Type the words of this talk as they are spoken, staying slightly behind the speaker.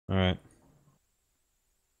All right.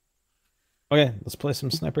 Okay, let's play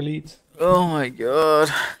some sniper leads. Oh my god.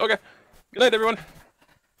 Okay. Good night, everyone.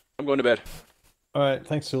 I'm going to bed. All right,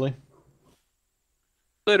 thanks, Sully.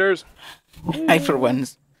 Laters. Hyper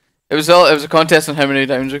wins. It was a contest on how many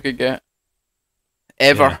downs we could get.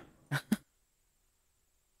 Ever.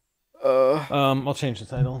 I'll change the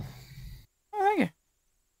title. Oh, thank you.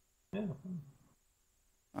 Yeah.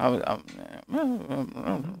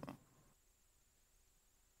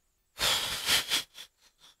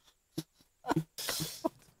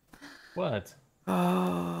 What?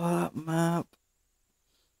 Oh, that map.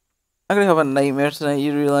 I'm gonna have a nightmare tonight,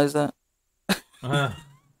 you realise that? Uh,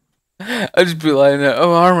 I'll just be lying there.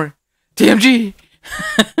 Oh, armor. TMG!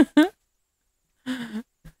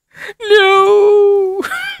 No!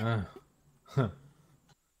 huh.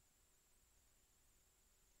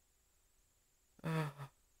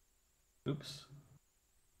 Oops.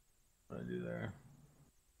 What did I do there?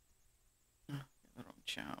 The wrong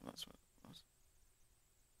channel, that's what it was.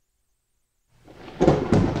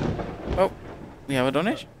 Oh, we have a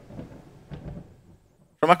donation.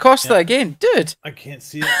 From Acosta again, dude! I can't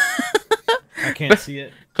see it. I can't see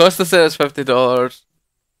it. Costa said it's $50.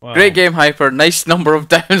 Wow. Great game, Hyper. Nice number of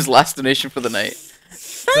downs. Last donation for the night.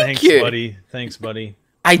 Thanks, you. buddy. Thanks, buddy.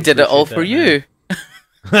 I did it all for Appreciate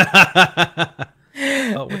you.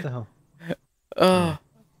 Oh, what the hell? Oh.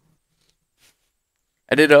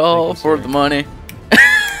 I did it all for the money.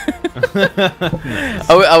 Nice.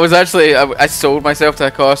 I was actually, I sold myself to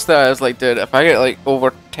Acosta. I was like, dude, if I get like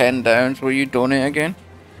over 10 downs, will you donate again?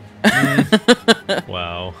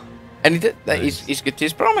 Wow. And he did. Nice. He's good to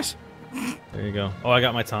his promise. There you go. Oh, I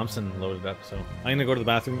got my Thompson loaded up, so I'm gonna go to the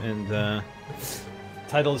bathroom and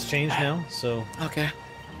title has changed now, so Okay.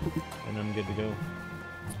 and I'm good to go.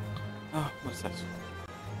 Oh, what's this?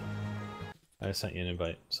 I sent you an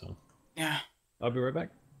invite, so Yeah. I'll be right back.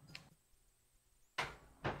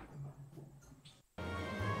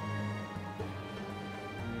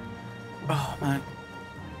 Oh man.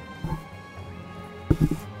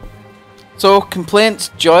 So complaints,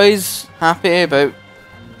 joys, happy about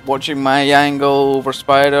watching my angle over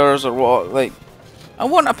spiders or what? Like, I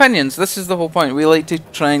want opinions. This is the whole point. We like to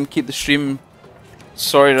try and keep the stream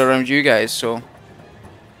sorted around you guys. So.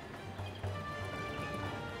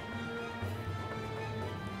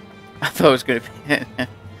 I thought it was gonna be.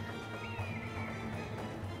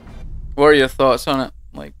 What are your thoughts on it?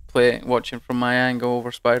 Like watching from my angle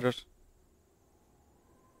over spiders.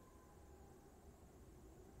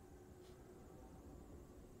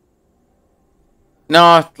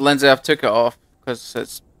 No, Lindsay, I've took it off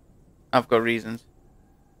because I've got reasons.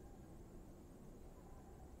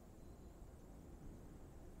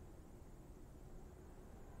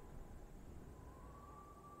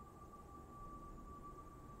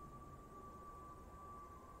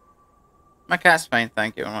 My cat's fine,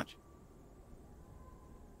 thank you very much.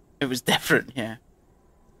 It was different, yeah.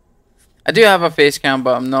 I do have a face cam,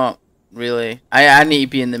 but I'm not really. I need to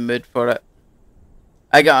be in the mood for it.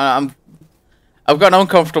 I've got an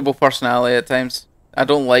uncomfortable personality at times. I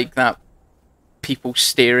don't like that people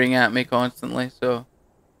staring at me constantly, so.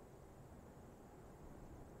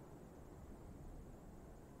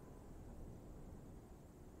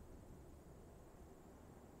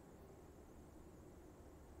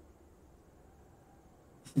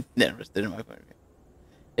 Interested in my point of view.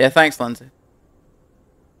 Yeah, thanks, Lindsay.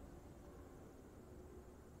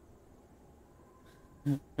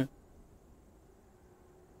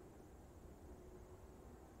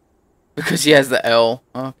 Because he has the L.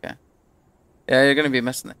 Okay. Yeah, you're gonna be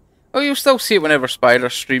missing it. Oh, you'll still see it whenever Spider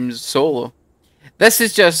streams solo. This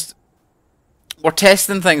is just we're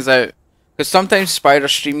testing things out because sometimes Spider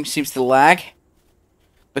stream seems to lag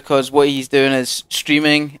because what he's doing is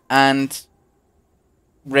streaming and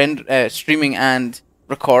streaming and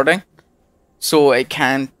recording, so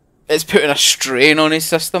it's putting a strain on his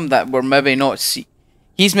system that we're maybe not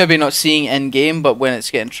he's maybe not seeing in game, but when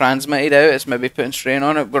it's getting transmitted out, it's maybe putting strain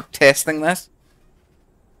on it. We're testing this,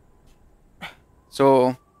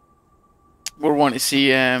 so we're wanting to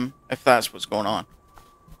see if that's what's going on.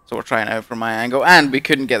 So we're trying it out from my angle, and we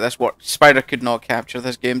couldn't get this work. Spider could not capture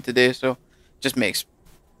this game today, so it just makes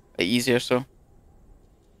it easier. So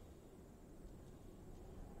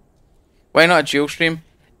why not dual stream?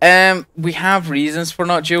 We have reasons for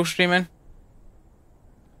not dual streaming.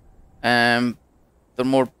 They're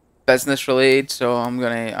more business related, so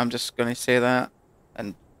I'm just gonna say that,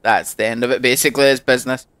 and that's the end of it. Basically, it's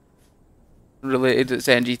business related. It's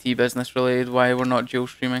NGT business related. Why we're not dual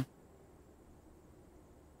streaming?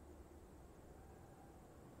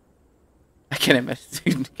 I kind of missed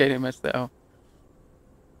it all.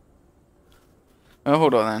 Oh,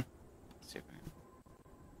 hold on then. Let's see if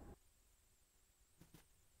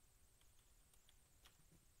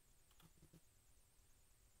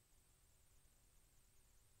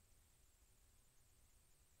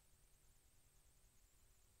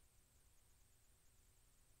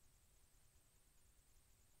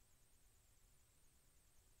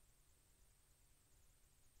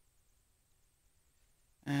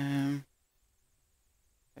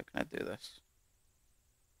how can I do this?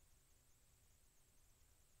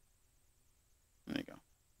 There you go.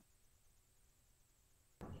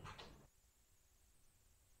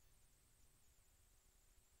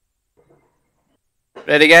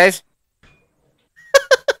 Ready, guys?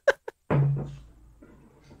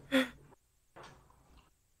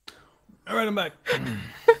 All right, I'm back.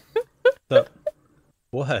 So,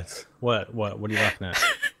 what? What are you laughing at?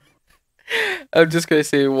 I'm just gonna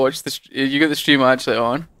say, watch the. You got the stream actually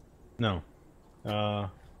on? No.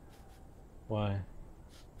 Why?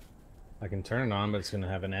 I can turn it on, but it's gonna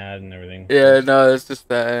have an ad and everything. Yeah, no, it's just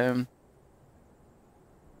that.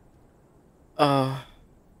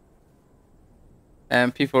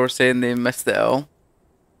 And people are saying they missed the L.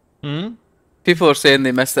 Hmm. People are saying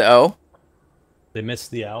they missed the L. They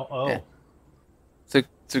missed the L. Oh. Yeah.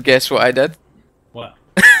 So guess what I did? What?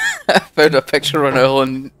 I found a picture on L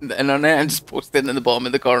on the internet and just posted it in the bottom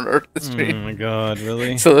of the corner of the Oh screen. my god,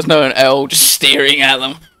 really? So there's now an L just staring at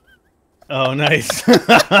them. Oh, nice. Okay,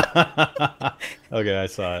 I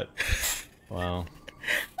saw it. Wow.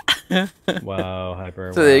 Wow,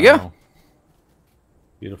 Hyper. So there you go.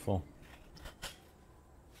 Beautiful.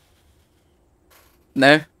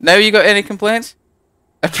 Now you got any complaints?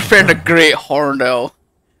 I prepared a great horned owl.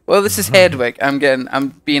 Well, this is Hedwig. I'm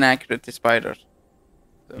being accurate to spiders.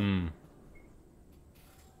 So.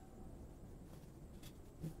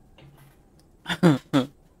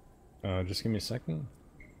 Just give me a second.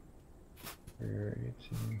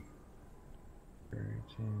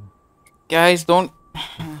 Guys,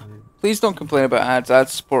 please don't complain about ads.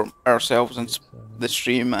 Ads support ourselves and the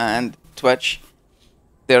stream and Twitch.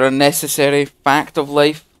 They're a necessary fact of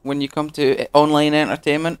life when you come to online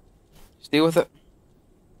entertainment. Just deal with it.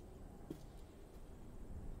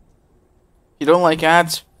 If you don't like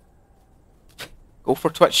ads, go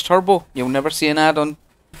for Twitch Turbo. You'll never see an ad on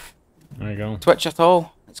There you go. Twitch at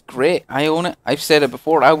all. It's great. I own it. I've said it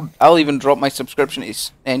before. I'll even drop my subscription to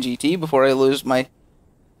NGT before I lose my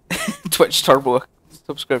Twitch Turbo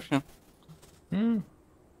subscription.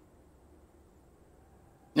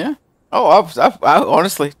 Yeah. Oh, I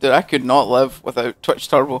honestly, dude, I could not live without Twitch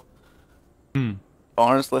Turbo.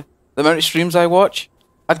 Honestly, the amount of streams I watch,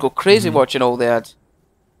 I'd go crazy watching all the ads.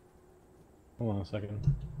 Hold on a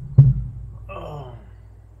second. Oh.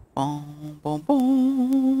 Boom, boom,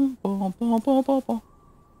 boom, boom, boom, boom, boom, boom,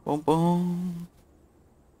 boom, boom,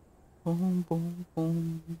 boom, boom,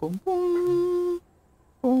 boom, boom,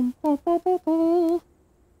 boom, boom, boom, boom, boom.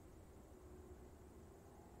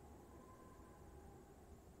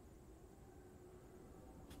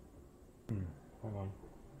 Hold on.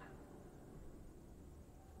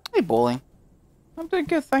 Hey, bowling. I'm doing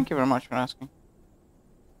good. Thank you very much for asking.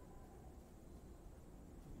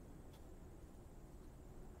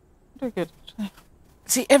 Doing good.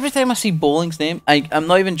 See, every time I see bowling's name, I'm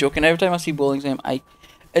not even joking. Every time I see bowling's name, I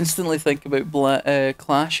instantly think about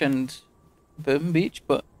Clash and Boom Beach,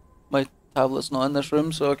 but my tablet's not in this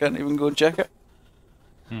room, so I can't even go and check it.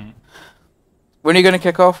 When are you going to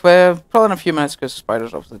kick off? Probably in a few minutes, because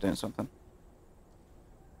Spider's obviously doing something.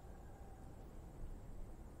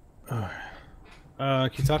 Can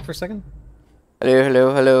you talk for a second? Hello,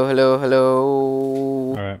 hello, hello, hello, hello.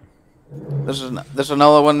 All right. There's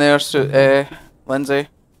another one there, so, Lindsay.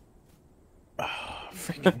 Oh,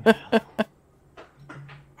 freaking hell.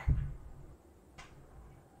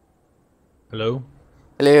 Hello?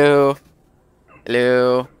 Hello.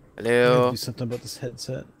 Hello. I gotta Hello. do something about this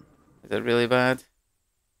headset. Is it really bad?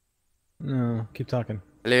 No, keep talking.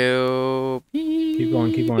 Hello. Keep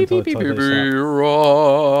going until I tell you to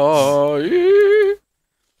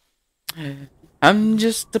stop. I'm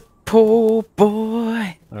just a poor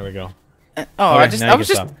boy. There we go. Oh, Okay, I was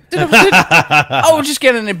just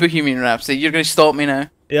getting into Bohemian Rhapsody. You're gonna stop me now?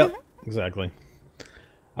 Yep, exactly.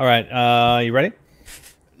 All right, you ready?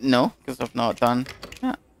 No, because I've not done.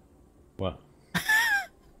 What?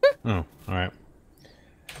 Oh, all right.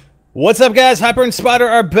 What's up, guys? Hyper and Spider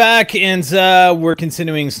are back, and we're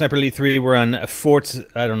continuing Sniper Elite 3. We're on Fort...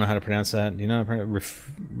 I don't know how to pronounce that. Do you know how to pronounce it?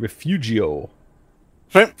 Refugio.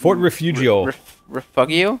 Fort Refugio.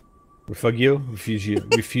 Refugio?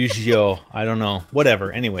 Refugio. I don't know.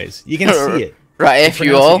 Whatever. Anyways, you can see it. Right, if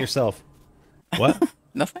you all. Yourself. What?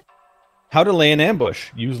 Nothing. How to lay an ambush.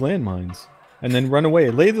 Use landmines. And then run away.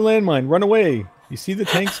 Lay the landmine. Run away. You see the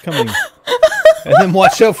tanks coming. And then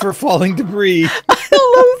watch out for falling debris.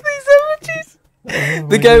 I love these images. Oh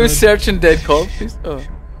The guy was searching dead corpses. Oh.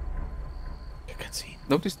 Cutscene.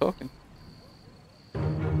 Nobody's talking.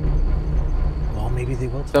 Well, maybe they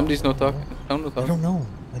will talk. Somebody's not talking. Someone's I talking. don't know.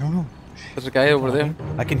 I don't know. There's a guy over there.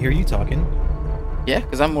 I can hear you talking. Yeah,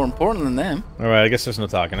 because I'm more important than them. Alright, I guess there's no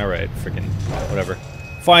talking. Alright, freaking whatever.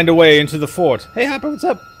 Find a way into the fort. Hey, Hopper, what's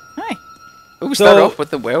up? Hi. Oh, we So- start off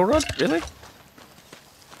with the well rod? Really?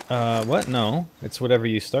 What? No. It's whatever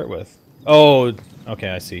you start with. Oh, okay,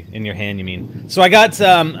 I see. In your hand, you mean. So I got,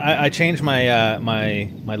 I changed my,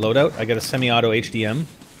 my loadout. I got a semi-auto HDM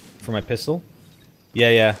for my pistol.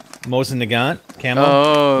 Yeah. Mosin Nagant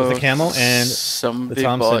camo with the camo and somebody the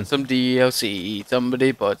Thompson. bought some DLC.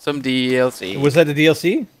 Somebody bought some DLC. Was that the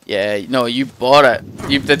DLC? Yeah, no, you bought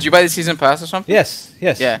it. Did you buy the season pass or something? Yes.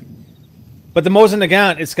 Yeah. But the Mosin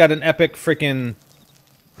Nagant, it's got an epic freaking.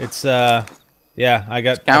 It's yeah, I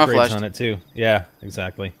got camouflaged upgrades on it too. Yeah,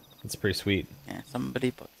 exactly. It's pretty sweet. Yeah,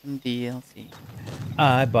 somebody bought some DLC.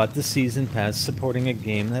 I bought the season pass supporting a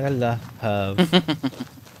game that I love.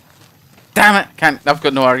 Damn it! I've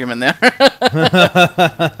got no argument there. Dude,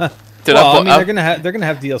 Well, I mean, they're gonna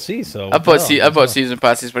have DLC, so I bought season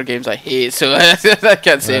passes for games I hate, so I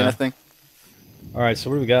can't say anything. All right, so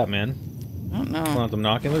what do we got, man? I don't know. Want them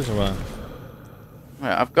knockulars or what?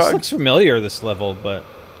 Well, I've This got looks familiar, this level, but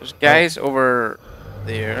there's guys over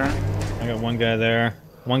there. I got one guy there.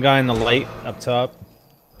 One guy in the light up top.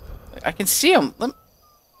 I can see him.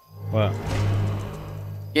 What?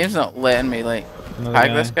 Game's not letting me like Another tag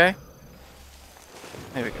guy. this guy.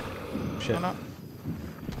 There we go. Shit. Oh, no.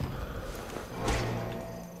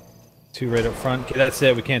 Two right up front. Okay, that's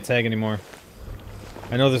it. We can't tag anymore.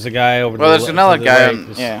 I know there's a guy over. Well, to there's the, another to the guy.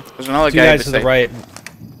 right. Yeah, there's another Two guy guys to the beside- right.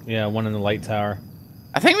 Yeah, one in the light tower.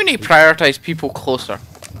 I think we need to prioritize people closer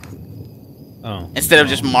Oh. instead of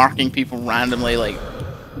just marking people randomly. Like,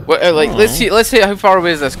 what? Like, Oh. let's see how far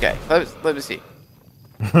away is this guy. Let me see.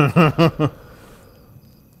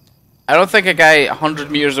 I don't think a guy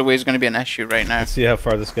 100 meters away is going to be an issue right now. Let's see how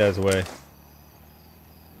far this guy's away.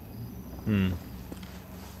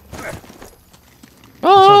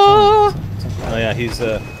 Oh! Oh yeah, he's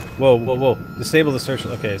whoa. Disable the search.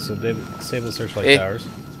 Okay, so disable the searchlight Hey. towers.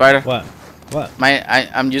 Spider. What? What?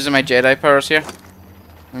 I'm using my Jedi powers here.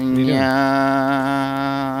 you doing? Yeah.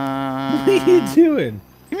 What are you doing?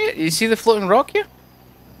 You see the floating rock here?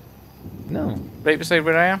 No. Right beside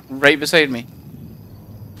where I am? Right beside me.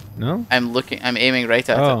 No? I'm aiming right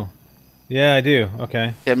at it. Oh. Yeah, I do.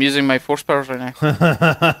 Okay. Yeah, I'm using my force powers right now.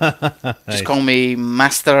 Nice. Just call me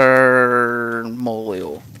Master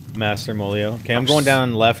Molio. Master Molio. Okay, I'm going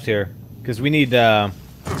down left here because we need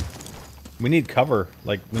cover.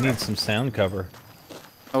 Like we need some sound cover.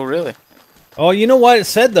 Oh, really? Oh, you know what it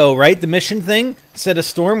said though, right? The mission thing said a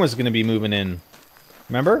storm was going to be moving in.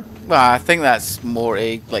 Remember? Well, I think that's more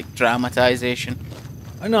a like dramatization.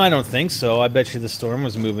 No, I don't think so. I bet you the storm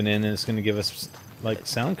was moving in and it's going to give us like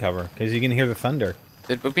sound cover because you can hear the thunder.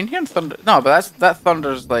 We've been hearing thunder. No, but that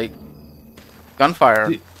thunder's like gunfire,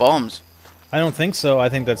 Dude. bombs. I don't think so. I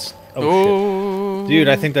think that's Oh, shit. Dude,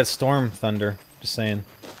 I think that's storm thunder. Just saying.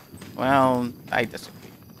 Well, I disagree.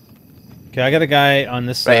 Okay, I got a guy on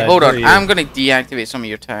this side. Right, hold Where on. are you? I'm gonna deactivate some of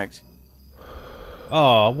your tags.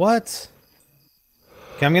 Oh, what?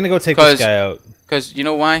 Okay, I'm gonna go take this guy out. Cause you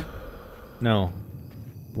know why? No.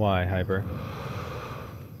 Why, Hyper?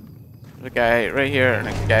 There's a guy right here and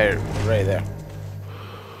a guy right there.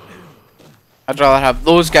 I'd rather have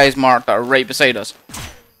those guys marked that are right beside us.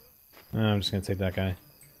 I'm just gonna take that guy.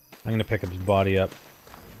 I'm gonna pick up his body up.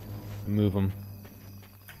 And move him.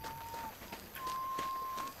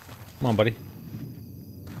 Come on, buddy.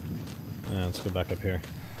 Let's go back up here.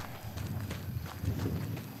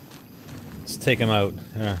 Let's take him out.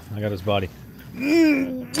 Yeah, I got his body.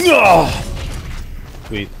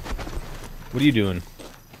 Sweet. What are you doing?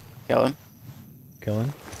 Killing,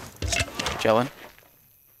 Killing? chilling.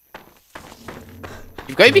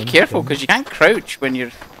 You've got to be careful because you can't crouch when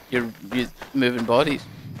you're moving bodies.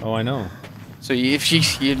 Oh, I know. So if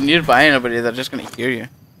you're nearby anybody, they're just gonna hear you.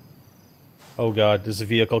 Oh god, there's a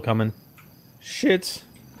vehicle coming. Shit.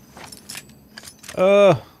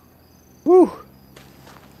 Whew.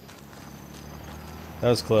 That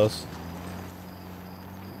was close.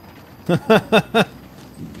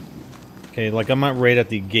 Okay, like I'm not right at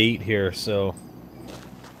the gate here, so...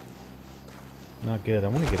 Not good. I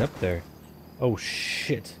want to get up there. Oh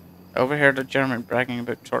shit. Overheard a German bragging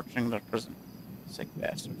about torturing their prison. Sick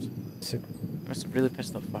bastards. Sick. Must have really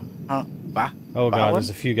pissed off. Oh god, there's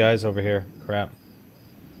a few guys over here. Crap.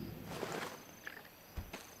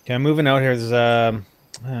 Okay, I'm moving out here. There's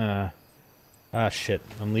shit.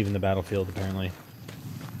 I'm leaving the battlefield apparently.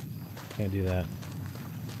 Can't do that.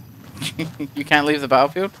 You can't leave the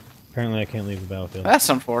battlefield? Apparently I can't leave the battlefield. That's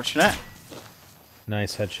unfortunate.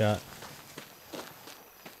 Nice headshot.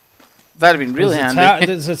 That'd have been really handy.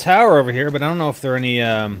 There's a tower over here, but I don't know if there are any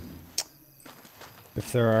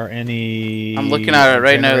if there are any. I'm looking at it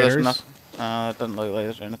right now. There's generators. nothing. It doesn't look like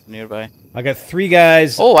there's anything nearby. I got 3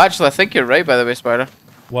 guys. Oh, actually, I think you're right, by the way, Spider.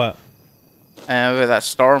 What? With that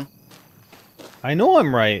storm. I know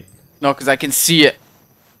I'm right. No, because I can see it.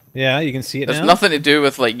 Yeah, you can see it There's now? nothing to do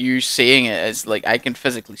with like you saying it. It's like I can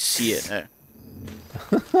physically see it now.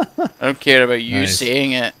 I don't care about you Nice.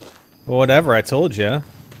 saying it. Well, whatever, I told you.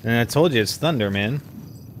 And I told you it's thunder, man.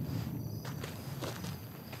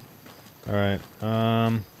 Alright,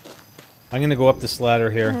 I'm gonna go up this ladder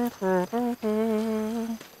here.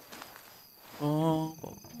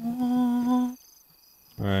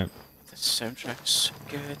 Alright. The soundtrack's so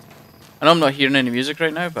good. I know I'm not hearing any music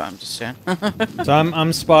right now, but I'm just saying. So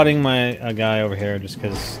I'm spotting a guy over here just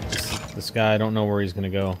because this guy, I don't know where he's gonna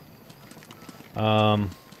go.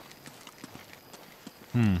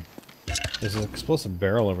 There's an explosive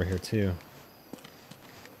barrel over here too.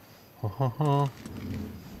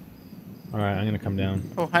 Alright, I'm gonna come down.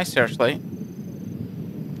 Oh, hi, Searchlight.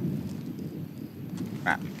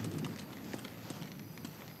 Ah.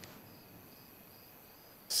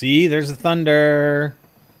 See, there's the thunder.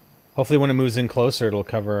 Hopefully, when it moves in closer, it'll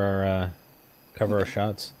cover our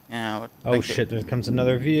shots. Yeah. I would Oh think shit! There comes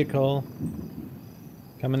another vehicle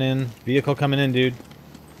coming in. Vehicle coming in, dude.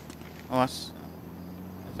 Oh, that's.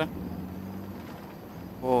 Is there?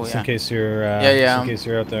 Oh, Just yeah. in case you're. Yeah, Just in case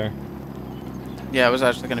you're out there. Yeah, I was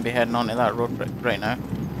actually going to be heading onto that road right now.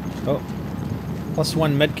 Oh,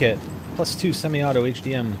 +1 medkit, +2 semi-auto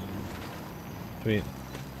HDM. Sweet.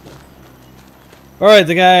 All right,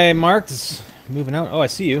 the guy marked is moving out. Oh, I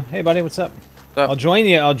see you. Hey, buddy, what's up? What's up? I'll join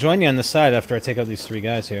you. I'll join you on the side after I take out these 3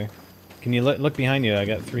 guys here. Can you look behind you? I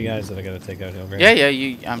got 3 guys that I gotta take out over Yeah, here.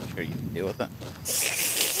 yeah. I'm sure you can deal with it.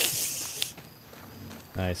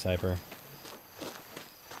 Nice, Hyper.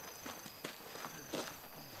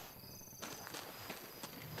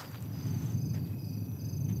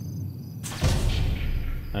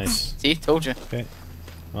 Nice. See, told you. Okay.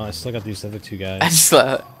 Well, I still got these other 2 guys. I just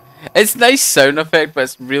it's nice sound effect, but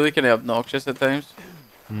it's really kind of obnoxious at times.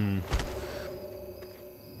 Oh,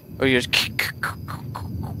 you're just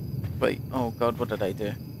wait. Oh God, what did I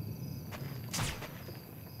do?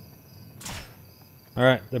 All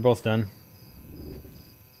right, they're both done.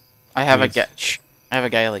 I have Nice. I have a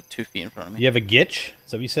guy like 2 feet in front of me. You have a gitch?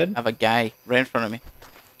 Is that what you said? I have a guy right in front of me.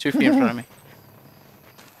 2 feet in front of me.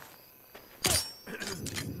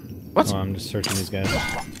 What? Oh, I'm just searching these guys.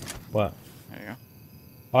 What? There you go.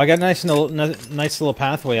 Oh, I got a nice little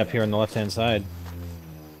pathway up here on the left-hand side.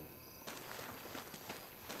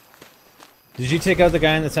 Did you take out the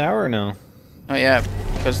guy in the tower or no? Oh yeah,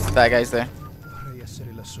 because that guy's there.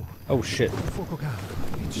 Oh shit.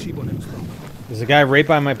 There's a guy right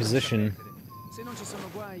by my position.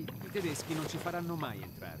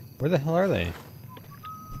 Where the hell are they?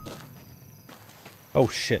 Oh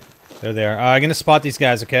shit. They're there. I'm gonna spot these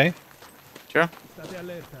guys, okay? Sure.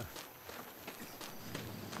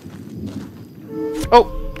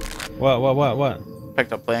 Oh! What?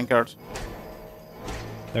 Picked up playing cards.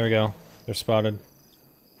 There we go. They're spotted.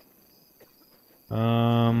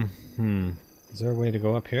 Is there a way to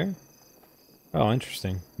go up here? Oh,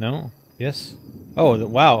 interesting. No? Yes? Oh,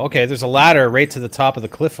 wow. Okay, there's a ladder right to the top of the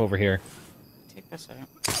cliff over here. Take this out.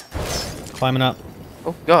 Climbing up.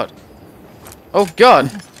 Oh God. Oh God.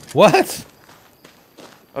 What?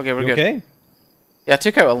 Okay, we're You good. okay? Yeah, I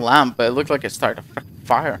took out a lamp, but it looked like it started to frickin'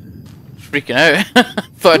 fire. Freaking out.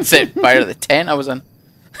 Thought it set fire to the tent I was in.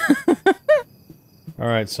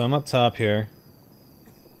 Alright, so I'm up top here.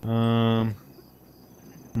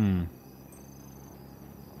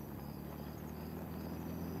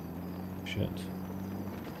 Shit.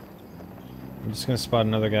 I'm just gonna spot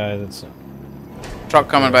another guy that's... Truck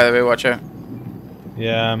coming, by the way, watch out.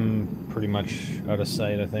 Yeah, I'm pretty much out of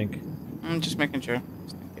sight, I think. I'm just making sure.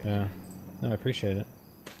 Yeah. No, I appreciate it.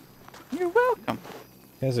 You're welcome.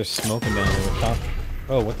 You guys are smoking down there. Top.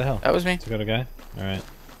 Oh, what the hell? That was me. Took out a guy? Alright.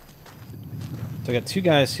 So I got 2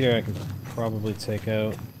 guys here I can probably take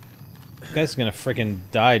out. This guy's gonna freaking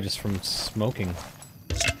die just from smoking.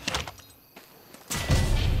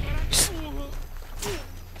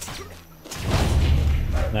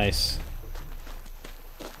 Nice.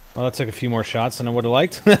 Well, that took a few more shots than I would have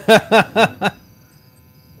liked.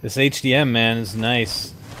 This HDM, man, is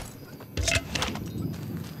nice.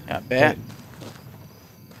 Yeah, I bet.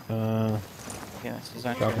 Okay, this is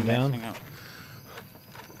actually Drop him down. messing up.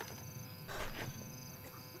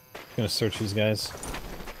 Gonna search these guys.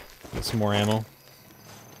 Get some more ammo.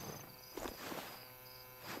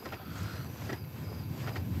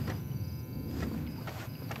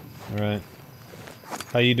 Alright.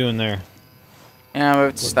 How you doing there? Yeah, I'm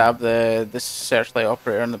about to stab this searchlight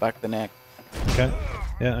operator in the back of the neck. Okay.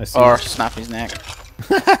 Yeah, I see. Or you. snap his neck.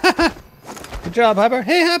 Good job, Hyper.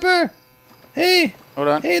 Hey, Hyper! Hey! Hold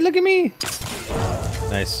on. Hey, look at me!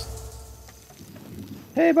 Nice.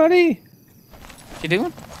 Hey, buddy! What you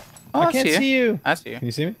doing? Oh, I can't see you. I see you. Can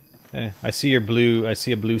you see me? Hey, I see your blue. I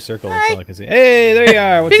see a blue circle. That's all I can see. Hey, there you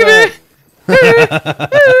are. What's up?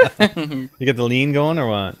 You got the lean going or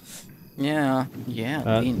what? Yeah.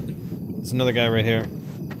 Yeah. Lean. There's another guy right here.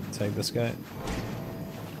 Take this guy.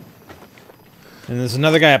 And there's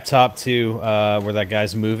another guy up top too, where that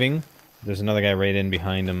guy's moving. There's another guy right in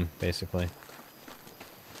behind him, basically.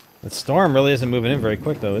 The storm really isn't moving in very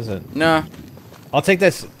quick, though, is it? No. I'll take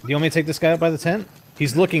this. Do you want me to take this guy out by the tent?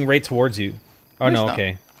 He's looking right towards you. Oh, no, not.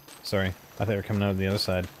 okay. Sorry. I thought they were coming out of the other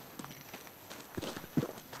side.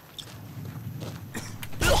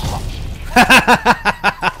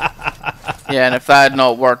 Yeah, and if that had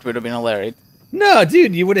not worked, we'd have been hilarious. No,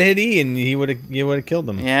 dude, you would have hit E and you would have killed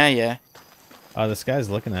them. Yeah, yeah. Oh, this guy's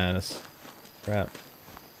looking at us. Crap.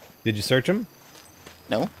 Did you search him?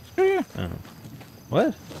 No. Screw you. Oh.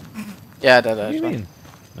 What? Yeah, I did What do you actually. mean?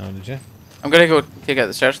 Oh, did you? I'm gonna go take out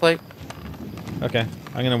the searchlight. Okay.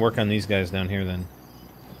 I'm gonna work on these guys down here then.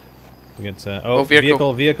 We get oh,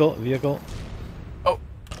 vehicle. vehicle. Oh.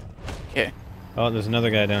 Okay. Oh, there's another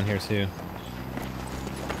guy down here too.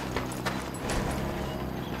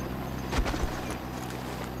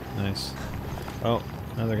 Nice. Oh,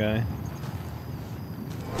 another guy.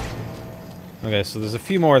 Okay, so there's a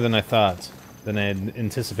few more than I thought, than I had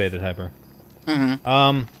anticipated, Hyper.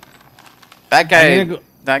 Mm-hmm. That guy, go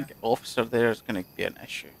that officer there is gonna be an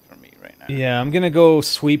issue for me right now. yeah, I'm gonna go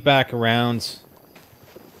sweep back around.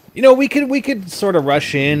 You know, we could sort of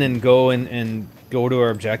rush in and go and go to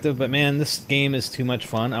our objective, but man, this game is too much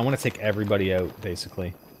fun. I want to take everybody out,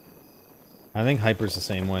 basically. I think Hyper's the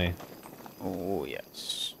same way. Oh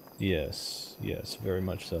yes. Yes, yes, very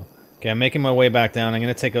much so. Okay, I'm making my way back down. I'm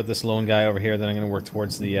gonna take out this lone guy over here. Then I'm gonna work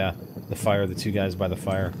towards the fire, the two guys by the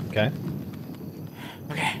fire. Okay.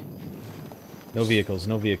 Okay. No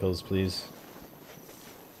vehicles, please.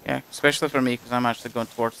 Yeah, especially for me because I'm actually going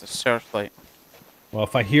towards the searchlight. Well,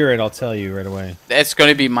 if I hear it, I'll tell you right away. It's going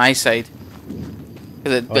to be my side.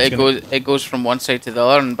 Because it goes from one side to the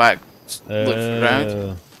other and back, loops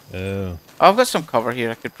around. Oh. I've got some cover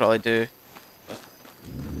here I could probably do.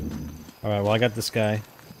 Alright, well I got this I guy.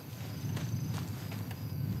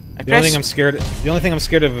 The press... only thing I'm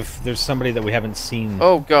scared of if there's somebody that we haven't seen.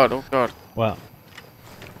 Oh god, oh god. Wow.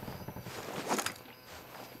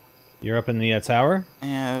 You're up in the tower?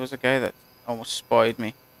 Yeah, there was a guy that almost spied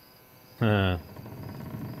me. Huh.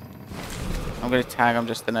 I'm going to tag him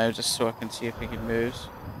just now just so I can see if he moves.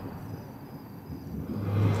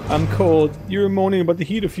 I'm cold. You were moaning about the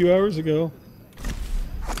heat a few hours ago.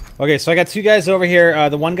 Okay, so I got two guys over here.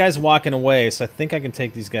 The one guy's walking away, so I think I can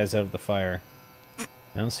take these guys out of the fire. I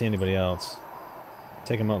don't see anybody else.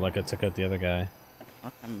 Take him out like I took out the other guy.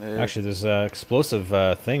 Actually, there's an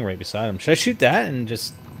explosive thing right beside him. Should I shoot that and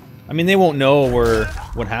just... I mean, they won't know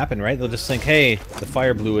what happened, right? They'll just think, hey, the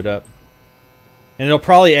fire blew it up. And it'll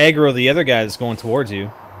probably aggro the other guy that's going towards you.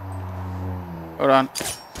 Hold on.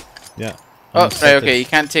 Yeah. Oh, right, okay. You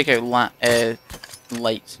can't take out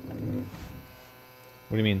lights.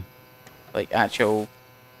 What do you mean? Like actual,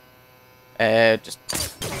 just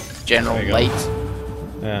general light.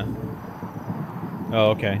 Yeah.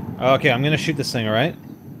 Oh, okay. Okay, I'm gonna shoot this thing, alright?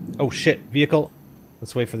 Oh, shit. Vehicle.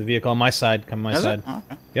 Let's wait for the vehicle on my side. Come on my side. Oh,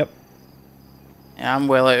 okay. Yep. Yeah, I'm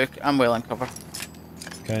well in cover.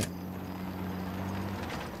 Okay.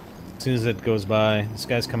 As soon as it goes by, this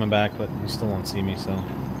guy's coming back, but he still won't see me, so...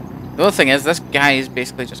 The other thing is, this guy is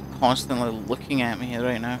basically just constantly looking at me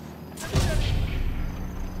right now.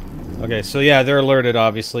 Okay, so yeah, they're alerted,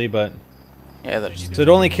 obviously, but... Yeah, there's... So it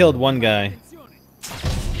only killed one guy.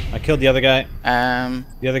 I killed the other guy.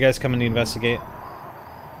 The other guy's coming to investigate.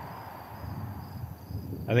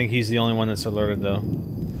 I think he's the only one that's alerted, though.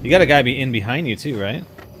 You got a guy in behind you, too, right?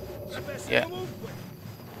 Yeah.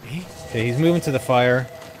 Okay, he's moving to the fire.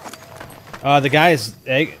 The guy is...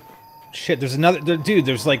 Shit, there's another... Dude,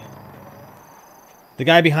 there's like... The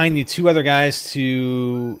guy behind you, two other guys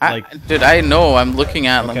to... like. Dude, I know. I'm looking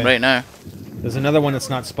at them right now. There's another one that's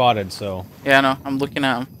not spotted, so... Yeah, I know. I'm looking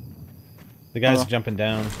at him. The guy's jumping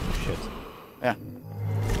down. Shit. Yeah.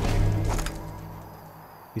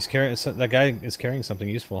 He's carrying... That guy is carrying something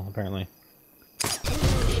useful, apparently.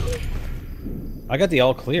 I got the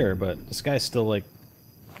all clear, but this guy's still like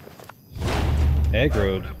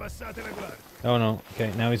aggroed. Oh no.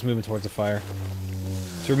 Okay, now he's moving towards the fire.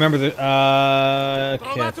 So remember the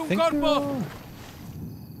okay, I think they're all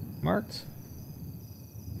marked.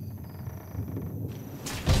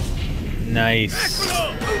 Nice.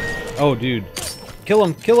 Oh, dude. Kill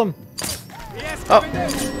him! Kill him! Oh.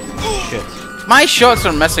 Shit. My shots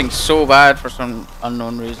are missing so bad for some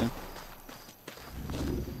unknown reason.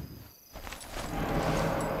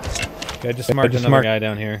 Okay, I just marked another guy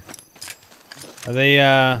down here. Are they,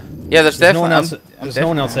 Yeah, there's definitely... no one else, there's no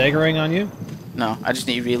one else aggroing on you? No, I just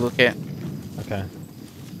need to relocate. Okay.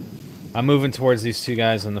 I'm moving towards these two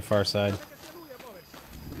guys on the far side.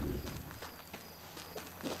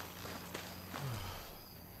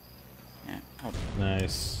 Yeah.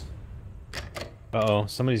 Nice. Uh-oh,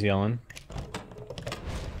 somebody's yelling.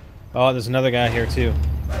 Oh, there's another guy here too.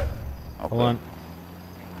 Hold on.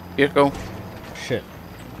 Here, go. Shit.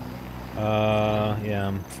 Yeah,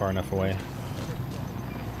 I'm far enough away.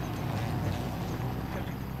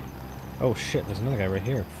 Oh shit, there's another guy right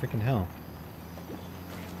here. Freaking hell.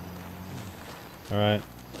 Alright.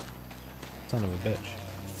 Son of a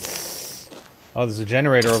bitch. Oh, there's a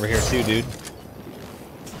generator over here too, dude.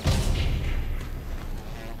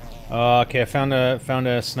 Okay, I found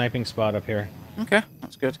a sniping spot up here. Okay,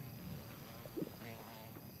 that's good. Is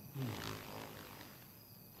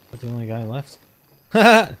that the only guy left?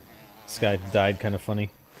 This guy died kind of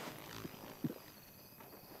funny.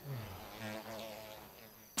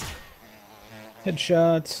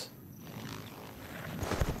 Headshots.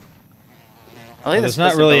 Well, there's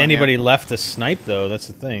not really anybody left to snipe, though. That's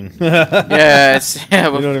the thing. Yeah, it's yeah.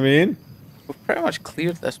 You know what I mean? We've pretty much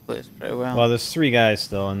cleared this place pretty well. Well, there's 3 guys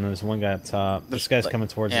still, and there's 1 guy up top. This guy's like, coming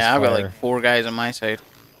towards us. Yeah, I've got like 4 guys on my side.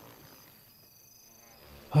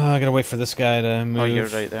 Oh, I gotta wait for this guy to move. Oh, you're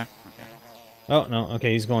right there. Okay. Oh no.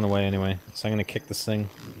 Okay, he's going away anyway. So I'm gonna kick this thing.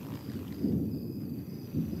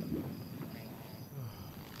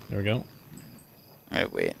 There we go.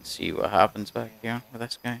 Alright, wait and see what happens back here with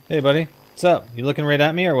this guy. Hey, buddy. What's up? You looking right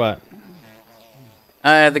at me or what?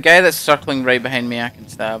 The guy that's circling right behind me, I can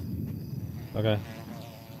stab. Okay.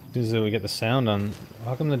 As soon as we get the sound on,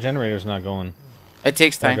 how come the generator's not going? It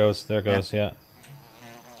takes time. There goes. There it goes. Yeah.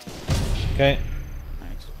 Okay.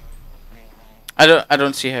 Nice. I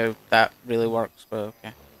don't see how that really works, but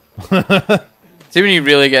okay. See when you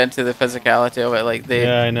really get into the physicality of it, like they.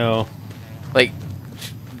 Yeah, I know. Like.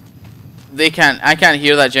 They can't. I can't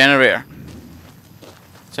hear that generator.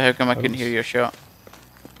 So how come I couldn't hear your shot?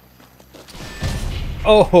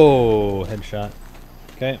 Oh, headshot.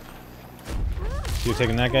 Okay. So you're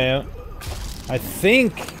taking that guy out? I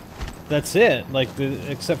think that's it. Like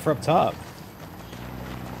except for up top.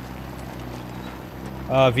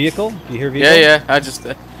 Vehicle? Do you hear vehicle? Yeah. I just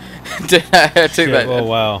I took that. Oh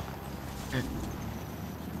wow.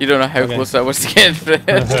 You don't know how close I was to getting.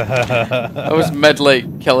 I was mid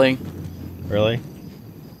like killing. Really?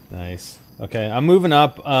 Nice. Okay, I'm moving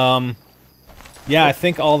up. Yeah, I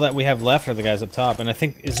think all that we have left are the guys up top, and I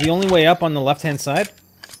think is the only way up on the left-hand side.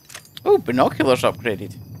 Oh, binoculars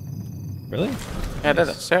upgraded. Really? Yeah, I did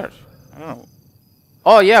a search. I don't know.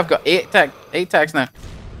 Oh yeah, I've got 8 tags now.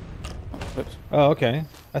 Oops. Oh, okay.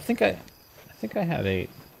 I think I had 8.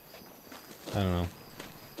 I don't know.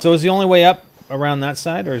 So is the only way up around that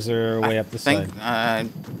side, or is there a way up this side?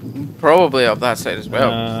 Probably up that side as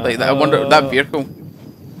well. Like I wonder that vehicle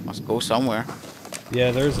must go somewhere.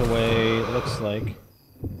 Yeah, there's a way. It looks like.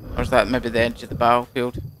 Or is that maybe the edge of the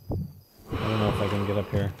battlefield? I don't know if I can get up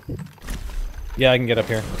here. Yeah, I can get up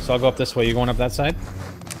here. So I'll go up this way. You going up that side?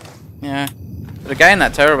 Yeah. There's a guy in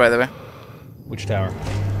that tower, by the way. Which tower?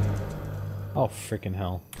 Oh, freaking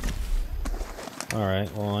hell. Alright,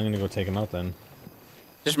 well, I'm gonna go take him out then.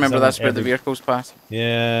 Just remember that's where the vehicles pass.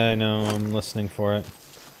 Yeah, I know. I'm listening for it.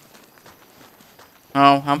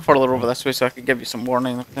 Oh, I'm further over this way, so I could give you some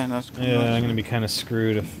warning. Yeah, I'm gonna be kind of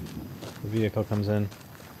screwed if the vehicle comes in.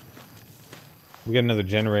 We got another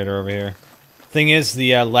generator over here. Thing is,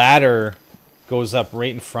 the ladder goes up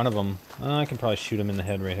right in front of him. I can probably shoot him in the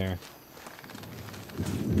head right here.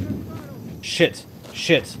 Shit!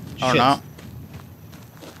 Shit! Or not.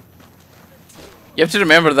 You have to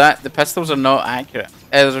remember that the pistols are not accurate.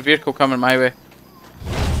 There's a vehicle coming my way.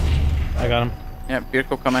 I got him. Yeah,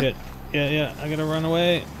 vehicle coming. Shit. Yeah, I gotta run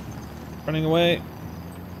away. Running away.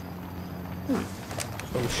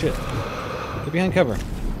 Oh shit. Get behind cover.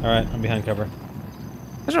 Alright, I'm behind cover.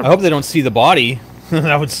 I hope they don't see the body.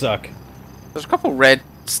 That would suck. There's a couple red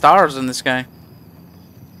stars in the sky.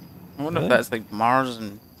 I wonder if that's like Mars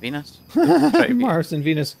and Venus. Mars and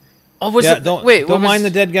Venus. Oh, was yeah, it? Don't wait, don't mind the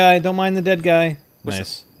dead guy. Don't mind the dead guy.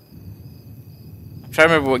 Nice. trying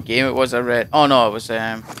to remember what game it was I read. Oh no, it was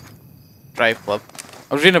Drive Club.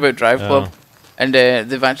 I was reading about Drive Club, and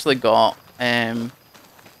they've actually got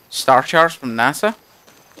star charts from NASA.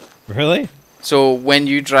 Really? So when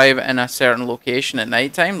you drive in a certain location at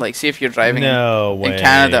nighttime, like say if you're driving in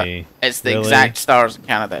Canada, it's the exact stars in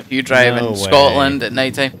Canada. If you drive in Scotland at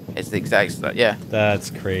nighttime, it's the exact star. Yeah.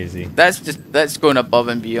 That's crazy. That's going above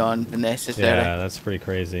and beyond the necessary. Yeah, that's pretty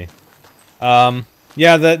crazy.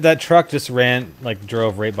 Yeah, that truck just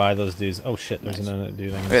drove right by those dudes. Oh shit, there's another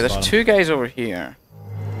dude. Okay, there's two guys over here.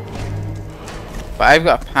 But I've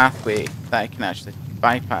got a pathway that I can actually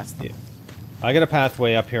bypass them. Yeah. I got a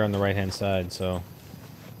pathway up here on the right-hand side, so...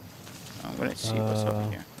 I'm gonna see what's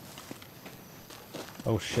up here.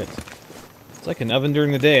 Oh shit. It's like an oven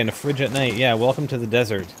during the day and a fridge at night. Yeah, welcome to the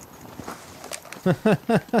desert.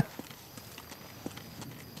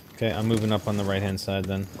 Okay, I'm moving up on the right-hand side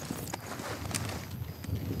then.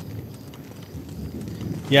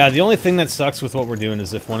 Yeah, the only thing that sucks with what we're doing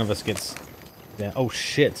is if one of us gets... Yeah, oh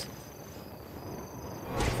shit.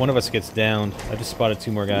 If one of us gets downed. I just spotted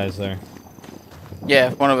 2 more guys there.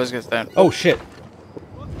 Yeah, if one of us gets down. Oh shit.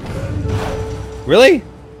 Really?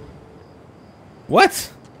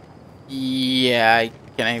 What? Yeah,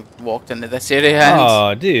 I walked into this area.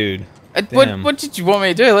 Oh, dude. What did you want me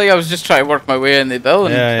to do? Like, I was just trying to work my way in the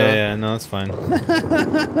building. Yeah, no, that's fine.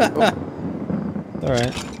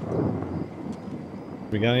 Alright.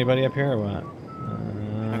 We got anybody up here or what?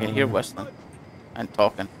 I can hear whistling and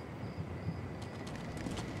talking.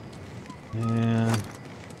 Yeah.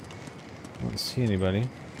 I don't see anybody.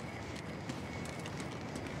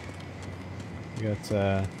 We got,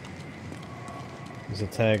 there's a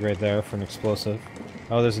tag right there for an explosive.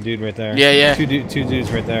 Oh, there's a dude right there. Yeah, yeah. Two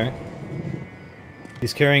dudes right there.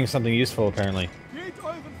 He's carrying something useful, apparently.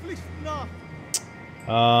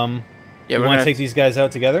 Yeah, you want to take these guys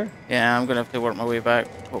out together? Yeah, I'm gonna have to work my way back.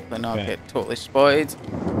 Hopefully not get totally spotted.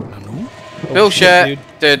 Oh, Bullshit!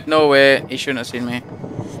 Dude, no way. He shouldn't have seen me.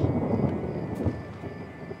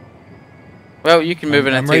 Well, you can move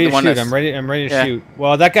in and take the one that's... I'm ready to shoot.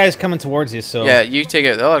 Well, that guy's coming towards you, so... Yeah, you take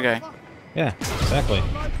out the other guy. Yeah, exactly.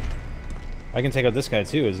 I can take out this guy,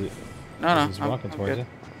 too, is it? No, he's walking towards you.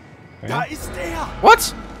 Right.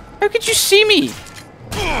 What? How could you see me?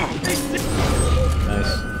 Nice.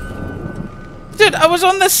 Dude, I was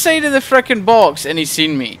on this side of the frickin' box and he's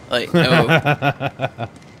seen me. Like, no.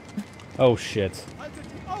 Oh, shit.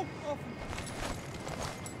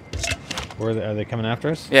 Are they coming after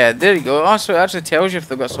us? Yeah, there you go. Also, it actually tells you if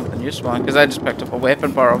they've got something useful on, because I just picked up a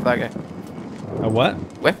weapon part off that guy. A what?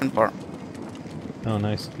 Weapon part. Oh,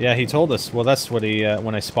 nice. Yeah, he told us. Well, that's what he,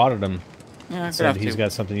 when I spotted him, yeah, said he's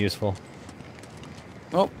got something useful.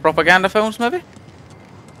 Oh, propaganda films, maybe?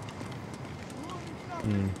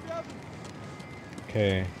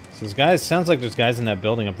 Okay. So there's guys, sounds like there's guys in that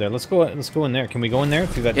building up there. Let's go in there. Can we go in there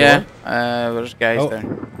through that door? Yeah, there's guys there.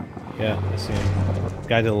 Yeah, I see him.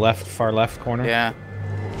 Guy to the left, far left corner? Yeah.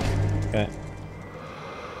 Okay.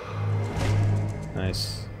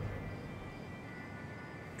 Nice.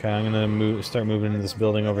 Okay, I'm gonna start moving into this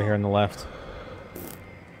building over here on the left.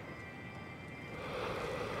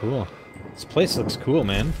 Cool. This place looks cool,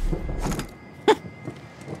 man.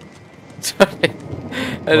 Sorry.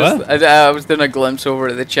 I was doing a glimpse over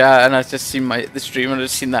at the chat and I just seen the streamer,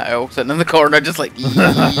 just seen that elf sitting in the corner, just like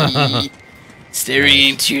staring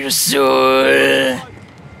into the soul.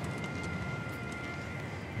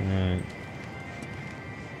 Alright.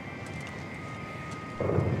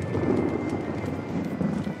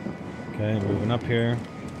 Okay, moving up here.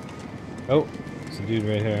 Oh, there's a dude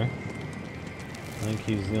right here. I think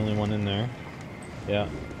he's the only one in there. Yeah.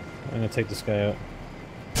 I'm gonna take this guy out.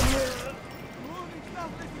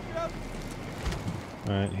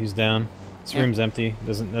 Alright, he's down. This room's empty.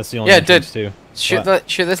 That's the only entrance too. Shoot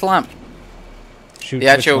this lamp. Shoot the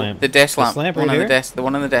actual lamp. the desk lamp. This lamp right right on the desk. The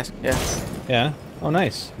one on the desk. Yeah. Yeah. Oh,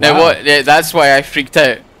 nice. Now Wow. what? Yeah, that's why I freaked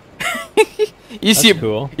out. You see,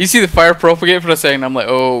 cool. You see the fire propagate for a second. I'm like,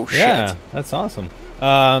 oh shit. Yeah, that's awesome.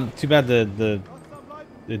 Too bad it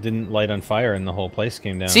didn't light on fire and the whole place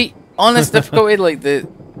came down. See, on this difficulty, like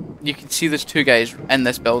you can see there's 2 guys in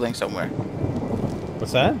this building somewhere.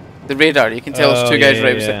 What's that? The radar, you can tell there's 2 guys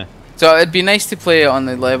right beside. So it'd be nice to play it on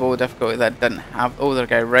the level of difficulty that didn't have. Oh, there's a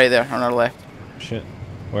guy right there on our left. Shit.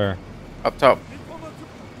 Where? Up top.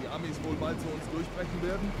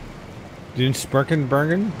 Dune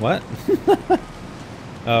Spurkenbergen? What?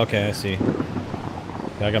 Oh, okay, I see.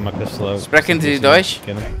 Yeah, I got my pistol out. Sprechen Sie Deutsch?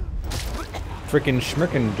 Get him. Frickin'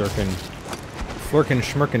 Schmirkendurken. Flurken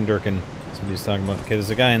Schmirkendurken. That's what he's talking about. Okay, there's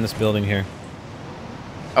a guy in this building here.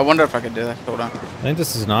 I wonder if I could do that. Hold on. I think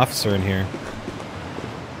this is an officer in here.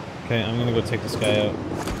 Okay, I'm gonna go take this guy out.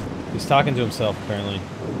 He's talking to himself, apparently.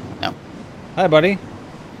 No. Hi, buddy.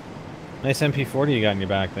 Nice MP40 you got in your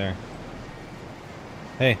back there.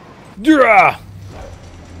 Hey. Dra!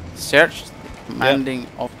 Search the commanding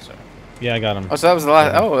officer. Yeah, I got him. Oh, so that was the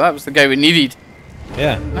last. Oh, that was the guy we needed.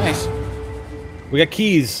 Yeah. Nice. We got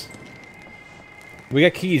keys. We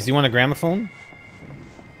got keys. Do you want a gramophone?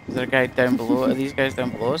 Is there a guy down below? Are these guys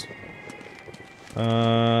down below us?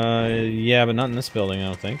 Yeah, but not in this building, I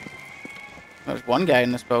don't think. There's one guy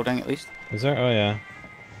in this building at least. Is there? Oh, yeah.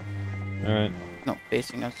 Alright. Not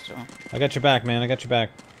facing us, so. I got your back, man. I got your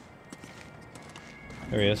back.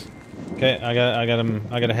 There he is. Okay, I got him.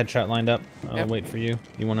 I got a headshot lined up. I'll wait for you.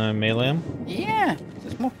 You want to melee him? Yeah.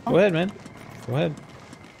 It's more fun. Go ahead, man. Go ahead.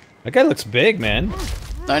 That guy looks big, man.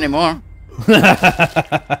 Not anymore. Good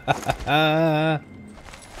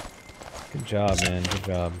job, man. Good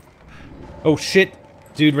job. Oh shit,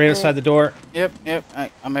 dude! Right outside the door. Yep. I'm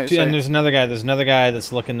outside. Dude, and there's another guy. There's another guy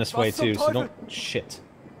that's looking this way too. So don't. Shit.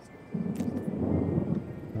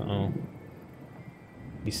 Uh-oh.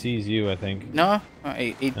 He sees you, I think. No,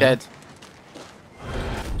 he dead.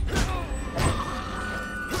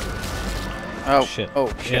 Oh shit.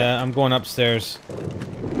 Oh shit. Yeah, I'm going upstairs.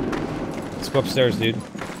 Let's go upstairs, dude.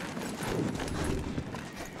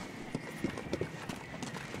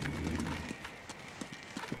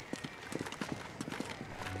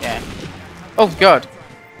 Yeah. Oh god.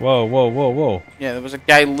 Whoa, whoa, whoa, whoa. Yeah, there was a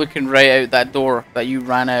guy looking right out that door that you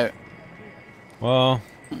ran out. Well.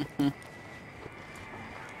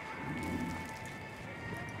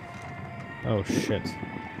 Oh shit.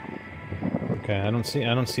 Okay, I don't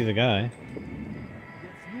see the guy.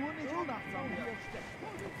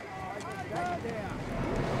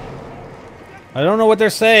 I don't know what they're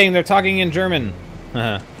saying. They're talking in German.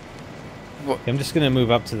 I'm just gonna move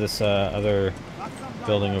up to this other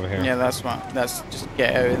building over here. Yeah, that's what. That's just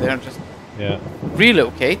get out of there and just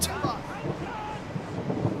relocate.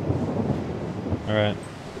 All right,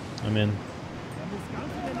 I'm in.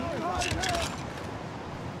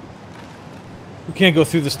 We can't go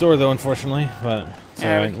through this door though, unfortunately. But it's all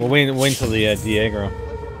right. We'll wait until the Diagro.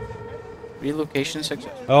 Relocation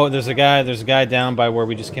success. Oh, there's a guy down by where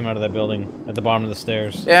we just came out of that building at the bottom of the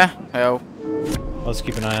stairs. Yeah. Oh. Let's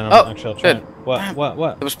keep an eye on him. Oh, actually, I'll try. good. What?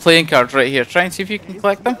 There was playing cards right here. Try and see if you can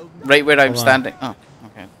collect them. Right where I'm standing. Oh,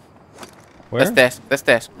 okay. Where? This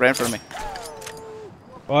desk, right in front of me.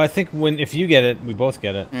 Well, I think if you get it, we both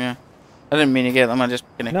get it. Yeah. I didn't mean to get them. I just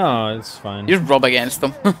gonna. No, it's fine. You just rub against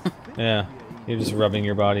them. Yeah. You're just rubbing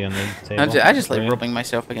your body on the table. I just like rubbing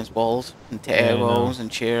myself against walls and tables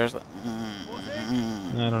and chairs. Like,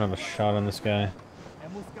 I don't have a shot on this guy.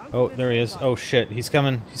 Oh, there he is. Oh shit, he's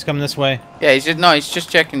coming. He's coming this way. Yeah, he's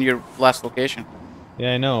just checking your last location.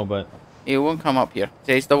 Yeah, I know, but he won't come up here.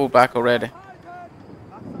 Yeah, he's double back already.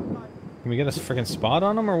 Can we get a freaking spot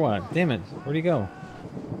on him or what? Damn it, where'd he go?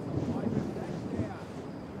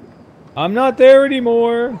 I'm not there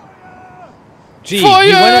anymore. Gee,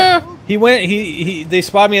 Fire! They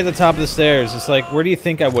spotted me at the top of the stairs. It's like, where do you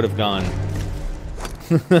think I would have gone?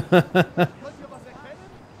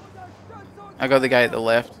 I got the guy at the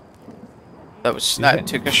left. That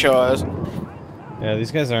took a shot at us. Yeah,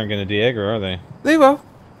 these guys aren't gonna Diagro, are they? They will.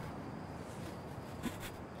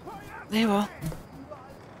 They will.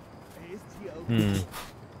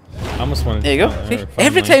 I almost wanted. There you go. See,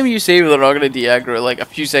 every time you say they're not gonna Diagro, like a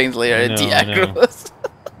few seconds later, it Diagros.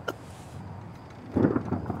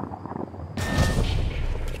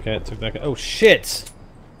 Okay, it took that guy. Oh shit!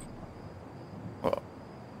 Whoa.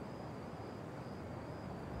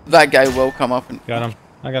 That guy will come up and got him.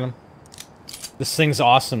 I got him. This thing's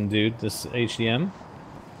awesome, dude. This HDM.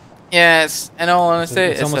 Yes, in all honesty,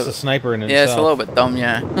 it's almost a sniper in itself. Yeah, it's a little bit dumb,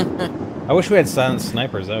 yeah. I wish we had silent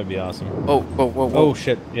snipers. That would be awesome. Whoa, whoa, whoa, whoa. Oh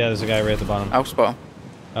shit! Yeah, there's a guy right at the bottom. I'll spot him.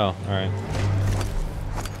 Oh, all right.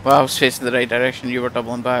 Well, I was facing the right direction. You were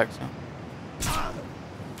doubling back, so.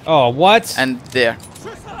 Oh, what? And there.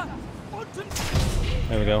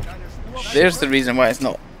 There we go. There's the reason why it's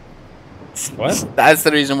not. What? That's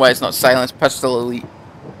the reason why it's not Silence Pistol Elite.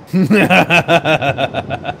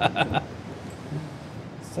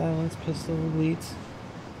 Silence Pistol Elite.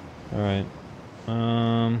 All right.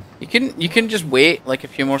 You can just wait like a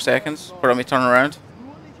few more seconds for me to turn around.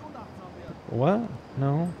 What?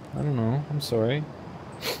 No, I don't know. I'm sorry.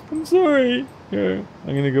 I'm sorry. Here,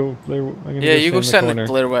 I'm gonna go. Yeah, you go sit in the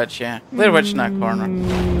Blair Witch. Yeah, Blair Witch in that corner.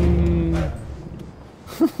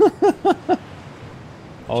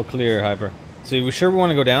 All clear, Hyper. So we sure we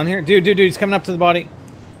want to go down here? Dude, he's coming up to the body.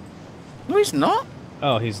 No, he's not.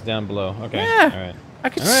 Oh, he's down below. Okay. Yeah. All right. I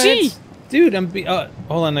can see. Dude, hold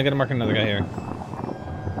on. I gotta mark another guy here.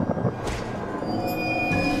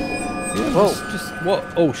 Whoa. Just whoa.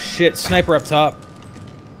 Oh shit! Sniper up top.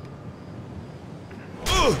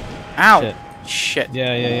 Ow. Shit.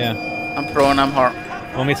 Yeah, yeah, yeah. I'm prone, I'm hurt.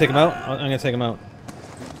 Want me to take him out? I'm gonna take him out.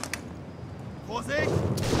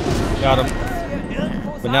 Got him.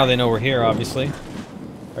 But now they know we're here, obviously.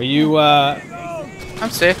 Are you, I'm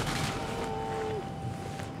safe.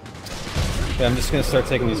 Okay, I'm just gonna start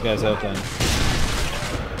taking these guys out then.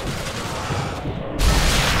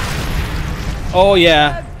 Oh,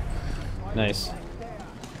 yeah. Nice.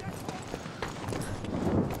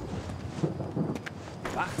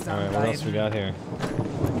 Alright, what else we got here?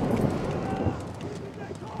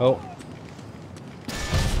 Oh.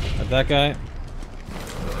 Got that guy.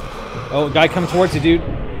 Oh, guy come towards you, dude.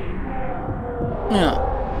 Yeah.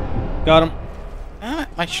 Got him. Ah,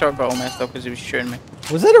 my shot got all messed up because he was shooting me.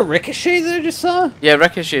 Was that a ricochet that I just saw? Yeah,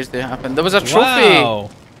 ricochets do happen. There was a Wow.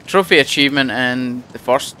 trophy achievement in the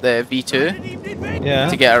V2 Yeah.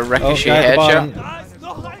 to get a ricochet guy at the headshot.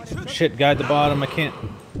 bottom. Shit, guy at the bottom. I can't.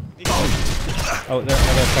 Oh, there.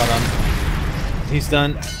 I got shot on. He's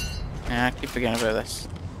done. Yeah, I keep forgetting about this.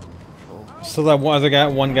 Still that one other guy.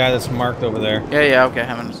 One guy that's marked over there. Yeah, yeah, I'll get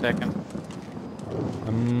him in a second.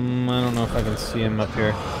 I don't know if I can see him up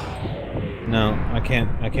here. No, I can't.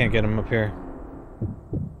 I can't get him up here.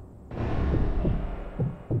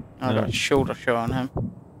 I got a shoulder shot on him.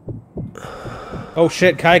 Oh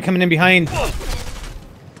shit! Kai coming in behind. Oh,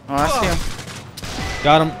 I see him.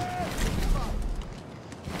 Got him.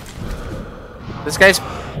 This guy's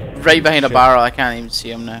right behind a barrel. I can't even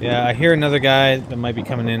see him now. Yeah, I hear another guy that might be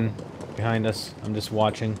coming in behind us. I'm just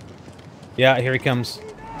watching. Yeah, here he comes.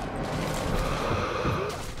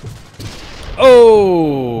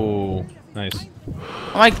 Oh, nice.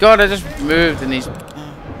 Oh my god! I just moved and he's.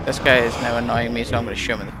 This guy is now annoying me, so I'm gonna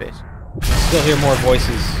shoot him in the face. Still hear more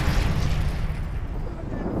voices.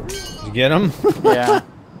 Did you get him? Yeah.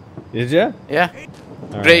 Did you? Yeah.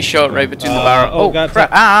 All Great right, shot okay. right between the barrel. oh, Oh, got crap.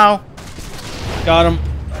 that. Ow! Got him.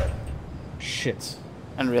 Shit.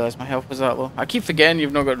 I didn't realize my health was that low. I keep forgetting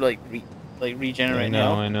you've not got like regenerating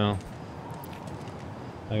health. I know.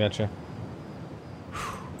 I gotcha.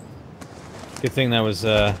 Good thing that was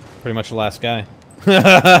pretty much the last guy.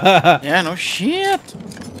 Yeah, no shit.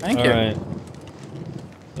 Thank you. Alright.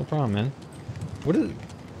 No problem, man. What is...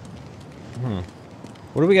 Huh.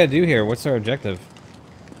 What do we gotta do here? What's our objective?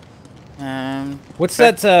 What's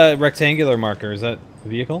that rectangular marker? Is that a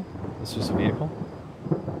vehicle? That's just a vehicle?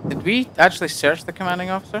 Did we actually search the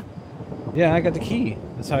commanding officer? Yeah, I got the key.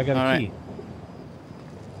 That's how I got a key.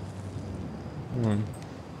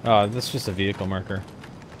 Oh, that's just a vehicle marker.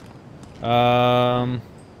 Yeah,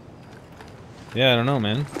 I don't know,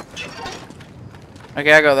 man.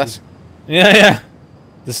 Okay, I got this. Yeah, yeah.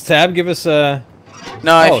 Does tab give us a...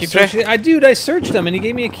 No, if you press... Dude, I searched him and he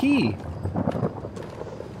gave me a key.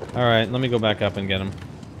 Alright, let me go back up and get him.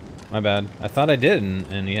 My bad. I thought I did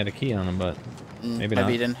and he had a key on him, but maybe not.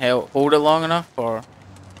 Maybe he didn't hold it long enough, or...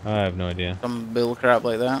 I have no idea. Some bull crap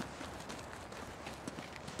like that.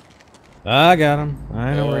 I got him.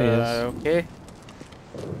 I know where he is. Okay.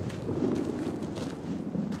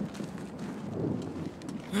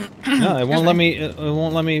 No, it won't let me. It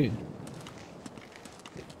won't let me.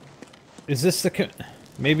 Is this the?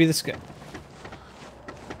 Maybe this guy.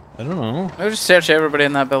 I don't know. I'll just search everybody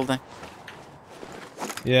in that building.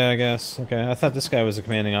 Yeah, I guess. Okay, I thought this guy was a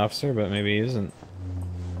commanding officer, but maybe he isn't.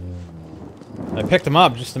 I picked him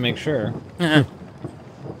up just to make sure.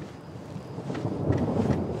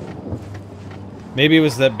 Maybe it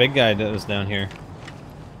was that big guy that was down here.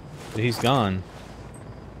 But he's gone.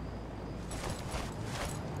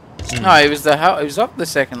 No, it was up the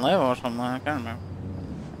second level or something. I can't remember.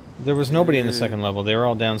 There was nobody in the second level. They were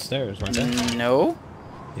all downstairs, weren't they? No.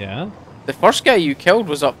 Yeah. The first guy you killed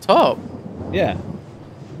was up top. Yeah.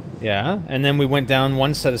 Yeah, and then we went down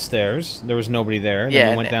one set of stairs. There was nobody there. Yeah,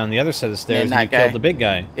 then we went down the other set of stairs and you guy killed the big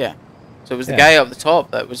guy. Yeah. So it was the guy up the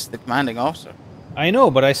top that was the commanding officer. I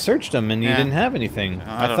know, but I searched him and he didn't have anything.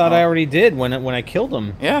 I thought I already did when I killed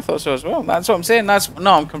him. Yeah, I thought so as well. That's what I'm saying.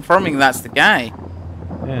 I'm confirming that's the guy.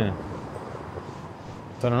 Yeah.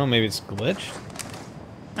 So I don't know. Maybe it's glitched.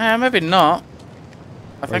 Maybe not.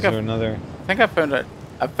 I think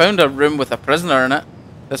I found a room with a prisoner in it.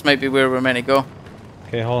 This might be where we're meant to go.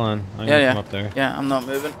 Okay, hold on. I'm gonna come up there. Yeah, I'm not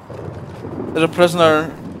moving. There's a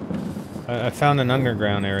prisoner. I found an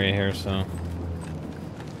underground area here, so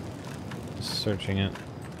just searching it.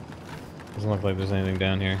 Doesn't look like there's anything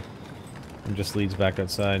down here. It just leads back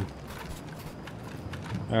outside.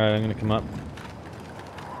 All right, I'm gonna come up.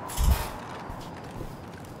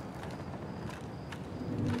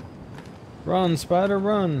 Run, spider,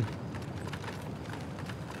 run!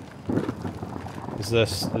 Is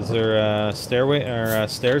Is there stairway or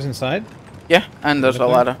stairs inside? Yeah, and there's a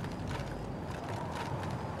ladder.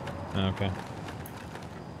 Okay.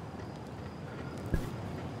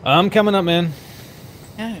 I'm coming up, man.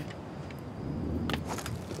 Yeah.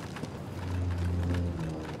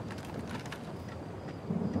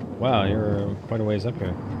 Wow, you're quite a ways up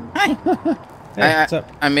here. Hi. Hey, what's up?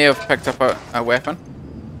 I may have picked up a weapon.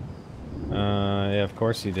 Yeah, of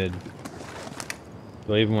course you did.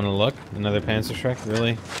 Do I even want to look? Another Panzerschreck?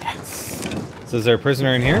 Really? Yes. So is there a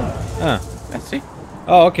prisoner in here? Huh. Let's see.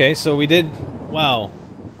 Oh, okay, so we did... Wow.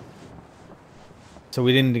 So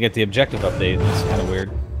we didn't get the objective update. That's kind of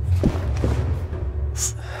weird.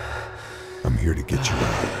 I'm here to get you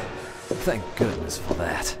out. Thank goodness for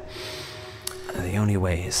that. The only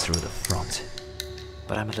way is through the front.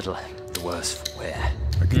 But I'm a little the worse for wear.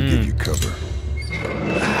 I can give you cover.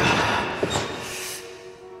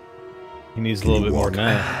 He needs a little bit more than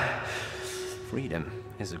that. Freedom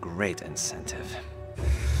is a great incentive.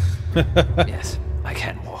 Yes, I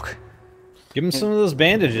can walk. Give him some of those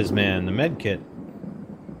bandages, man. The med kit.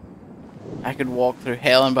 I could walk through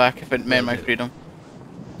hell and back if it meant my freedom.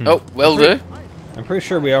 Oh, will do. I'm pretty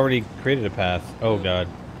sure we already created a path. Oh god.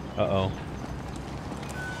 Uh-oh.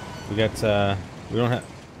 We got, we don't have...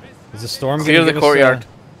 Is the storm Clear gonna the courtyard.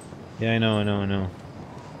 Yeah, I know.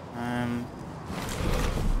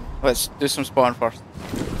 Let's do some spawn first.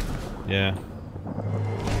 Yeah.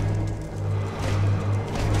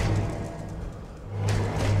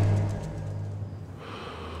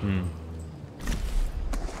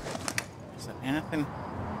 Is there anything?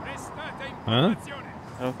 Huh?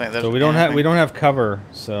 I don't think there's. So we don't have cover,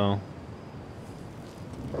 so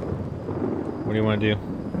what do you want to do?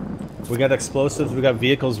 We got explosives, we got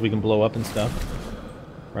vehicles we can blow up and stuff.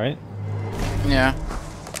 Right? Yeah.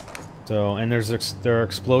 So, and there are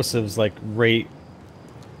explosives like right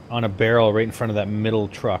on a barrel right in front of that middle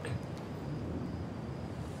truck.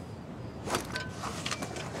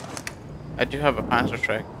 I do have a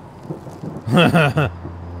Panzerschreck.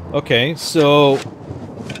 Okay, so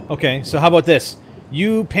how about this?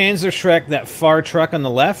 You Panzerschreck that far truck on the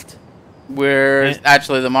left? Where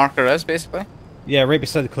actually the marker is, basically. Yeah, right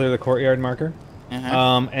beside the clear the courtyard marker.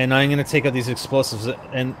 And I'm gonna take out these explosives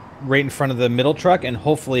and right in front of the middle truck, and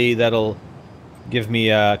hopefully that'll give me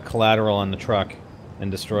collateral on the truck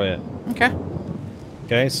and destroy it. Okay.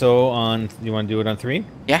 Okay, so you want to do it on 3?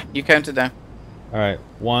 Yeah, you count it down. All right,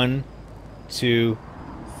 1, 2,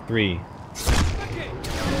 3.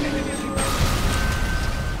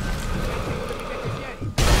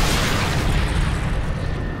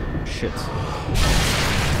 Shit.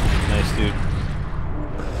 Nice, dude.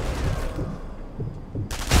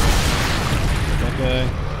 That guy.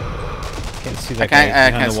 Can't see that guy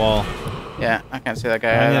behind the wall. Yeah, I can't see that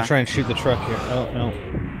guy. I'm gonna try and shoot the truck here. Oh no.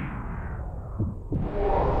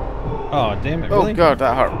 Oh damn it! Really? Oh god,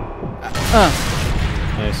 that hurt.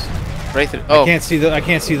 Nice. Right through. Oh. I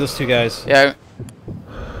can't see those two guys. Yeah.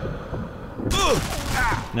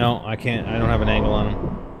 No, I can't. I don't have an angle on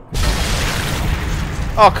them.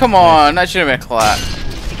 Oh come on! That should have been a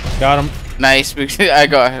collab. Got him. Nice. I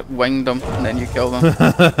got winged them, and then you killed them.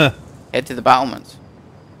 Head to the battlements.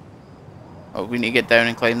 Oh, we need to get down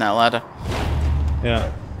and climb that ladder.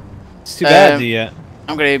 Yeah. It's too bad.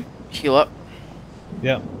 I'm gonna heal up.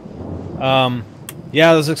 Yeah.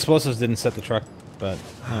 Yeah, those explosives didn't set the truck, but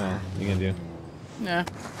oh well, what are you gonna do? Yeah.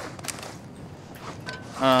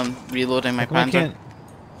 Reloading my How Panzer.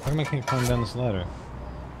 come I can't climb down this ladder?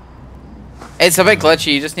 It's a bit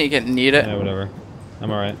glitchy. You just need to get near it. Yeah, whatever.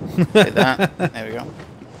 I'm alright. Like that. There we go.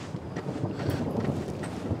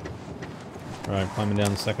 Alright, climbing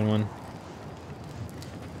down the second one.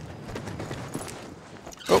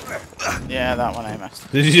 Oh. Yeah, that one I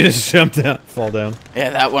missed. Did you just jump down? Fall down?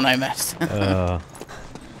 Yeah, that one I missed.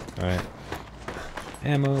 Alright.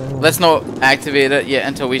 Ammo. Let's not activate it yet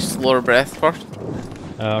until we slow our breath first.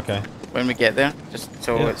 Okay. When we get there. Just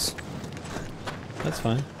so it's... That's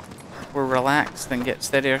fine. We're relaxed and get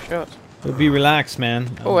steadier shots. We'll be relaxed,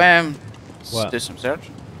 man. Oh, What? let's do some search.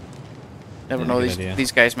 Never Yeah, know, good idea.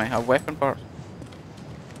 these guys might have weapon parts.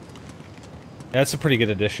 That's a pretty good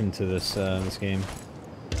addition to this this game.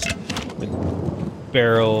 With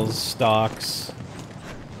barrels, stocks,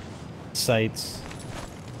 sights.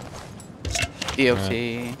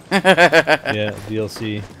 DLC. Yeah,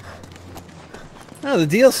 DLC. Oh,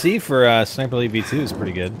 the DLC for Sniper Elite V2 is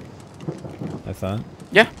pretty good. I thought.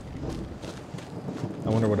 Yeah. I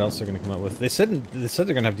wonder what else they're gonna come up with. They said they're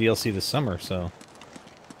gonna have DLC this summer, so.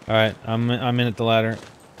 All right, I'm in at the ladder.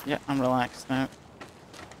 Yeah, I'm relaxed now.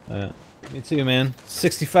 Me too, man.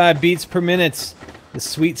 65 beats per minute, the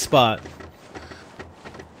sweet spot.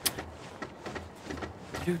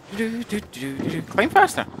 Climb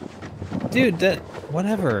faster. Dude, that...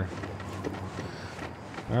 Whatever.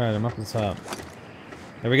 Alright, I'm up at the top.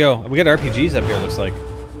 There we go. We got RPGs up here, looks like.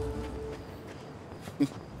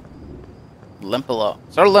 Limp a lot.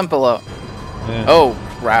 Sort of limp a lot. Yeah. Oh,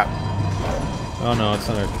 crap. Oh no, it's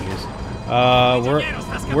not RPGs.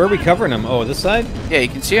 Where are we covering them? Oh, this side? Yeah, you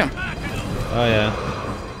can see him. Oh yeah.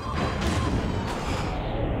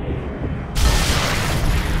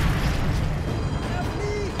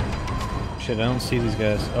 Shit, I don't see these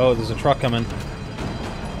guys. Oh, there's a truck coming.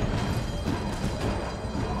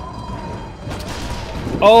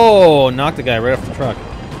 Oh, knocked the guy right off the truck.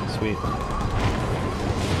 Sweet.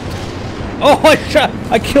 Oh,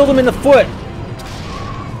 I killed him in the foot!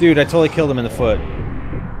 Dude, I totally killed him in the foot.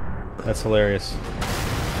 That's hilarious.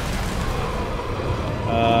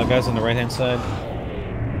 Guys on the right-hand side.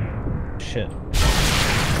 Shit.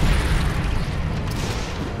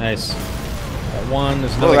 Nice. Got one,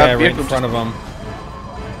 there's another guy right in front of him.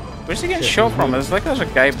 Where's he getting shot from? It's like there's a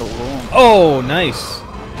guy below him. Oh, nice!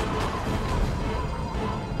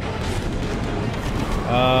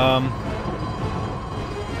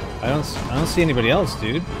 I don't see anybody else,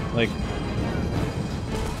 dude. Like,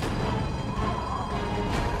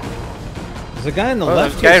 there's a guy on the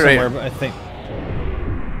left here somewhere, but I think.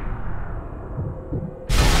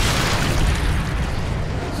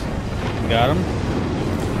 Got him.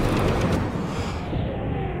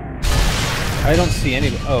 I don't see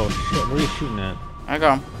any. Oh shit! Where are you shooting at? I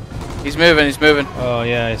got him. He's moving. He's moving. Oh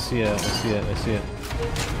yeah, I see it. I see it. I see it.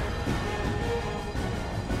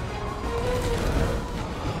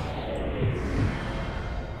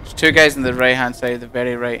 There's two guys on the right-hand side, the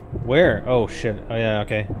very right. Where? Oh shit. Oh yeah.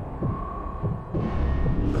 Okay.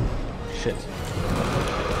 Shit.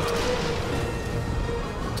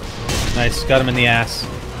 Nice. Got him in the ass.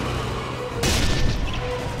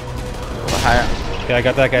 Okay, I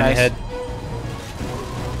got that guy in the head.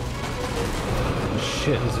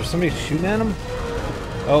 Shit, is there somebody shooting at him?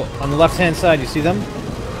 Oh, on the left-hand side, you see them?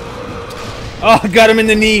 Oh, got him in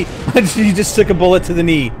the knee! He just took a bullet to the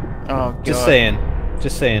knee. Oh, God. Just saying.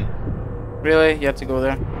 Just saying. Really? You have to go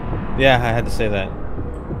there? Yeah, I had to say that.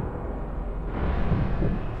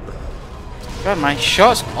 God, my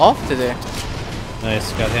shot's off today.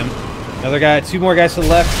 Nice, got him. Another guy, two more guys to the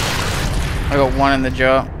left. I got one in the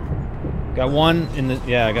jaw. Got one in the...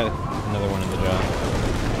 Yeah, I got another one in the jaw.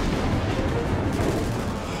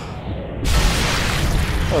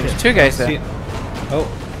 Oh, there's two guys there. Oh,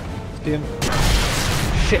 see him.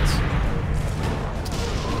 Shit.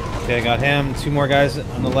 Okay, I got him. Two more guys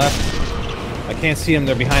on the left. I can't see him.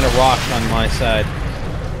 They're behind a rock on my side.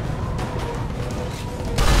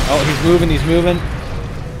 Oh, he's moving. He's moving.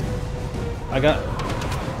 I got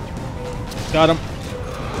him.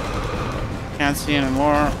 Can't see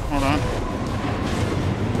anymore. Hold on.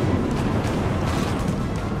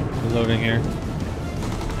 Reloading here.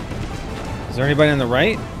 Is there anybody on the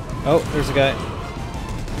right? Oh, there's a guy.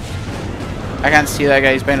 I can't see that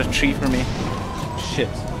guy. He's behind a tree for me. Shit.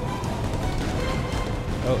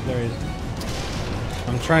 Oh, there he is.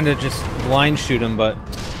 I'm trying to just blind shoot him, but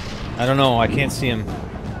I don't know. I can't see him.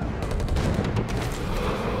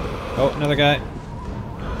 Oh, another guy.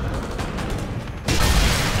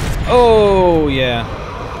 Oh, yeah.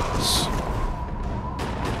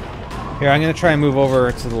 Here, I'm gonna try and move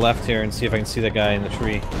over to the left here and see if I can see that guy in the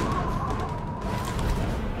tree.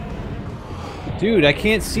 Dude, I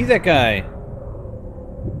can't see that guy.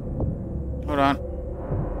 Hold on.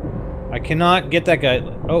 I cannot get that guy.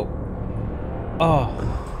 Oh. Oh.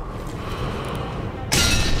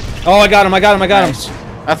 Oh, I got him, I got him, I got him.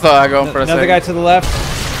 I thought I got him for a second. Another guy to the left.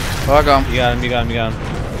 Oh, I got him. You got him, you got him, you got him.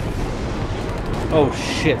 Oh,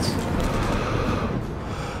 shit.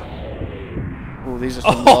 Oh, these are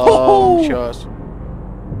some long shots.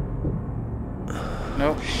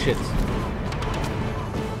 Nope. Shit.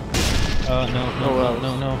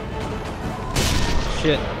 No.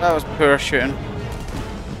 Shit. That was poor shooting.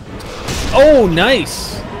 Oh,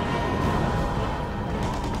 nice.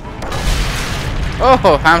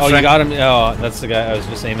 Oh, hamstring. Oh, you got him. Oh, that's the guy I was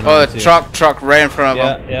just aiming. Oh, the truck right in front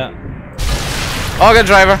of him. Yeah. Oh, good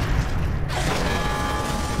driver.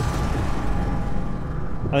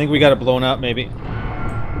 I think we got it blown up, maybe.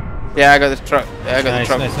 Yeah, I got the truck. Yeah, I got the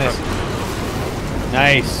truck.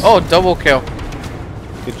 Nice. Oh, double kill.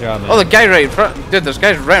 Good job, man. Oh, the guy right in front. Dude, there's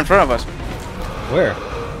guys right in front of us. Where?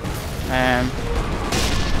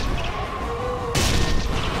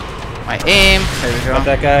 My aim. There we go. Got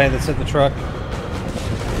that guy that's at the truck.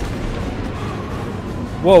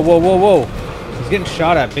 Whoa. He's getting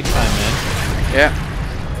shot at big time, man. Yeah.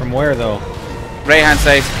 From where, though? Right hand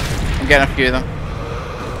side. I'm getting a few of them.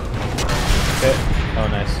 Okay. Oh,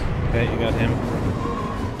 nice. Okay, you got him.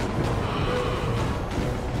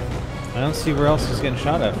 I don't see where else he's getting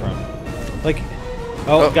shot at from. Like,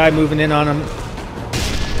 oh, guy moving in on him.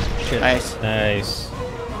 Shit. Nice. Nice.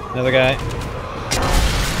 Another guy.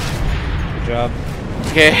 Good job.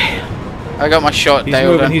 Okay. I got my shot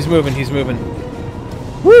dialed in. He's moving. He's moving.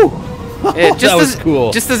 Woo! Yeah, That was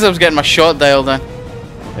cool. Just as I was getting my shot dialed in.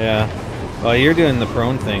 Yeah. Well, you're doing the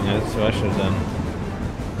prone thing. That's what I should have done.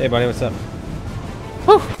 Hey, buddy, what's up?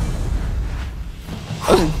 Whew. That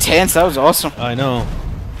was intense. That was awesome. I know.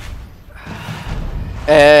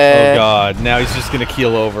 Oh god, now he's just gonna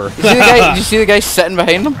keel over. Did you see the guy sitting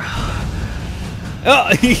behind him?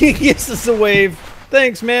 Oh, he gives us a wave.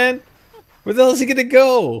 Thanks, man. Where the hell is he gonna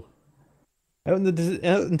go? Out into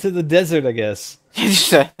the desert, I guess. He's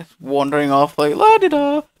just wandering off like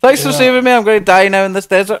la-di-da. Thanks for saving me. I'm gonna die now in this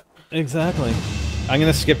desert. Exactly. I'm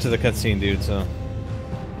gonna skip to the cutscene, dude. So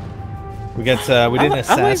we didn't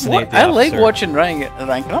assassinate the I like officer. watching ranking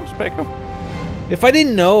up. It's pretty cool. If I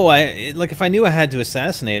didn't know, if I knew I had to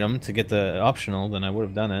assassinate him to get the optional, then I would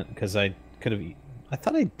have done it because I could have. I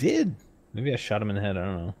thought I did. Maybe I shot him in the head. I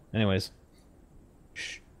don't know. Anyways.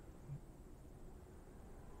 Shh.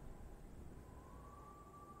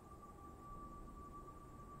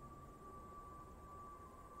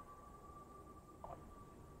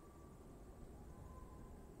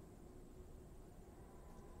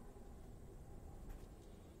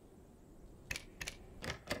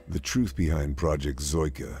 The truth behind Project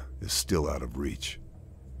Zoika is still out of reach.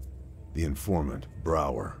 The informant,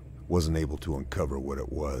 Brower, wasn't able to uncover what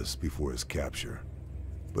it was before his capture.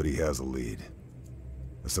 But he has a lead.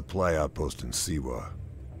 A supply outpost in Siwa,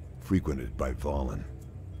 frequented by Valen.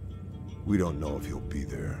 We don't know if he'll be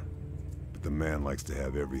there, but the man likes to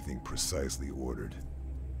have everything precisely ordered.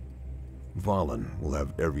 Valen will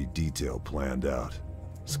have every detail planned out,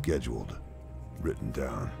 scheduled, written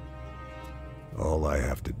down. All I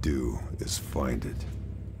have to do is find it.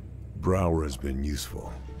 Brower has been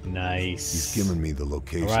useful. Nice. He's given me the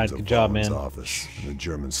locations Alright, of good job, Valen's man. office and the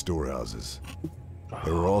German storehouses.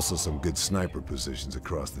 There were also some good sniper positions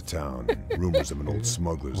across the town, and rumors of an old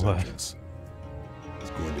smuggler's What? entrance.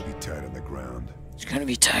 It's going to be tight on the ground. It's gonna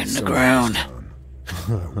be tight on the Somewhere ground.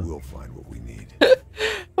 I will find what we need.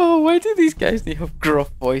 Oh, why do these guys need have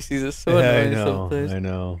gruff voices? It's so annoying sometimes. I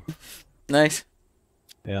know. Nice.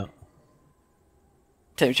 Yeah.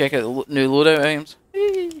 Time to check out the new loadout items.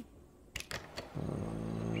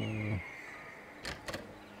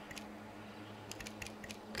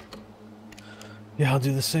 Yeah, I'll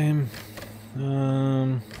do the same.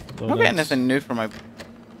 I'm not getting anything new for my. I'm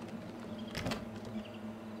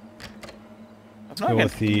not go getting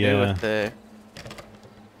with the, anything new with the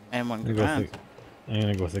M1 command. I'm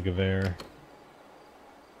gonna go with the Gewehr.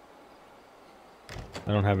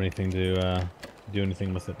 I don't have anything to do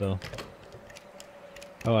anything with it though.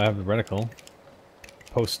 Oh, I have the reticle.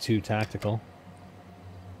 Post 2 tactical.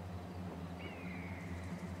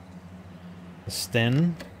 The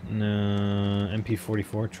Sten.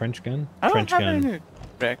 MP44 trench gun. I don't trench have gun. any new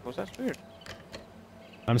records. That's weird.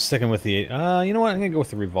 I'm sticking with the. You know what? I'm gonna go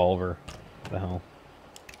with the revolver. What the hell?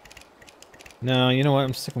 No, you know what?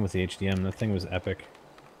 I'm sticking with the HDM. That thing was epic.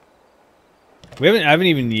 I haven't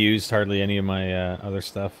even used hardly any of my other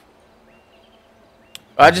stuff.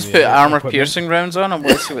 I just put armor equipment. piercing rounds on and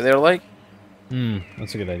we'll see what they're like.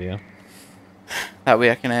 That's a good idea. That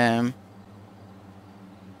way I can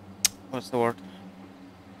what's the word?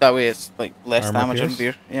 That way it's like less Armor damage on pierce?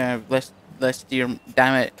 vehicle. Yeah, less deer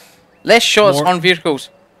damage. Less shots More- on vehicles.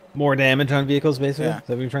 More damage on vehicles, basically. Yeah. Is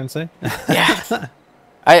that what you're trying to say? Yeah.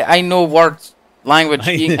 I know words, language,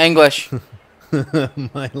 English.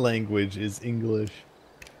 My language is English.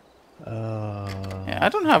 Yeah, I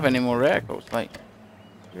don't have any more records. Like,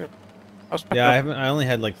 weird. Yeah, I only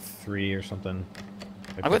had like 3 or something.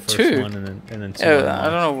 Like I've the got first 2. one and then 2. Yeah, more. I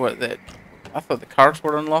don't know what the. I thought the cards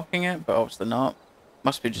were unlocking it, but obviously not.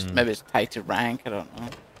 Must be just maybe it's tied to rank. I don't know.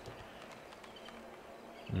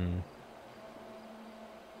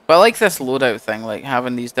 But I like this loadout thing, like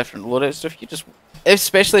having these different loadouts. So if you just,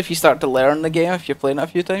 especially if you start to learn the game, if you're playing it a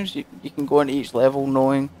few times, you can go into each level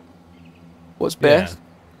knowing what's best.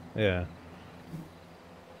 Yeah.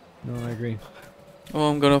 No, I agree. Oh,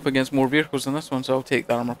 I'm going up against more vehicles in this one, so I'll take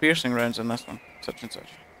the armor piercing rounds in this one. Such and such.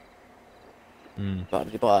 Blah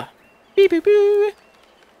blah blah. Beep beep beep.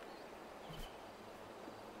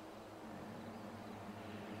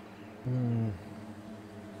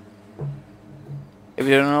 Have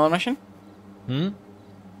you done another mission?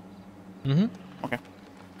 Okay.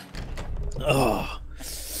 Oh.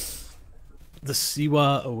 The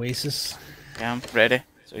Siwa Oasis. Yeah, I'm ready.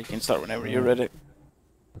 So you can start whenever you're ready.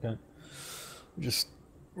 Okay.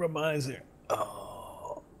 We're Rub my eyes here.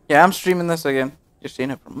 Yeah, I'm streaming this again. You're seeing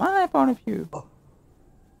it from my point of view.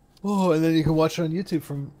 Oh, and then you can watch it on YouTube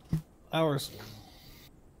from ours.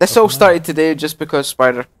 This all started today just because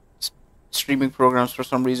Spider streaming programs for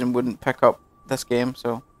some reason wouldn't pick up this game,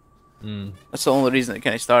 so that's the only reason it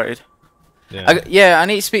kind of started. Yeah. I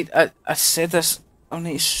need to speak. I said this. I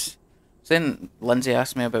need to. Then Lindsay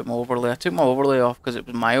asked me about my overlay. I took my overlay off because it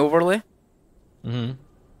was my overlay.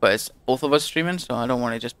 But it's both of us streaming, so I don't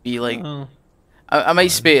want to just be like. Oh. I might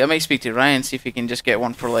speak to Ryan, see if he can just get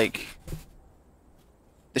one for like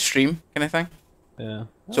the stream kind of thing. Yeah.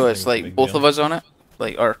 So it's like both of us on it,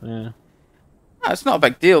 like or. Yeah. No, it's not a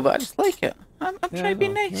big deal, but I just like it. I'm trying to be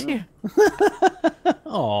nice here.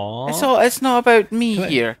 Aww. It's not about me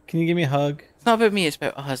here. Can you give me a hug? It's not about me. It's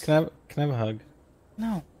about us. Can I have a hug?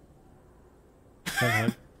 No. Can I have a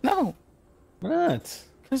hug? No. Why not?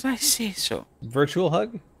 Because I say so. Virtual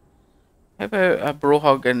hug? How about a bro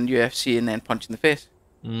hug in UFC and then punch in the face?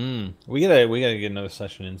 We gotta get another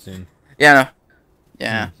session in soon. Yeah. No.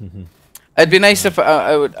 Yeah. It'd be nice if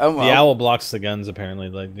I would. The owl blocks the guns apparently,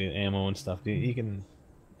 like the ammo and stuff. You can.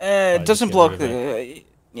 It doesn't block the.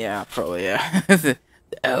 Yeah, probably yeah. The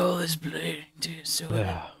owl is bleeding to your soul.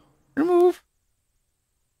 Yeah. Remove.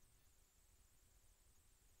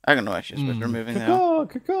 I got no issues with removing the owl.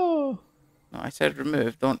 Caw. No, I said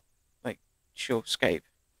remove. Don't like show Skype.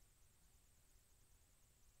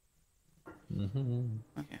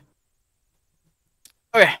 Okay.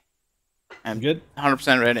 Okay. I'm good.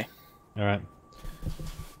 100% ready.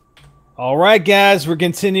 All right, guys. We're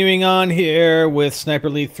continuing on here with Sniper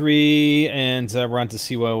Elite 3, and we're on to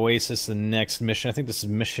Siwa Oasis, the next mission. I think this is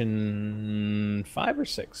mission 5 or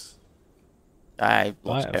 6. I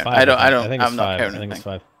lost count. I think it's I'm not 5. counting. I think it's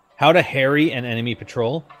 5. How to harry an enemy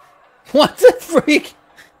patrol. What the freak?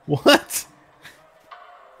 What?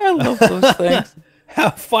 I love those things. How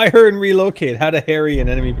fire and relocate. How to harry an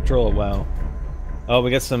enemy patrol. Wow. Oh, we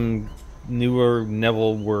got some newer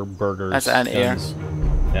Neville burgers. That's an air.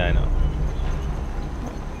 Yeah, I know.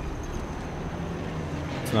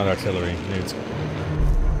 It's not artillery. It's...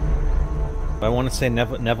 I want to say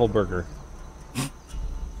Neville burger.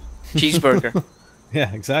 Cheeseburger.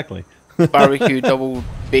 Yeah, exactly. Barbecue, double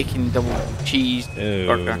bacon, double cheese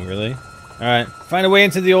burger. Really? All right. Find a way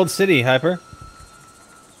into the old city, Hyper.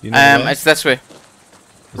 You know the way? It's this way.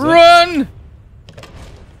 Is Run!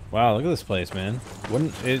 Wow, look at this place, man.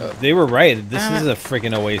 They were right. This is a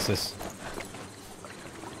freaking oasis.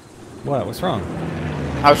 What? What's wrong?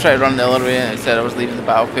 I was trying to run the other way and it said I was leaving the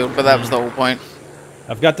battlefield, but that was the whole point.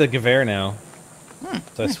 I've got the Gewehr now.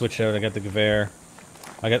 So I switch out. I got the Gewehr.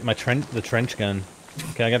 I got my the trench gun.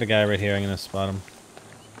 Okay, I got a guy right here. I'm gonna spot him.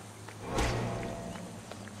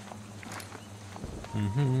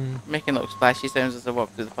 Making little splashy sounds as I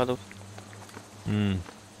walk through the puddles.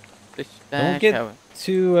 Don't get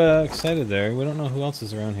too excited there. We don't know who else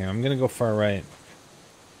is around here. I'm gonna go far right.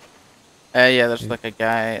 Yeah, there's like a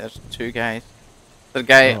guy. There's 2 guys. The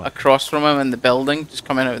guy across from him in the building, just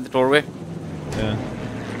coming out of the doorway. Yeah.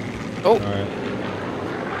 Oh. All right.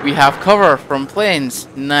 We have cover from planes.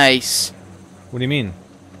 Nice. What do you mean?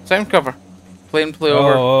 Sound cover. Plane flew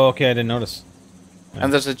over. Oh, okay. I didn't notice. Yeah.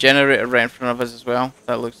 And there's a generator right in front of us as well.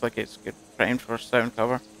 That looks like it's good primed for sound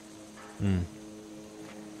cover.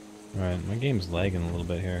 Alright, my game's lagging a little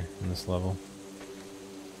bit here in this level.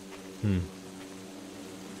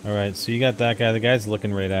 Alright, so you got that guy. The guy's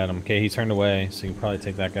looking right at him. Okay, he turned away, so you can probably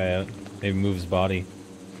take that guy out. Maybe move his body.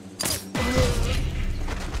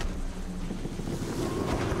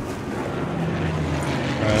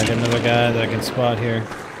 Alright, I got another guy that I can spot here.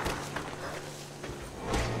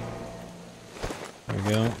 There we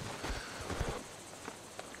go.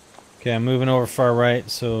 Okay, I'm moving over far right,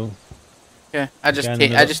 so... Yeah, I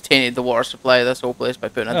just tainted the water supply of this whole place by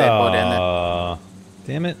putting a dead body in there.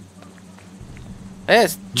 Damn it. Hey,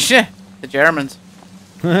 it's the Germans.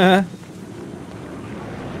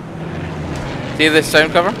 See this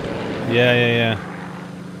sound cover? Yeah.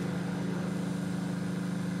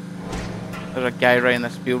 There's a guy right in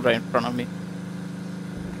this field right in front of me.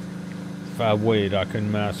 If I wait, I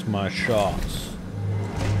can mask my shots.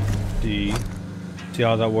 See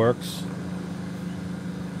how that works?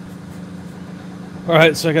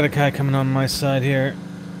 Alright, so I got a guy coming on my side here.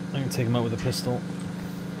 I can take him out with a pistol.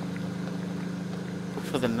 Go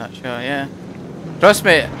for the nutshot, yeah. Trust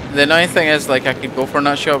me, the annoying thing is, like, I could go for a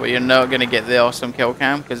nutshot, but you're not going to get the awesome kill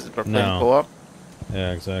cam because we're playing co-op.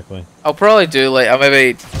 Yeah, exactly. I'll probably do, like, I'll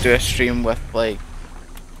maybe do a stream with, like,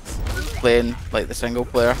 playing, like, the single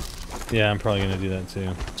player. Yeah, I'm probably going to do that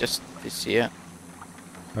too. Just to see it.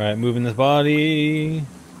 Alright, moving this body.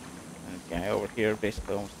 Guy over here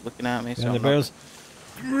basically almost looking at me. So the barrels.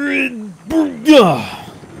 There.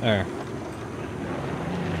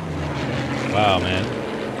 Wow, man.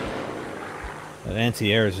 That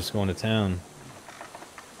anti-air is just going to town.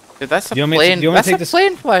 Dude, that's a Do you want me to- plane. do you want me to That's a take this-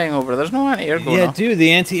 plane flying over. There's no anti-air going Yeah, off. dude,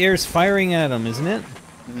 the anti-air is firing at him, isn't it?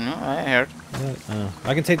 No, I heard. Oh.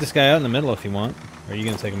 I can take this guy out in the middle if you want. Or are you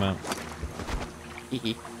gonna take him out?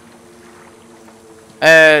 Hee.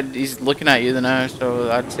 He's looking at you now,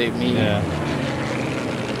 so I'd say me. Yeah.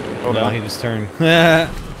 Hold No, on. he just turned. Yeah,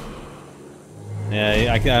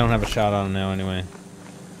 I don't have a shot on him now anyway.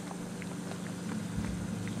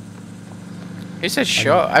 He says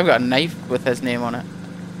shot. I've got a knife with his name on it.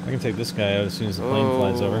 I can take this guy out as soon as the plane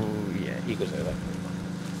flies over. Oh, yeah, he goes out.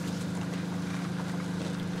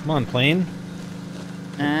 Come on, plane.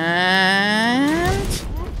 And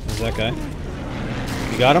There's that guy.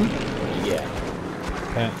 You got him? yeah.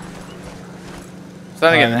 Okay.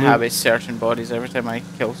 Starting to get in the move- habit of searching bodies every time I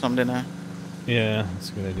kill somebody now. Yeah, that's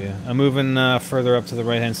a good idea. I'm moving further up to the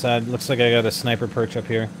right-hand side. Looks like I got a sniper perch up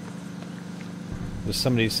here. There's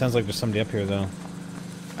somebody. Sounds like there's somebody up here though.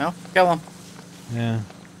 Well, kill him. Yeah.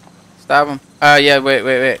 Stab him. Yeah,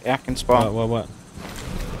 wait. I can spawn. What?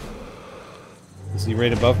 Is he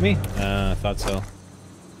right above me? I thought so.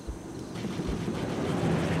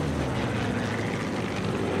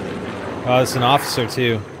 Oh, it's an officer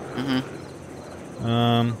too. Mm-hmm.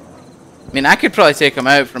 Um. I mean, I could probably take him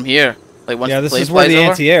out from here. Like once Yeah, the this plane is where flies the over.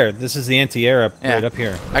 anti-air. This is the anti-air up Yeah. right up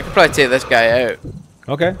here. I could probably take this guy out.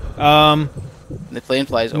 Okay. When the plane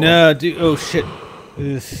flies over. No, dude. Oh shit.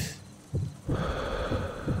 Ugh.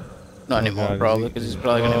 Not anymore, God, is probably, he- because he's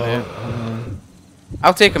probably gonna move. hold on.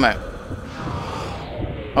 I'll take him out.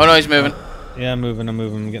 Oh no, he's moving. Yeah, I'm moving.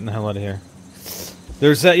 I'm getting the hell out of here.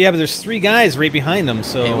 There's yeah, but there's 3 guys right behind him.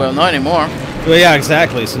 So. Yeah, well, not anymore. Well, yeah,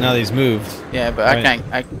 exactly. So now he's moved. Yeah, but Right. I can't.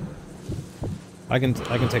 I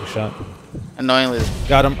can take a shot. Annoyingly,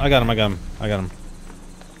 Got him. I got him.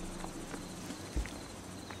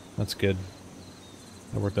 That's good.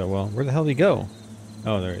 That worked out well. Where the hell did he go?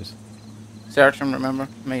 Oh, there he is. search him. Remember,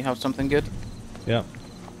 may have something good. Yep.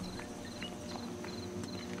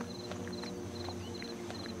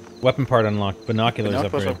 Weapon part unlocked. Binoculars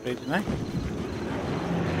Binoculars upgrade. upgraded,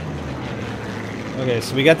 eh? Okay,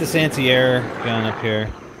 so we got this anti-air gun up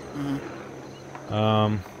here.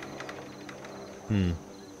 Mhm.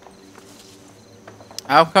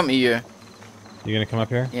 I'll come to you. You gonna come up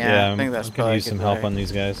here? Yeah, I think that's I could probably use a some good help way. on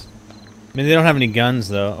these guys. I mean, they don't have any guns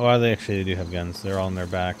though. Oh, they actually do have guns. They're all on their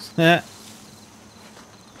backs. Yeah,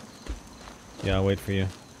 I'll wait for you.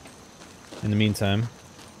 In the meantime.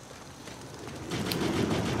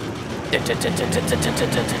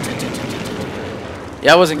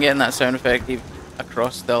 Yeah, I wasn't getting that sound effect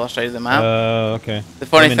across the other side of the map. Okay. The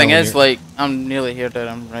funny Let me thing know when is, you're- like, I'm nearly here, dude.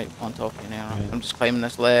 I'm right on top of you now. Yeah. I'm just climbing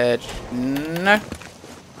this ledge. No.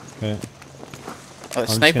 Okay. Oh, the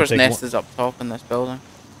just sniper's gonna take nest is up top in this building.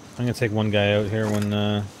 I'm gonna take one guy out here when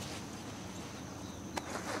there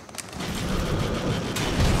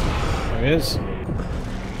he is.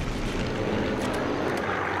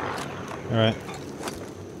 Alright.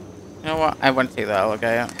 You know what? I want to take that other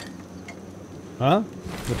guy out. Huh?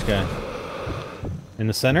 Which guy? In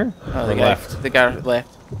the center? Oh, or the guy, left? The guy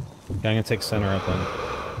left. Yeah, I'm gonna take center up then.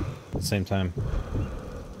 At the same time.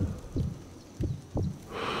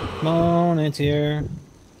 Come on, anti-air.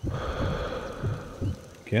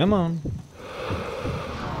 Come on.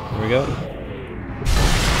 Here we go.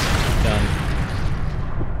 Done.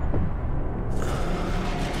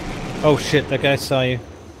 Oh shit, that guy saw you.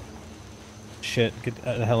 Shit, get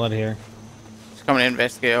the hell out of here. He's coming to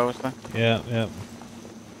investigate, obviously. Yeah.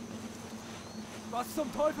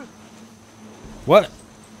 What?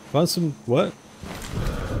 Found some what?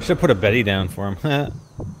 Should put a Betty down for him.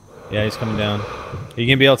 Yeah, he's coming down. Are you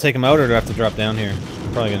gonna be able to take him out, or do I have to drop down here?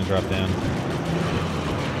 I'm probably gonna drop down.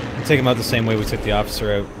 I'll take him out the same way we took the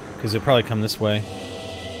officer out, because he'll probably come this way.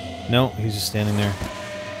 No, he's just standing there.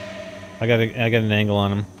 I got an angle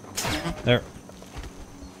on him. There.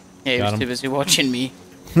 Yeah, he Got was him. too busy watching me.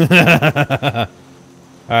 All right,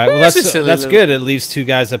 well This is that's silly that's little- good. It leaves 2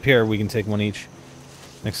 guys up here. We can take one each.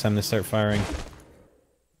 Next time they start firing.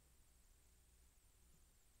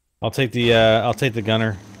 I'll take the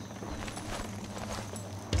gunner.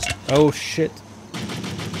 Oh shit.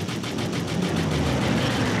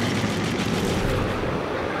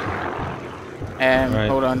 Right.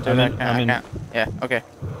 Hold on, dude. I'm I in. can't. Yeah, okay.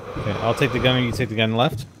 Okay, I'll take the gunner. You take the gun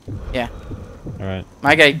left. Yeah. All right.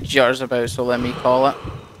 My guy jutters about, so let me call it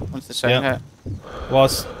once the sound Yep. hit. Well,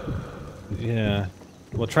 yeah.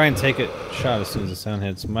 We'll try and take it shot as soon as the sound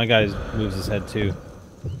hits. My guy moves his head too.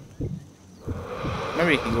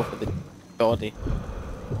 Maybe you can go for the body.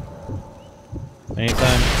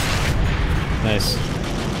 Anytime. Nice.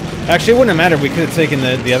 Actually, it wouldn't have mattered. We could have taken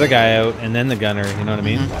the other guy out and then the gunner. You know what I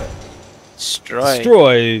mean?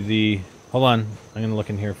 Destroy the... Hold on. I'm gonna look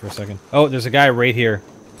in here for a second. Oh, there's a guy right here.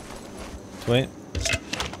 Let's wait.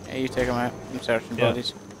 Yeah, you take him out. I'm searching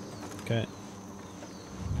bodies. Okay.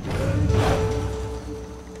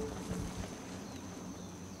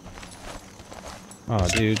 Oh,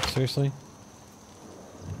 dude, seriously?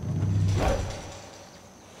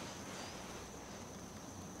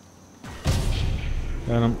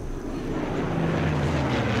 Got him.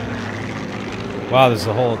 Wow, there's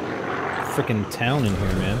a whole freaking town in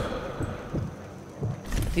here, man.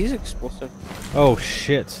 These explosive. Oh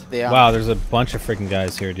shit! They are. Wow, there's a bunch of freaking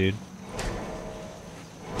guys here, dude.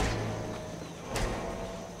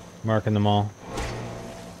 Marking them all.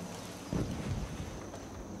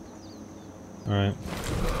 Alright.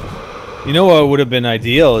 You know what would have been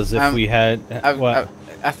ideal is if we had... what?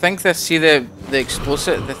 I think they see the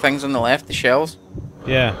explosive, the things on the left, the shells.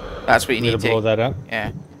 Yeah. That's what you need to blow that up?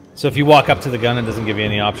 Yeah. So if you walk up to the gun, it doesn't give you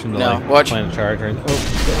any option to like plan a charge or anything.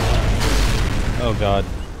 Oh god.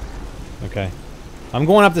 Okay. I'm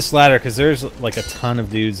going up this ladder because there's like a ton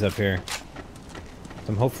of dudes up here.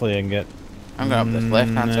 So hopefully I can get... I'm going up this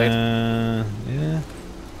left-hand side. Yeah.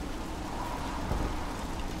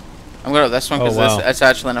 I'm going up this one because it's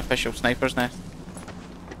actually an official sniper's nest.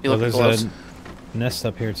 You look there's close. a nest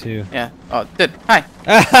up here too. Yeah. Oh, dude. Hi.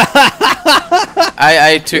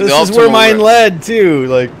 I took the This is where mine led too.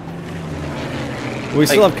 Like, we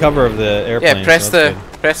still have cover of the airplane. Yeah. Press so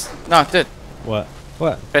press. No, dude. What?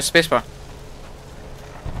 What? Press spacebar.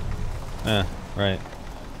 Right.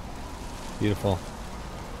 Beautiful.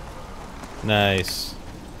 Nice.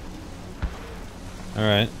 All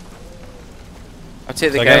right. I'll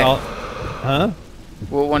take the So guy. Huh?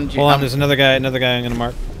 What one do you... Hold on, there's another guy I'm gonna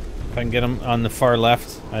mark. If I can get him on the far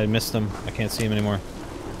left. I missed him. I can't see him anymore.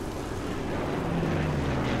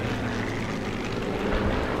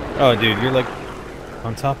 Oh, dude, you're like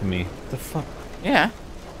on top of me. What the fuck? Yeah.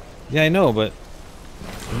 Yeah, I know, but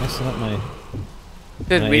I'm messing up my...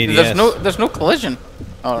 Dude, there's no collision.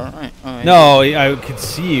 Oh, right. Oh, no, I could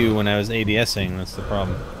see you when I was ADSing. That's the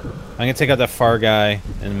problem. I'm gonna take out that far guy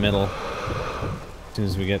in the middle as soon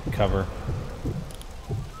as we get cover.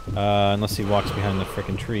 Unless he walks behind the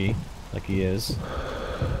frickin' tree, like he is.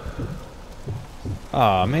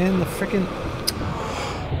 Aw, man, the frickin'...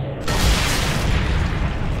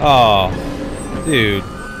 Oh, dude.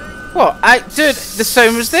 What? Dude, the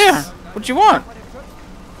sound was there. What do you want?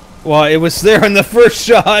 Well, it was there in the first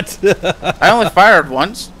shot. I only fired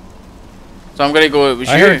once. So I'm gonna go, it was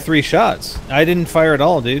you. I heard 3 shots. I didn't fire at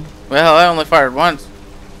all, dude. Well, I only fired once.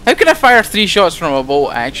 How can I fire 3 shots from a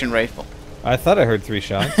bolt action rifle? I thought I heard 3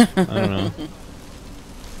 shots. I don't know.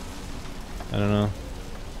 I don't know.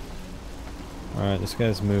 Alright, this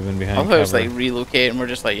guy's moving behind I thought it was cover. like relocate and we're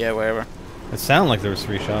just like, yeah, whatever. It sounded like there was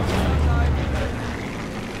 3 shots in it.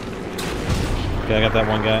 Okay, I got that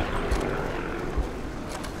one guy.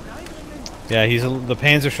 Yeah, the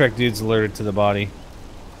Panzerschreck dude's alerted to the body.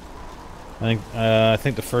 I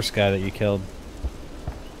think the first guy that you killed.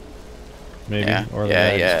 Maybe. Yeah, or the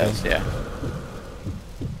guy yeah.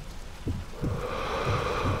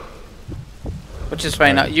 Which is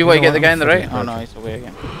fine. Right. You want to get the guy in the right? Oh no, he's away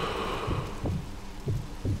again.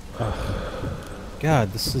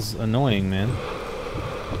 God, this is annoying, man.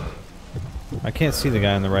 I can't see the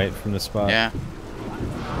guy on the right from this spot. Yeah.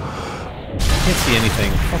 I can't see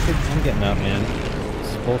anything. Fuck it, I'm getting up, man.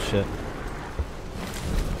 This is bullshit.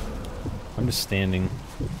 I'm just standing.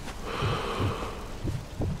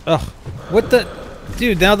 Ugh. What the...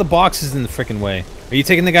 Dude, now the box is in the frickin' way. Are you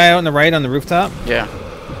taking the guy out on the right on the rooftop? Yeah.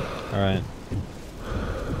 Alright.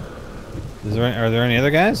 Are there any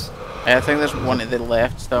other guys? I think there's one at the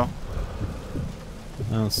left still.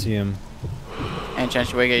 I don't see him. Any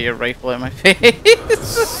chance you want to get your rifle at my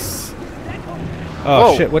face?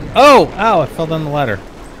 Oh, Whoa. shit. What? Oh! Ow, I fell down the ladder.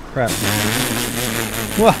 Crap.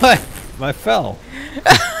 What? I fell.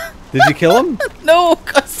 Did you kill him? No,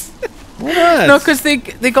 cause... What? No, because they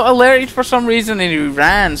got alerted for some reason and he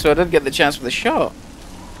ran, so I didn't get the chance for the shot.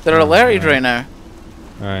 They're alerted right now.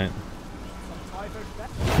 Alright.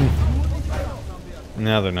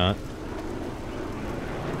 No, they're not.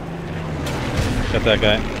 Got that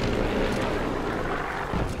guy.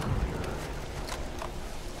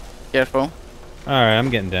 Careful. Alright, I'm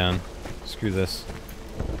getting down. Screw this.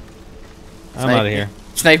 I'm out of here.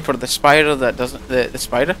 Sniper the spider that doesn't... The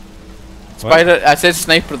spider? Spider... What? I said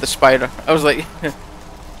sniper the spider. I was like...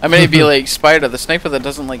 I mean, it'd be like spider, the sniper that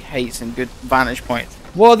doesn't like heights and good vantage points.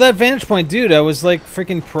 Well, that vantage point, dude, I was like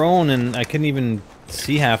freaking prone and I couldn't even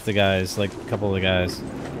see half the guys, like a couple of the guys.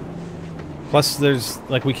 Plus, there's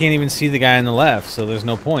like we can't even see the guy on the left, so there's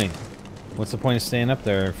no point. What's the point of staying up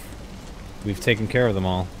there if we've taken care of them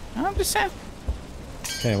all? I'm just saying.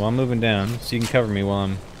 Okay, well I'm moving down, so you can cover me while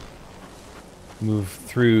I'm move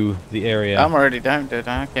through the area. I'm already down, dude.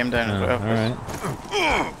 I came down as well.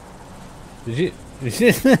 Alright. Did you?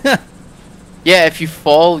 Yeah, if you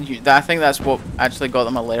fall, I think that's what actually got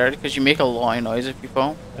them alerted, because you make a lot of noise if you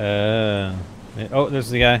fall. Oh, there's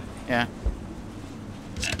the guy. Yeah.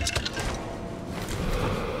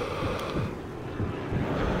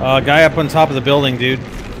 Guy up on top of the building, dude.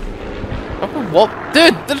 What?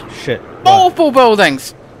 Dude, there's Shit. multiple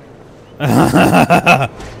buildings.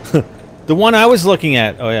 The one I was looking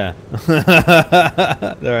at. Oh yeah.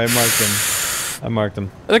 There, I marked him. I marked him.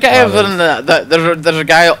 There's a guy other than that. There's a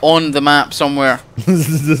guy on the map somewhere.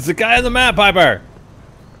 There's a guy on the map, Piper.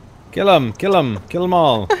 Kill him. Kill him. Kill them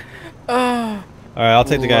all. All right, I'll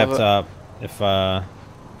take the guy up top if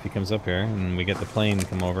he comes up here and we get the plane to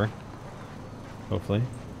come over. Hopefully.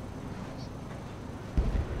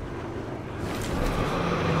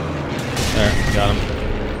 There, got him.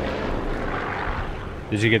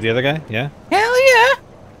 Did you get the other guy? Yeah? Hell yeah!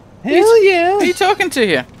 Hell yeah! Who are you talking to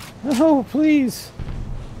here? Oh, please.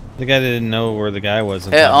 The guy didn't know where the guy was.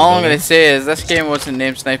 Yeah, all I'm gonna say is this game wasn't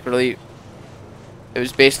named Sniper Elite. It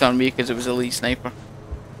was based on me because it was Elite Sniper.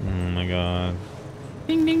 Oh my god.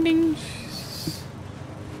 Ding ding ding.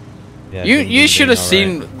 Yeah, You should have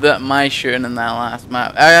seen that my shooting in that last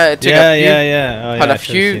map. Yeah. Oh, had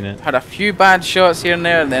yeah, a few bad shots here and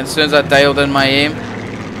there, and then as soon as I dialed in my aim,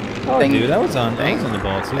 oh, ding, dude, I was on ding, the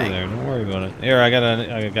ball too ding. there. Don't worry about it. Here, I got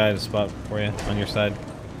a guy to spot for you on your side.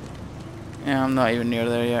 Yeah, I'm not even near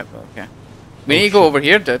there yet, but okay. We need to go over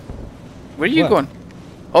here, dude. Where are you going?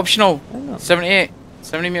 Optional. I don't know.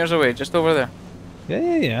 70 meters away, just over there.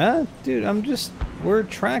 Yeah. Dude, we're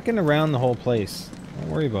tracking around the whole place. Don't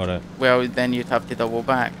worry about it. Well, then you'd have to double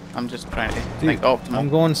back. I'm just trying to Dude, think optimal. I'm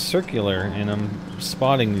going circular and I'm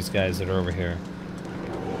spotting these guys that are over here.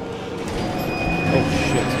 Oh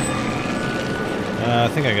shit. I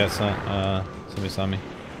think I got somebody saw me.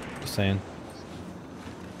 Just saying.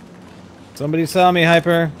 Somebody saw me,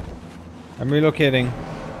 Hyper. I'm relocating.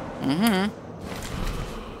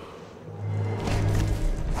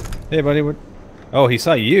 Hey buddy, what? Oh, he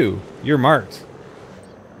saw you. You're marked.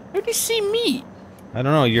 How did he see me? I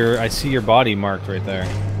don't know, I see your body marked right there.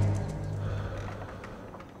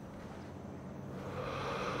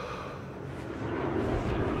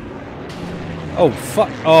 Oh, fuck.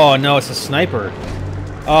 Oh, no, it's a sniper.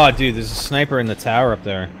 Oh, dude, there's a sniper in the tower up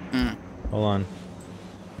there. Hold on.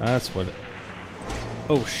 That's what...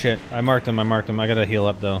 Oh, shit. I marked him. I gotta heal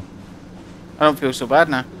up, though. I don't feel so bad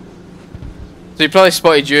now. So he probably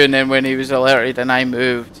spotted you, and then when he was alerted and I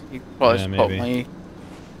moved, he probably Yeah, spotted maybe. me.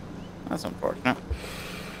 That's unfortunate.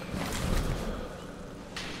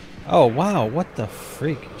 Oh, wow. What the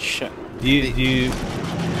freak? Shit. Do you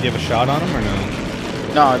have a shot on him, or no?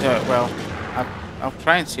 No, I don't. Well, I'll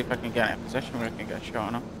try and see if I can get in a position where I can get a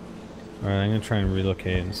shot on him. Alright, I'm gonna try and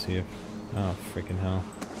relocate and see if... Oh, freaking hell.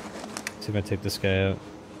 See if I take this guy out.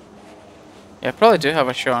 Yeah, I probably do have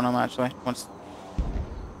a shot on him, actually. Once.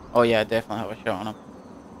 Oh, yeah, I definitely have a shot on him.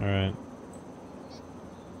 Alright.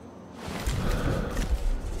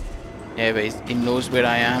 Yeah, but he knows where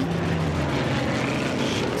I am.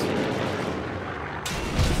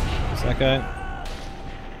 Is that guy?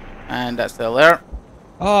 And that's the alert.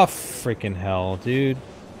 Oh, freaking hell, dude.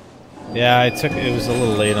 Yeah, it was a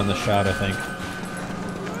little late on the shot, I think.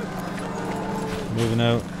 Moving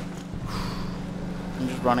out. I'm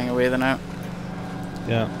just running away then out.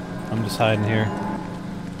 Yeah, I'm just hiding here.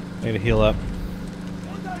 I gotta heal up.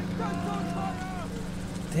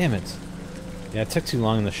 Damn it. Yeah, it took too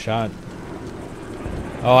long in the shot.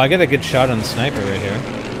 Oh, I got a good shot on the sniper right here.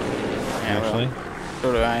 Yeah, Actually. well,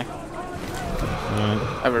 so do I. Alright.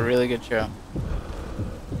 I have a really good shot.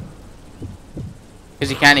 Because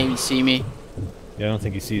he can't even see me. Yeah, I don't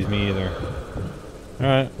think he sees me either.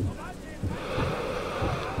 Alright.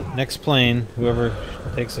 Next plane, whoever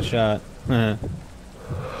takes a shot. Damn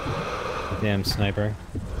sniper.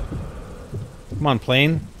 Come on,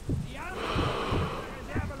 plane.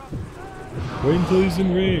 Wait until he's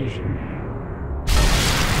in range.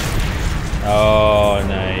 Oh,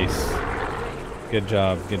 nice. Good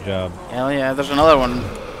job, good job. Hell yeah, there's another one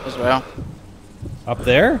as well. Up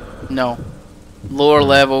there? No. Lower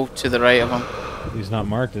level to the right of him. He's not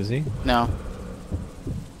marked, is he? No.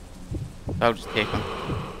 I'll just take him.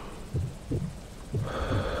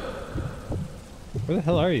 Where the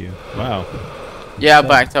hell are you? Wow. Yeah, I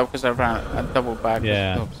backed up because I doubled back.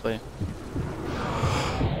 Yeah. Obviously.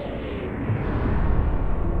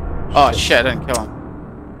 Oh shit, I didn't kill him.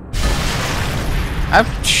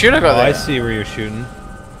 I'm sure I got Oh, that. I see where you're shooting.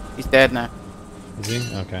 He's dead now. Is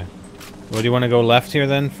he? Okay. Well, do you want to go left here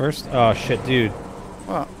then first? Oh shit, dude.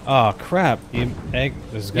 What? Oh crap! You egg.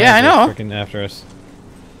 There's guys Yeah, I know. freaking after us.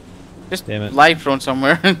 Just Damn it. lie prone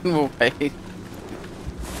somewhere and we'll pay.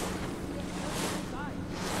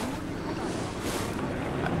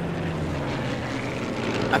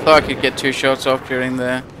 I thought I could get 2 shots off during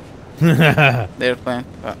the airplane,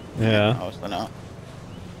 but Yeah. obviously not.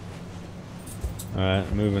 All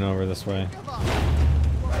right, moving over this way.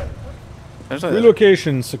 There's like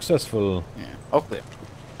Relocation successful. yeah, all clear.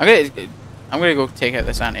 I'm gonna go take out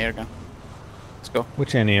this anti-air gun. Let's go.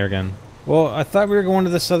 Which anti-air gun? Well, I thought we were going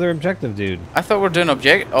to this other objective, dude. I thought we're doing I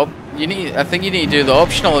think you need to do the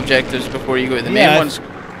optional objectives before you go to the main ones.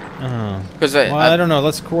 Oh. Because Well, I don't know.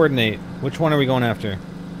 Let's coordinate. Which one are we going after?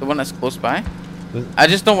 the one that's close by. The- I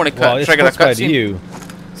just don't want to Well, it's trigger a close by to cutscene. you.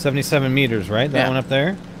 77 meters, right? That Yeah. one up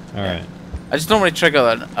there? All right. I just don't want to trigger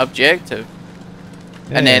an objective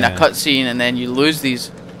and then a Yeah. cutscene, and then you lose these.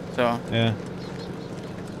 So Yeah.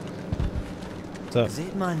 What's up?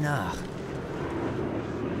 Seht mal nach.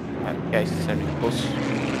 that guy's sounding close.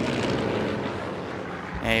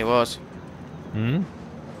 Yeah, he was. Hmm?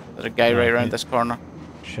 There's a guy right Okay. around this corner.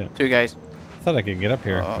 Shit. 2 guys. I thought I could get up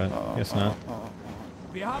here, but guess not.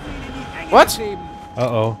 What?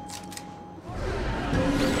 Uh-oh.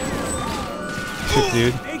 Shit,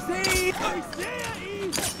 dude.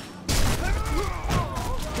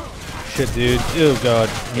 Shit, dude. Oh, God.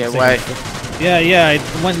 Yeah, I'm why? thinking- Yeah, I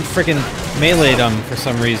went and freaking meleeed him for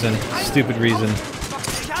some reason. Stupid reason.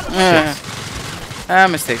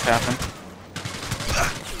 Mistakes happen.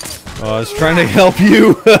 Oh, I was trying to help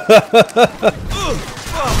you.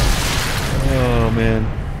 Oh, man.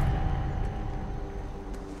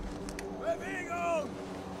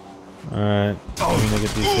 Alright. I'm gonna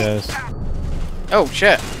get these guys. Oh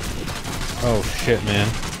shit! Oh, shit, man.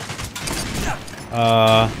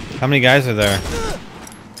 How many guys are there? There's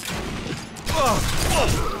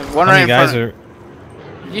one How right many in guys front.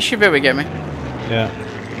 are... You should be able to get me. Yeah.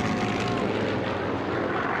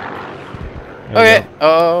 There we Okay. go.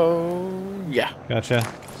 Oh yeah. Gotcha.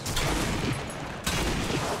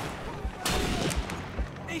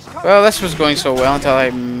 Well, this was going so well until I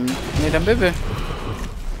made a boo-boo.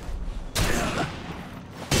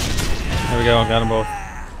 There we go. Got them both.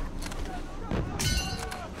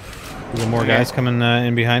 Is there more Okay. guys coming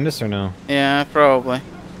in behind us or no? Yeah, probably.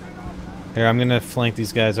 Here, I'm gonna flank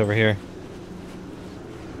these guys over here.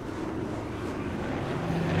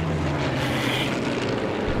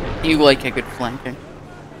 You like a good flanking.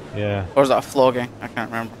 Yeah. Or is that a flogging? I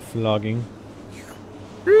can't remember. Flogging.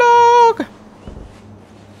 Flog!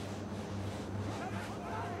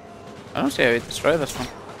 I don't see how we destroy this one.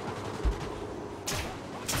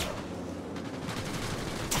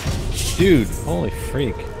 Dude, holy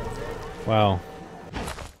freak. Wow.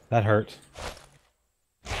 That hurt.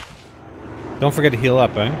 Don't forget to heal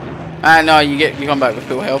up, eh? No, you come back with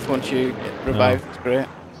full health once you get revived. It's great.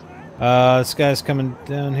 This guy's coming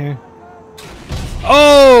down here.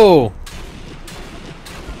 Oh!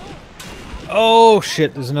 Oh,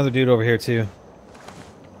 shit. There's another dude over here, too.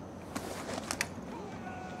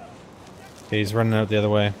 Okay, he's running out the other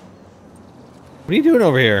way. What are you doing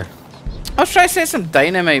over here? I was trying to set some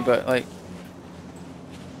dynamite, but like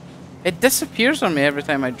it disappears on me every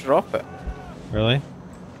time I drop it. Really?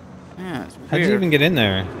 Yeah, it's weird. How'd you even get in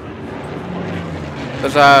there?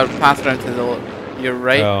 There's a path around to your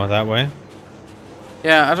right. Oh, that way?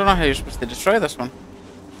 Yeah, I don't know how you're supposed to destroy this one.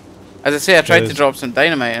 As I say, I tried to There's- drop some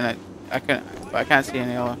dynamite and I can't see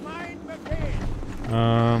any other.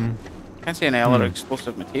 Can't see any other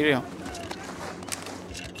explosive material.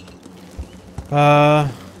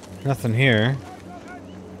 Nothing here.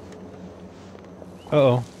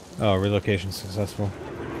 Uh-oh. Oh, relocation successful.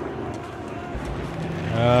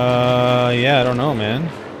 Yeah, I don't know, man.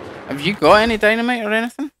 Have you got any dynamite or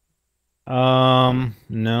anything?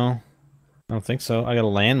 No. I don't think so. I got a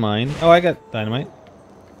landmine. Oh, I got dynamite.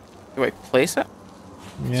 Do I place it?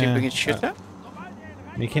 Yeah. See if we can shoot it?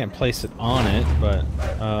 You can't place it on it, but,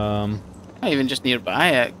 Not even just nearby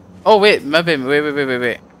it. Oh wait,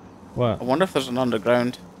 wait. what? I wonder if there's an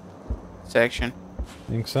underground section.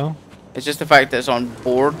 Think so? It's just the fact that it's on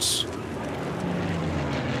boards.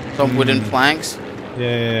 It's on wooden planks.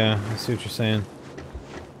 Yeah. I see what you're saying.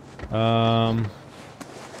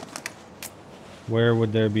 Where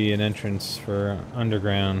would there be an entrance for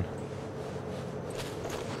underground?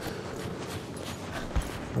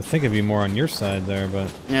 I think it'd be more on your side there, but...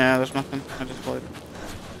 Yeah, there's nothing. I just played.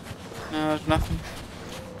 No, there's nothing.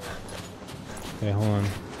 Okay, hold on.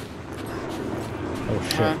 Oh,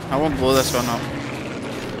 shit. I won't blow this one up.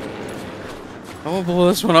 I won't blow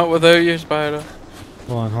this one up without you, Spider.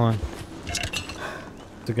 Hold on, hold on.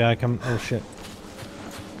 The guy come. Oh shit.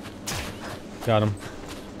 Got him.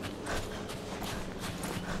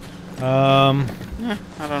 Yeah,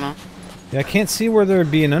 I don't know. Yeah, I can't see where there'd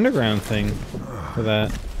be an underground thing for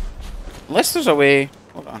that. Unless there's a way.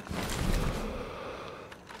 Hold on.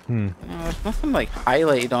 Hmm. No, there's nothing like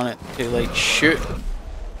highlighted on it to like shoot.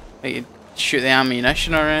 Like you shoot the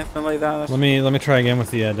ammunition or anything like that. Let me try again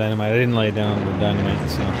with the dynamite. I didn't lay down the dynamite,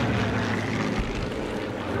 so.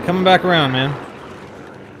 Coming back around, man.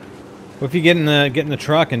 What if you get in the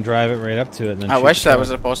truck and drive it right up to it? And then I shoot wish the that truck? was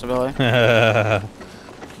a possibility.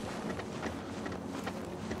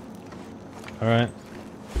 All right.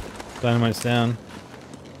 Dynamite's down.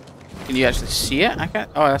 Can you actually see it? I can't.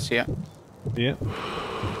 Oh, I see it. Yeah.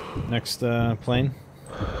 Next plane.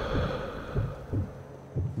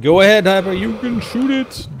 Go ahead, Hyper. You can shoot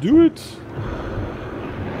it. Do it.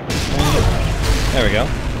 There we go.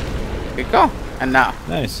 Good call. And now.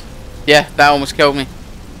 Nice. Yeah, that almost killed me.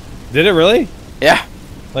 Did it really? Yeah.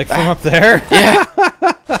 Like from up there? Yeah.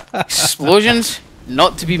 Explosions,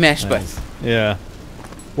 not to be messed Nice. with. Yeah.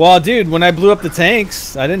 Well, dude, when I blew up the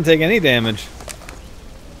tanks, I didn't take any damage.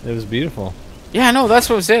 It was beautiful. Yeah, I know, that's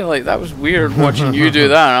what I was saying. Like, that was weird watching you do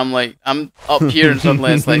that. And I'm like, I'm up here and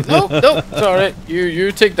suddenly it's like, nope, it's alright.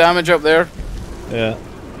 You take damage up there. Yeah.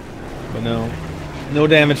 But no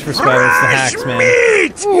damage for Spider. It's the hacks, man.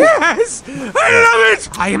 Meat! Yes! I love it!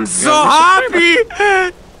 I am so happy!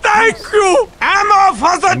 Thank you! Ammo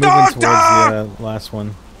for the I'm moving towards daughter! the last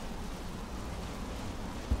one.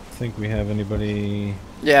 Think we have anybody?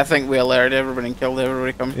 Yeah, I think we alerted everybody and killed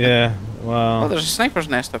everybody coming. Yeah, well, Oh, there's a sniper's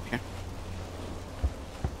nest up here.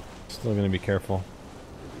 still gonna be careful.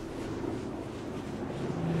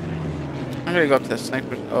 I'm gonna go up to the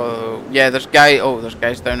sniper. Oh, yeah, there's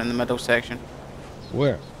guys down in the middle section.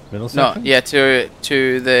 Where? Middle No, section? yeah,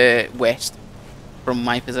 to the west from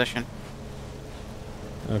my position.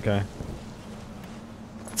 Okay.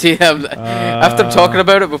 See, after talking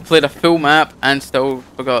about it, we've played a full map and still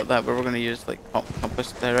forgot that we were going to use like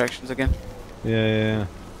compass directions again. Yeah.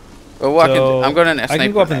 Well, what So, I'm going in a sniper. I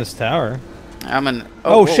can go up in nest. this tower. I'm in.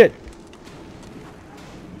 Oh whoa. shit!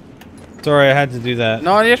 Sorry, I had to do that.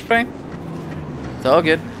 No, you're fine. It's all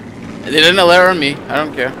good. They didn't alert on me. I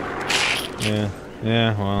don't care.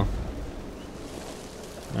 Yeah. Well.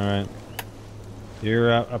 All right.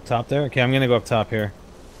 You're up top there. Okay, I'm gonna go up top here.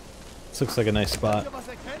 This looks like a nice spot.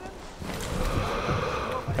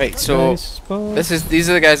 Right. So Nice spot. these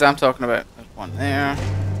are the guys I'm talking about. There's one there.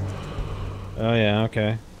 Oh yeah.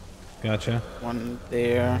 Okay. Gotcha. One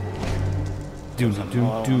there. Do.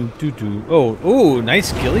 Oh,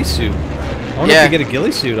 nice ghillie suit. I wonder if we get a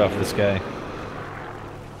ghillie suit off this guy.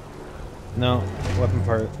 No, weapon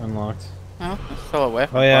part unlocked. Oh, that's still a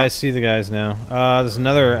weapon. Oh yeah, I part. see the guys now. There's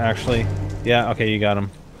another actually. Yeah, okay, you got him.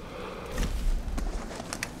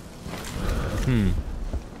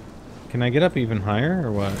 Can I get up even higher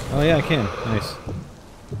or what? Oh yeah, I can. Nice.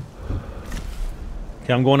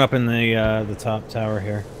 Okay, I'm going up in the top tower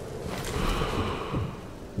here.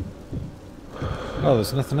 Oh,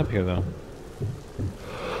 there's nothing up here though.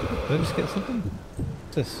 Did I just get something?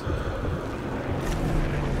 What's this?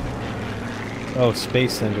 Oh,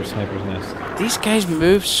 Space Sender Sniper's Nest. These guys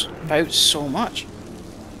move about so much.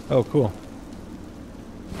 Oh, cool.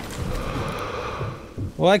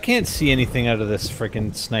 Well, I can't see anything out of this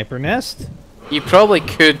freaking sniper nest. You probably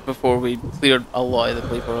could before we cleared a lot of the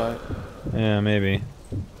people out. Yeah, maybe.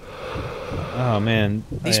 Oh man,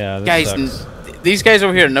 These yeah, guys, this sucks. these guys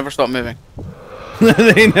over here never stop moving.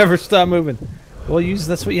 They never stop moving. Well,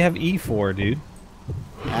 that's what you have E for, dude.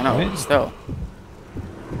 I know, Right. still.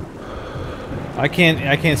 I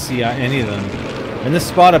can't see any of them. And this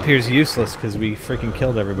spot up here is useless because we freaking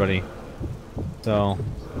killed everybody. So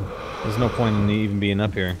there's no point in even being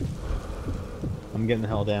up here. I'm getting the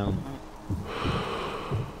hell down.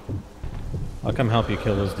 I'll come help you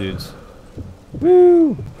kill those dudes.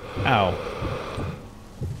 Woo! Ow.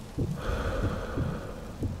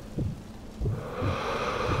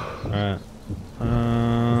 Alright.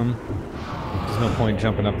 There's no point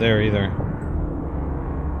jumping up there either.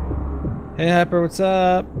 Hey Hyper, what's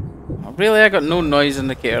up? Really, I got no noise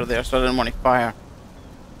indicator there, so I didn't want to fire.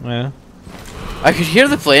 Yeah. I could hear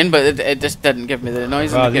the plane, but it just didn't give me the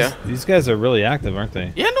noise Wow, indicator. these guys are really active, aren't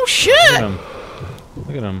they? Yeah, no Look at shit! them.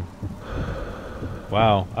 Look at them.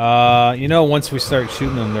 Wow. You know, once we start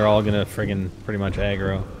shooting them, they're all gonna friggin' pretty much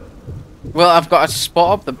aggro. Well, I've got a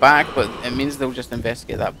spot up the back, but it means they'll just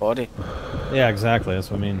investigate that body. Yeah, exactly. That's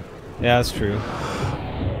what I mean. Yeah, that's true.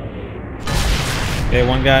 Okay,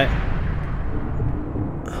 one guy.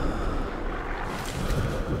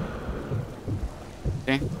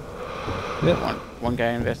 Yep. One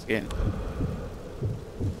guy investigating.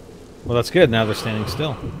 Well, that's good. Now they're standing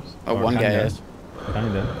still. Oh, Or one guy kinda. is.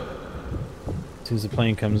 Kinda. As soon as the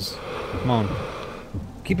plane comes, come on.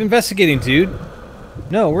 Keep investigating, dude.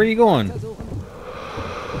 No, where are you going?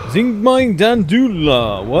 Zing mine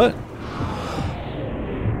dandula. What?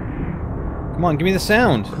 Come on, give me the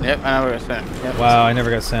sound. Yep, I know where it's at. Yep. Wow, I never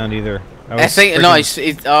got sound either. I think no.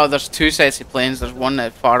 freaking- Oh, there's two sets of planes. There's one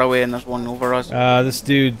that far away and there's one over us. This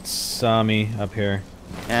dude saw me up here.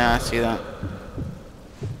 Yeah, I see that.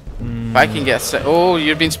 If I can get oh,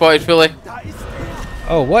 you're being spotted fully.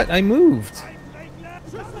 Oh, what? I moved.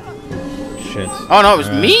 Shit. Oh no, it was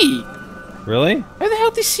me. Really? How the hell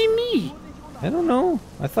did he see me? I don't know.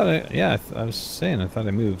 I thought I was saying I thought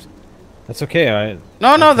I moved. That's okay.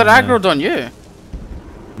 No, they're can, aggroed on you.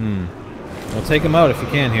 Well, take him out if you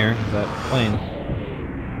can here. That plane.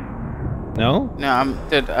 No? No,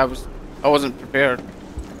 I wasn't prepared.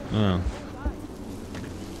 Oh.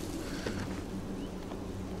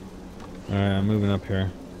 Alright, I'm moving up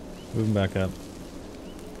here. Moving back up.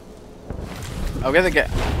 I'll get the guy.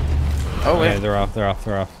 Oh wait. Okay, they're off.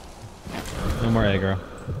 No more aggro.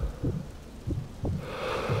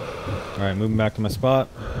 Alright, moving back to my spot.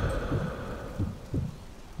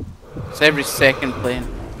 It's every second plane.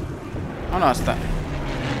 Oh no, it's that.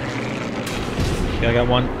 Okay, I got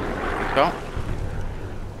one. Go.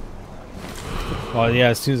 Oh yeah,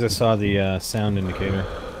 as soon as I saw the sound indicator.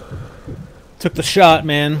 Took the shot,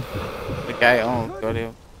 man. The guy. Oh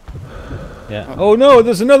god. Yeah. Oh no,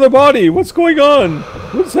 there's another body! What's going on?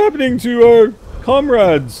 What's happening to our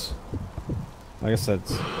comrades? I guess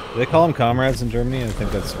that's... Do they call them comrades in Germany? I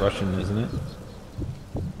think that's Russian, isn't it?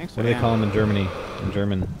 I think so, What do they call them in Germany? In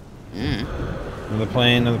German. Another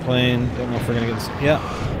plane, another plane. Don't know if we're gonna get this. Yeah.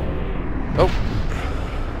 Oh.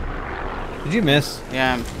 Did you miss?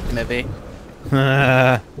 Yeah, maybe.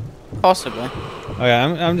 Okay, Possibly.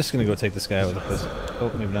 I'm just gonna go take this guy out with this.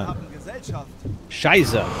 Oh, maybe not.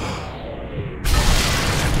 Scheiße.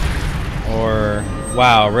 Or...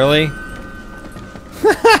 Wow, really?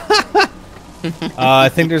 I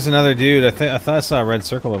think there's another dude. I thought I saw a red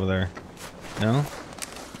circle over there. No?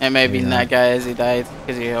 It may have been Yeah. that guy as he died,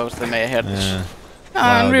 because he obviously may have heard the Yeah. in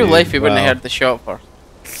Wow, real dude, life he wouldn't have wow. heard the shot first.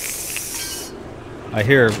 I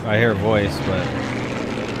hear a voice, but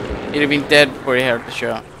He'd have been dead before he heard the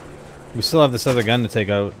shot. we still have this other gun to take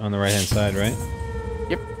out on the right hand side, right?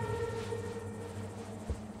 Yep.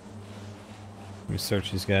 Let me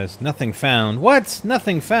search these guys. Nothing found. What?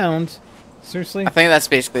 Nothing found? Seriously? I think that's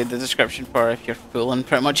basically the description for if you're fooling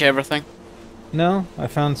pretty much everything. No, I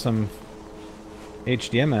found some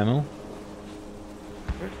HDM ammo.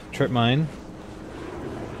 Trip mine.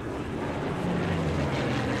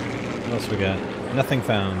 What else we got? Nothing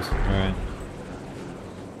found. Alright.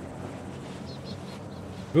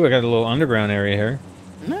 Ooh, I got a little underground area here.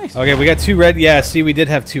 Nice. Okay, we got two red. Yeah, see, we did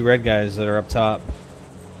have two red guys that are up top.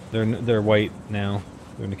 They're white now.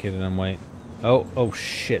 They're indicated on white. Oh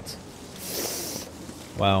shit.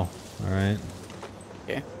 Wow. All right.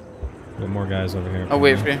 Okay. Got more guys over here. I'll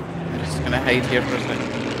wait for you. I'm just gonna hide here for a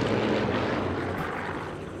second.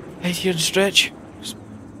 Hide here and stretch.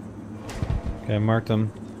 Okay, marked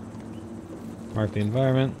them. Mark the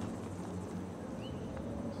environment.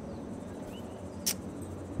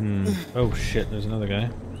 Oh shit, there's another guy.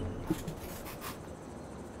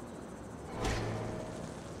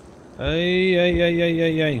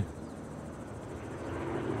 Ay.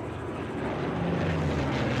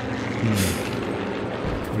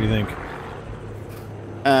 What do you think?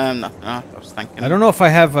 Nothing. I was thinking. I don't know if I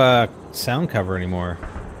have sound cover anymore.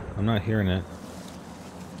 I'm not hearing it.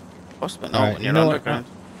 Possibly not Alright, when you you're know what? underground.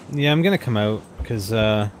 Yeah, I'm gonna come out because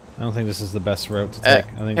I don't think this is the best route to take.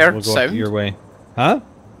 I think heard we'll go up sound? your way. Huh?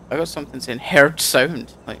 I got something saying heard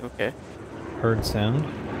sound. Like, okay. Heard sound.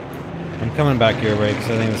 I'm coming back your way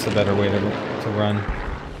because I think that's a better way to run.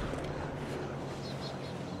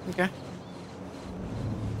 Okay.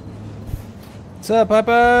 What's up,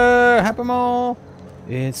 Hyper Mole?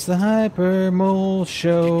 It's the Hyper Mole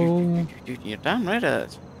Show. Dude, you're damn right at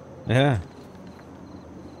it. Yeah.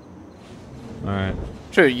 Alright.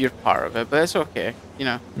 True, you're part of it, but it's okay. You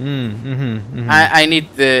know. Mm-hmm. I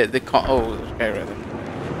need the oh, there's a guy right there.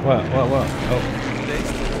 What?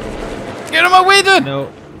 Oh. Get him away, dude!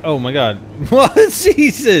 No. Oh my god. What?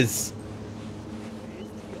 Jesus!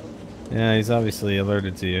 Yeah, he's obviously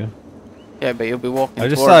alerted to you. Yeah, but you'll be walking. I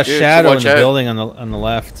just towards saw a you, so shadow in watch the out. building on the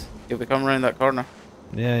left. You'll be coming around that corner.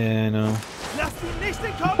 Yeah, I know.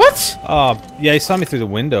 What? Oh, yeah, he saw me through the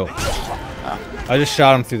window. I just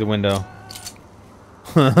shot him through the window.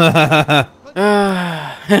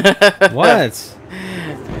 What?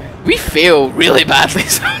 We fail really badly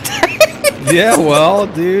sometimes. Yeah, well,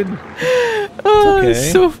 dude. Oh, okay.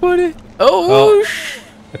 it's so funny. Oh.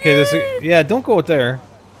 Okay, there's a... Yeah, don't go out there.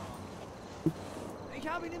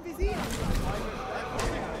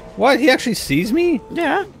 What? He actually sees me?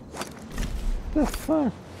 Yeah. The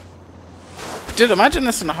fuck? Dude, imagine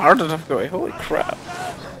this in a hard enough going. Holy crap.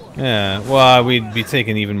 Yeah, well, we'd be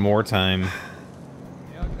taking even more time.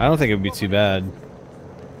 I don't think it would be too bad.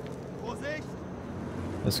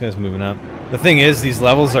 This guy's moving up. The thing is, these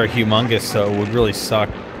levels are humongous, so it would really suck,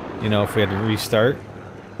 you know, if we had to restart.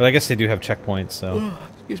 But I guess they do have checkpoints, so...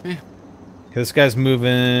 Excuse me. Okay, this guy's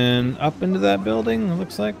moving up into that building, it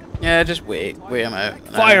looks like. Yeah, just wait him out.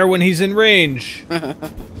 Fire when he's in range! There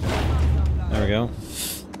we go.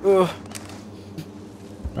 Alright,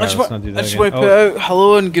 let's not do that I just again. want to put out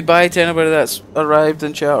hello and goodbye to anybody that's arrived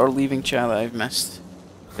in chat or leaving chat that I've missed.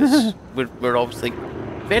 'Cause we're obviously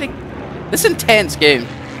very... This intense game.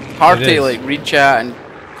 Hard It to is. like read chat and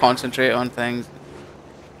concentrate on things.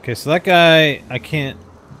 Okay, so that guy,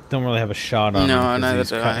 don't really have a shot on him. No, 'cause neither he's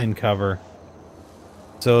do I. in cover.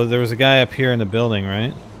 So there was a guy up here in the building,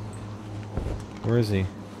 right? Where is he?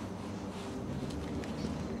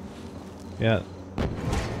 Yeah.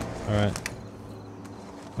 Alright.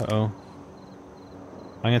 Uh-oh.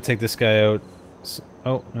 I'm gonna take this guy out.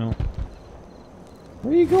 Oh, no.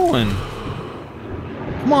 Where are you going?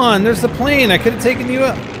 Come on, there's the plane! I could have taken you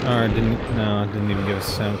up! Or didn't even give us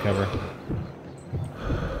sound cover.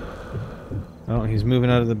 Oh, he's moving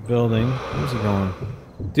out of the building. Where's he going?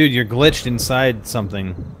 Dude, you're glitched inside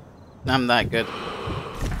something. I'm that good.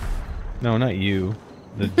 No, not you.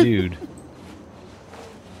 The dude.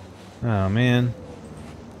 Oh, man.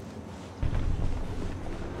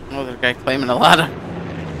 Oh, there's a guy climbing a ladder.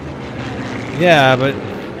 Yeah, but...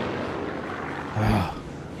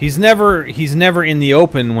 He's never in the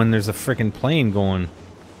open when there's a frickin' plane going.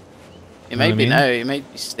 He might be mean? now. He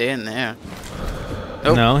might be staying there.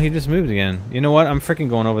 Nope. No, he just moved again. You know what? I'm frickin'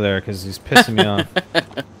 going over there because he's pissing me off.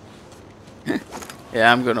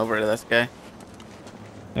 Yeah, I'm going over to this guy.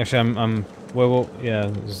 Actually, I'm... Well, yeah,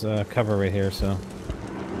 there's cover right here, so...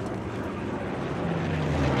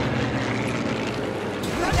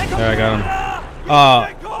 There, I got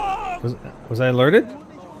him. Was I alerted?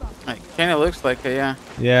 It kind of looks like it, yeah.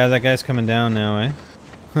 Yeah, that guy's coming down now, eh?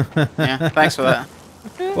 Yeah, thanks for that.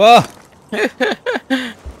 Whoa!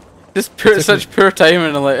 Just such poor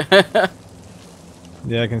timing. Like.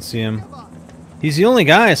 Yeah, I can see him. He's the only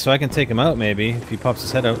guy, so I can take him out, maybe, if he pops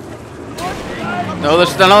his head out. No,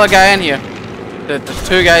 there's another guy in here. There's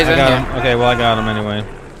two guys in got here. him. Okay, well, I got him anyway.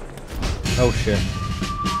 Oh, shit.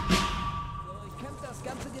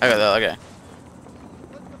 I got the other guy.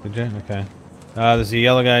 Did you? Okay. There's a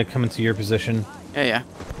yellow guy coming to your position. Yeah, yeah.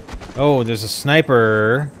 Oh, there's a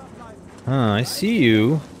sniper. Huh, I see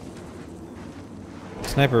you.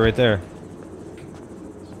 Sniper right there.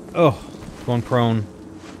 Oh, going prone.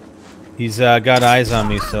 He's got eyes on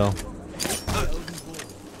me, so...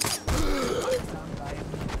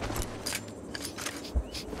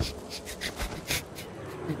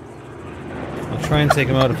 I'll try and take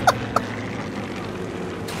him out.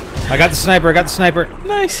 I got the sniper, I got the sniper!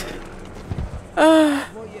 Nice.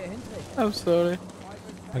 I'm sorry.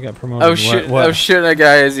 I got promoted. I was shooting a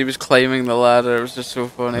guy as he was climbing the ladder. It was just so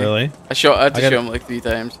funny. Really? I had to shoot him like 3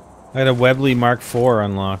 times. I got a Webley Mark IV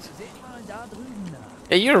unlocked.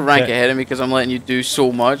 Yeah, you're a rank ahead of me because I'm letting you do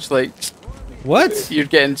so much. Like, what? You're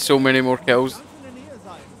getting so many more kills.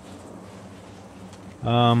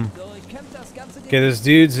 Okay, there's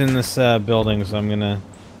dudes in this building, so I'm gonna...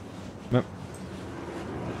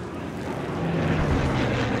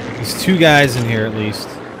 There's 2 guys in here at least.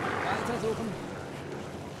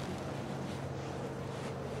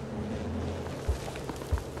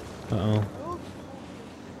 Uh-oh.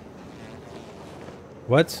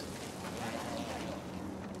 What?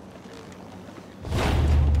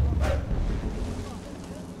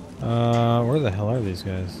 Where the hell are these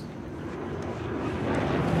guys?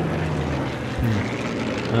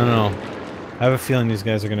 I don't know. I have a feeling these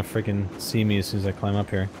guys are gonna freaking see me as soon as I climb up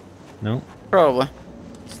here. No? Probably.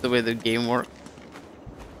 It's the way the game works.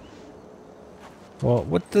 Well,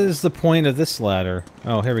 what is the point of this ladder?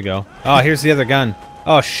 Oh, here we go. Oh, here's the other gun.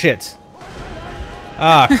 Oh, shit.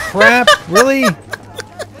 Ah, crap. Really?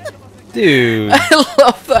 Dude. I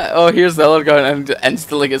love that. Oh, here's the other guy and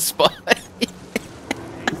instantly gets spotted.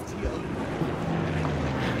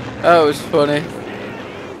 That was funny.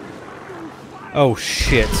 Oh,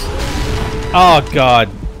 shit. Oh, God.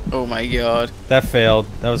 Oh my god. That failed.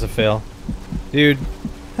 That was a fail. Dude.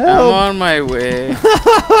 I'm Help. on my way.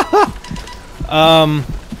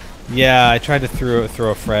 Yeah, I tried to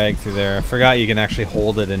throw a frag through there. I forgot you can actually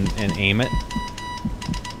hold it and aim it.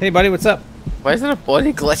 Hey, buddy, what's up? Why is there a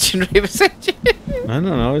body glitching right beside you? I don't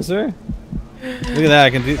know, is there? Look at that, I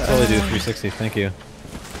can totally do 360, thank you.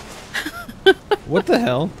 What the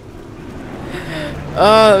hell?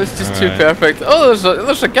 Oh, it's just too perfect. Oh,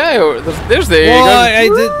 there's a guy over there's the Well, I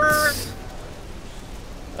did...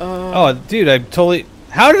 Oh, dude, I totally...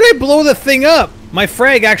 How did I blow the thing up? My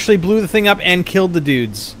frag actually blew the thing up and killed the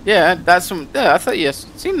dudes. Yeah, that's some... Yeah, I thought you had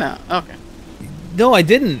seen that. Okay. No, I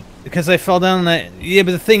didn't. Because I fell down that... Yeah,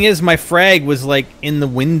 but the thing is, my frag was, like, in the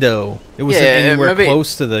window. It wasn't anywhere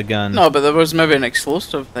close to the gun. No, but there was maybe an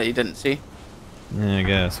explosive that you didn't see. Yeah, I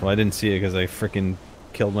guess. Well, I didn't see it because I freaking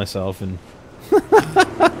killed myself and...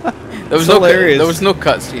 There was no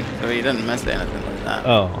cutscene, so you didn't miss anything like that.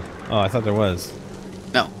 Oh, I thought there was.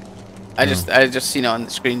 No, I just seen it on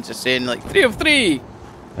the screen, just saying like 3 of 3.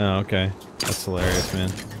 Oh, okay, that's hilarious,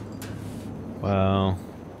 man. Wow.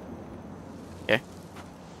 Okay.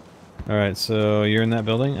 All right, so you're in that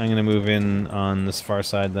building. I'm gonna move in on this far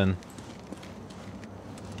side then.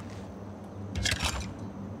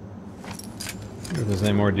 If there's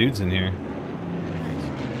any more dudes in here.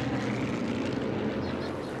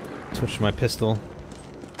 Switch to my pistol.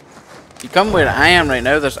 You come where I am right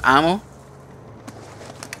now. There's ammo.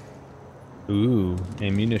 Ooh,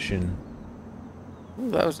 ammunition. Ooh,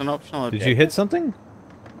 that was an optional objective. Did you hit something?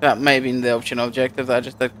 That might have been the optional objective that I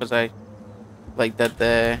just did because I like did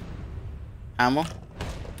the ammo.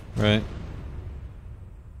 Right.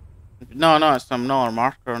 No, it's another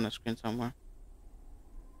marker on the screen somewhere.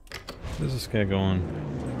 Where's this guy going?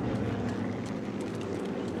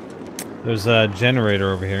 There's a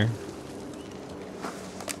generator over here.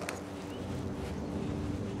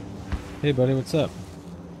 Hey buddy, what's up?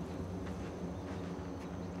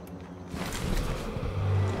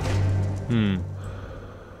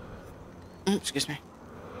 Excuse me.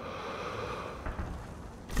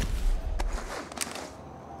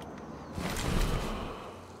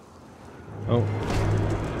 Oh.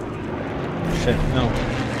 Shit, no.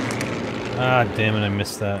 Ah, damn it, I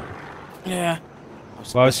missed that. Yeah.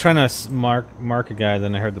 Well, I was trying to mark a guy,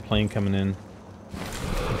 then I heard the plane coming in.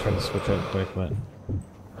 I tried to switch out quick, but...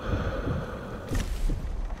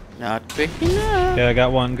 Not quick enough. Yeah, I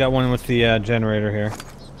got one with the generator here.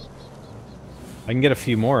 I can get a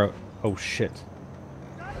few more. Oh shit.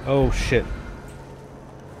 Oh shit.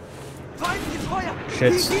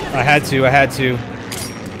 Shit. I had to.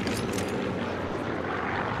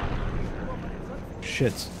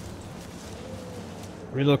 Shit.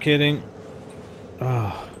 Relocating.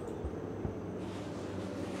 Oh.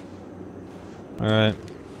 Alright.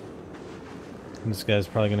 This guy's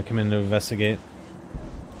probably gonna come in to investigate.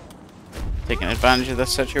 Taking advantage of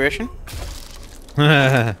this situation.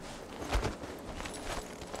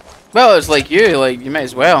 Well, it's like you might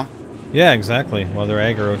as well. Yeah, exactly. While they're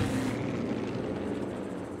aggroed.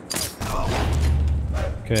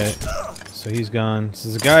 Okay, so he's gone. So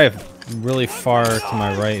there's a guy really far to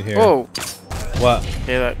my right here. Oh. What?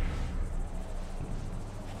 Okay, that.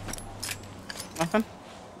 Nothing.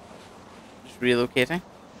 Just relocating.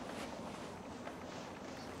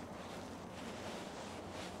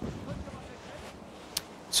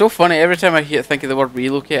 So funny. Every time I think of the word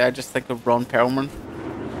relocate, I just think of Ron Perlman.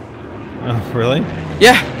 Oh, really?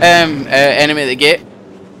 Yeah. Enemy at the gate.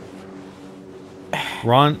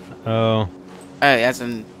 Ron? Oh. As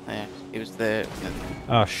in, he was the.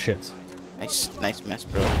 Oh shit. Nice miss,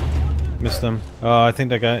 bro. Missed him. Oh, I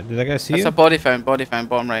think that guy. Did that guy see you? That's a body found,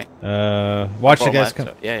 bottom right. Watch the Bottom guys left, come.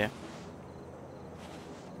 so, yeah.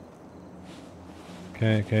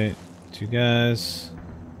 Okay. 2 guys.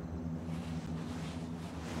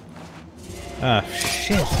 Ah,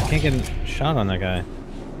 shit. I can't get a shot on that guy.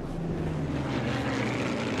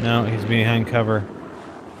 No, he's behind cover.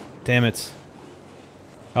 Damn it.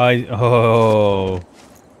 How good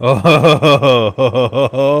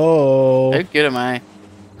am I?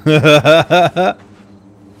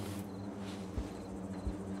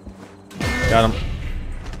 Got him.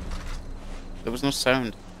 There was no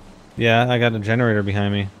sound. Yeah, I got a generator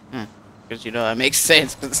behind me. Because you know that makes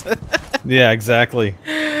sense. Yeah, exactly.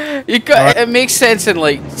 It makes sense in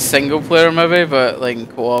like single player maybe, but like in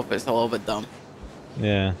co-op it's a little bit dumb.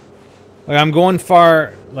 Yeah. Like, I'm going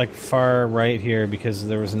far right here because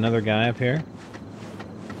there was another guy up here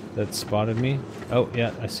that spotted me. Oh,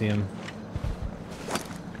 yeah, I see him.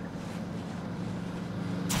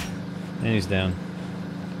 And he's down.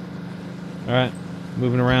 Alright,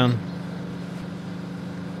 moving around.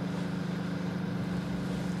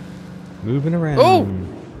 Moving around. Oh!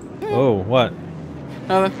 Oh, what?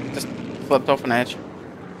 Nothing. Just flipped off an edge.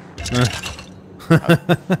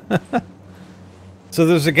 So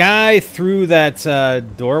there's a guy through that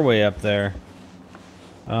doorway up there.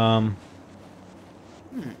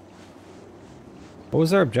 What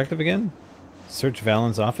was our objective again? Search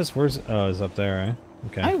Valen's office? Where's... Oh, it's up there, eh?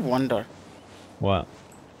 Okay. I wonder. What?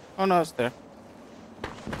 Oh no, it's there.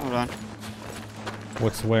 Hold on.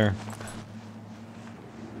 What's where?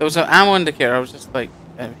 There was an ammo indicator. I was just like,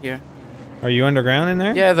 out here. Are you underground in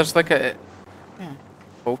there? Yeah, there's like a... Yeah.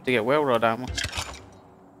 Hope to get well rod ammo.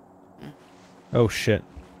 Oh, shit.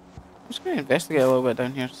 I'm just going to investigate a little bit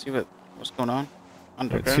down here to see what's going on. Got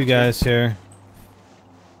Underground. two guys here.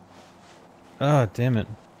 Oh, damn it.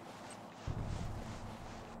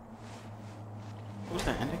 What was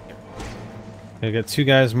that indicator? I got two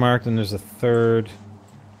guys marked, and there's a third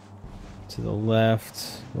to the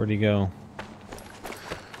left. Where'd he go?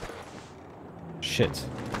 Shit.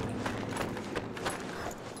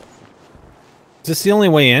 Is this the only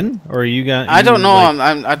way in, or are you got? I don't know.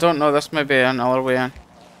 Like... I don't know. This may be another way in.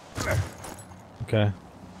 Okay.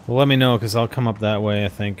 Well, let me know, because I'll come up that way, I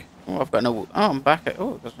think. Oh, I've got no... Oh, I'm back at...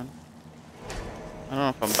 Oh, there's one. I don't know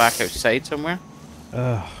if I'm back outside somewhere.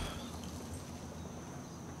 Ugh.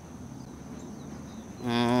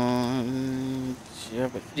 Yeah,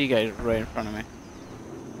 but 3 guys right in front of me.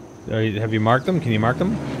 Have you marked them? Can you mark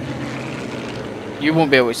them? You won't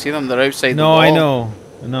be able to see them. They're outside the No, wall. I know.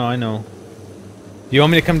 No, I know. Do you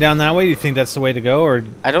want me to come down that way? Do you think that's the way to go, or...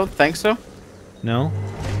 I don't think so. No?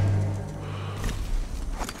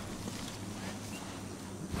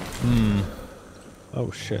 Hmm. Oh,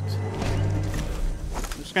 shit.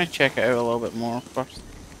 I'm just going to check it out a little bit more first.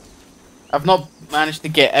 I've not managed to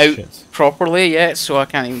get out Shit. properly yet, so I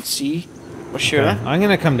can't even see for sure. Okay. I'm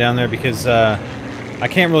gonna come down there because I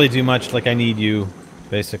can't really do much. Like, I need you,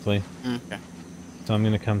 basically. Okay. So I'm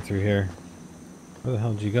gonna come through here. Where the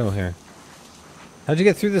hell did you go here? How'd you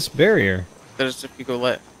get through this barrier? There's if you go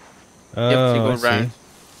left. Oh, You have to go I see. around.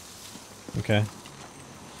 Okay.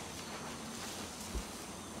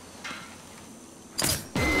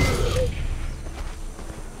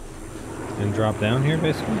 And drop down here,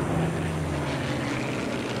 basically?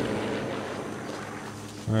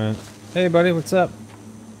 Alright. Hey, buddy, what's up?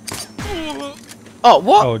 Oh,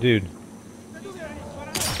 what? Oh, dude.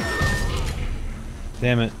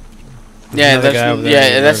 Damn it. Yeah, another guy over there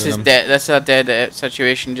yeah, that this murdered is him. dead. That's a dead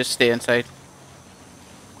situation. Just stay inside.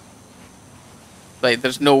 Like,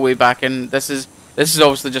 there's no way back in. This is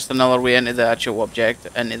obviously just another way into the actual object,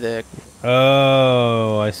 into the...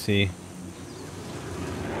 Oh, I see.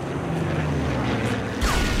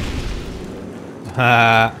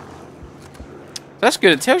 Ha. That's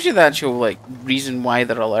good. It tells you the actual, like, reason why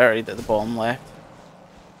they're alerted at the bottom left.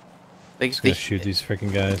 Like, Just gonna shoot these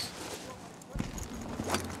freaking guys.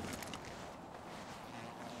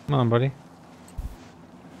 Come on, buddy.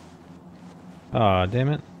 Aw, damn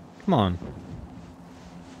it. Come on.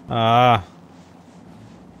 Ah.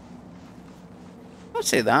 Don't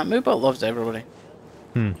say that. Moobot loves everybody.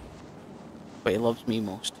 Hmm. But he loves me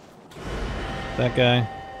most. That guy.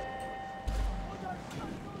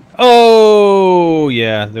 Oh,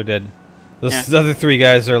 yeah, they're dead. Those the other 3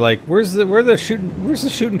 guys are like, where's the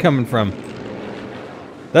shooting coming from?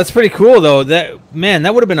 That's pretty cool though. Man,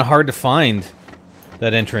 that would have been hard to find.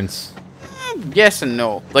 That entrance. Yes and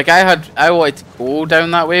no. Like, I wanted to go down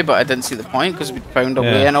that way, but I didn't see the point because we'd found a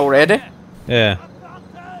way in already. Yeah.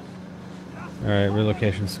 Alright,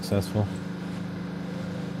 relocation successful.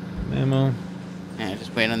 Ammo. Yeah,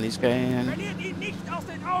 just waiting on these guys.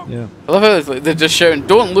 Yeah. I love how they're just shouting,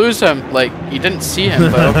 "Don't lose him!" Like, you didn't see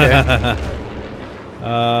him, but okay.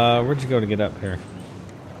 Where'd you go to get up here?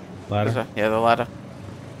 Ladder? Yeah, the ladder.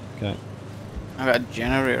 Okay. I got a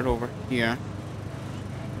generator over here.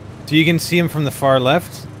 So you can see him from the far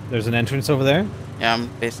left? There's an entrance over there? Yeah, I'm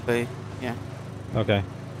basically, yeah. Okay.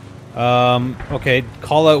 Okay,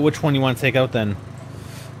 call out which one you want to take out then.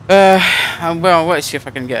 Well, let's see if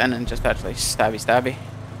I can get in and just actually stabby.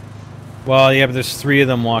 Well, yeah, but there's 3 of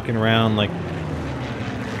them walking around, like...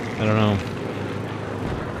 I don't know.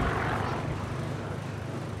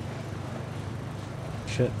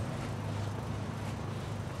 Shit.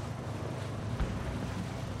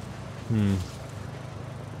 I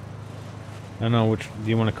don't know, which... Do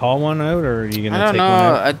you want to call one out, or are you going to take one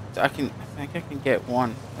out? I think I can get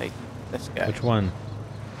one, like, this guy. Which one?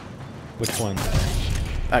 Which one?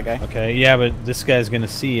 That guy. Okay, yeah, but this guy's going to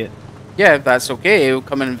see it. Yeah, that's okay. He'll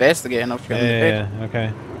come and investigate and I'll show him the bed. Yeah,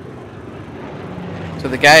 okay. So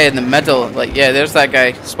the guy in the middle, like, yeah, there's that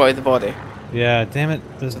guy. Spotted the body. Yeah, damn it.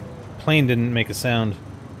 This plane didn't make a sound.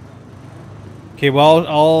 Okay, well,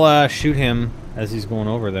 I'll shoot him as he's going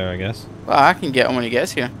over there, I guess. Well, I can get him when he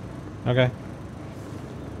gets here. Okay.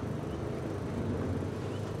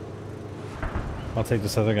 I'll take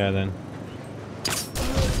this other guy then.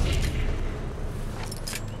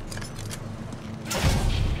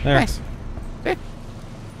 There. Nice. Okay.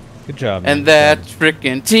 Good job. And man. that's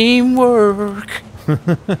freaking teamwork. I'm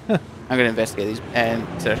gonna investigate these and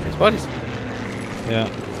search these bodies. Yeah.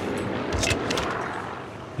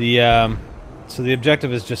 So the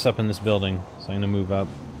objective is just up in this building. So I'm gonna move up.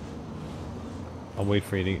 I'll wait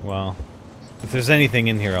for you to. Well, if there's anything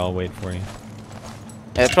in here, I'll wait for you.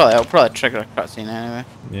 Yeah, I'll probably trigger a cutscene anyway.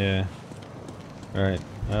 Yeah. All right.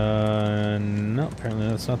 No. Apparently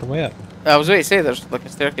that's not the way up. I was waiting to say there's like a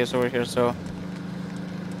staircase over here, so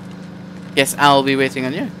guess I'll be waiting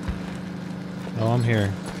on you. Oh, I'm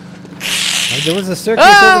here. Oh, there was a staircase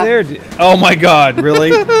over there. Oh my God!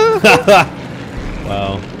 Really?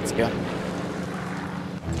 Wow. Let's go.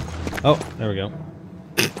 Oh, there we go.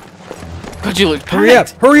 God, you look Hurry up!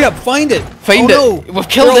 Hurry up! Find it! Find it! it! We've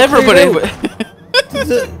killed everybody!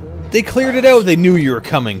 They cleared it out. They knew you were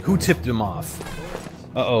coming. Who tipped them off?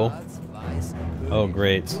 Uh-oh. Oh,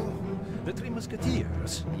 great. The Three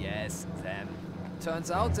Musketeers. Yes, them. Turns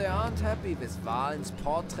out they aren't happy with Valen's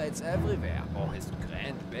portraits everywhere, or his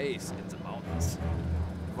grand base in the mountains.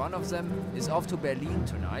 One of them is off to Berlin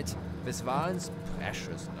tonight, with Valen's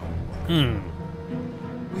precious notebook.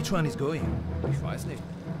 Which one is going? Ich weiß nicht.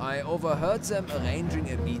 I overheard them arranging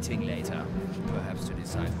a meeting later, perhaps to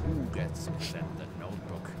decide who gets to send the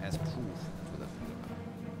notebook as proof to the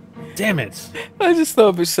Führer. Damn it! I just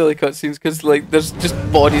thought about silly cutscenes because, like, there's just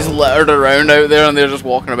bodies littered around out there and they're just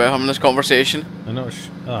walking about having this conversation. I know.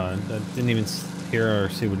 Oh, I didn't even hear or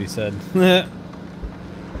see what he said.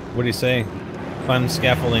 What did he say? Find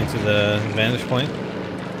scaffolding to the vantage point?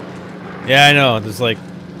 Yeah, I know. There's like,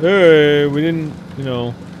 hey, we didn't, you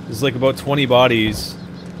know, there's like about 20 bodies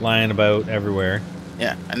lying about everywhere.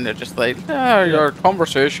 Yeah, and they're just like, your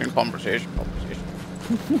conversation.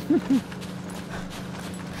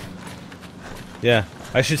 Yeah,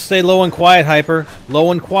 I should stay low and quiet, Hyper. Low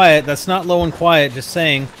and quiet. That's not low and quiet. Just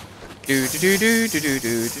saying.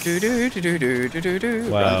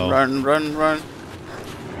 Wow. Run.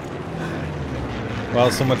 Well,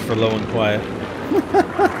 so much for low and quiet.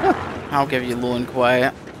 I'll give you low and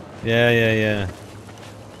quiet. Yeah.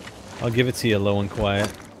 I'll give it to you, low and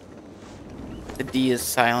quiet. The D is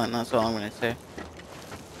silent, that's all I'm gonna say.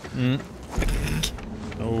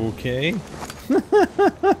 Okay.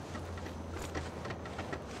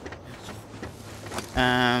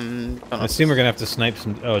 I assume we're gonna have to snipe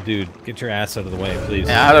some. Oh, dude, get your ass out of the way, please.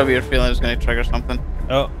 Yeah, I had a weird feeling it was gonna trigger something.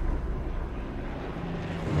 Oh.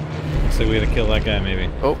 Looks like we gotta kill that guy, maybe.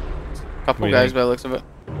 Oh, couple guys by the looks of it.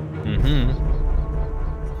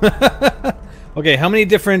 Okay, how many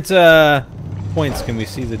different points can we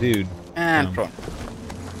see the dude? And prone.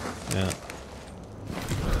 Yeah.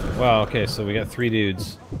 Wow, okay, so we got 3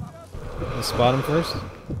 dudes. Let's spot him first.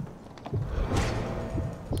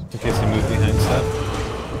 In case he moved behind stuff.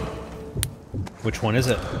 Which one is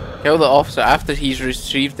it? Kill the officer after he's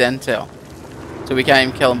retrieved the intel. So we can't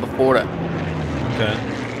even kill him before it. Okay.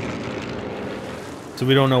 So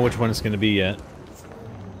we don't know which one it's going to be yet.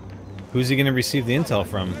 Who's he going to receive the intel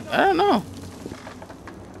from? I don't know.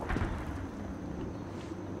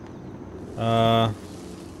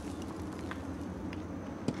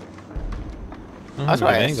 I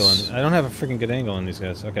don't have a freaking good angle on these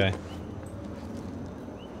guys. Okay.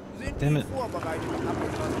 Damn it. Oh,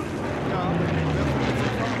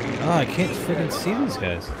 I can't freaking see these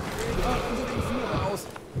guys.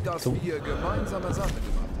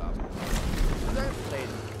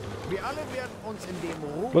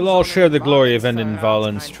 We'll all share the glory of ending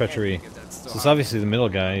Valen's treachery. So it's obviously the middle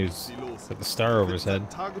guy who's got the star over his head.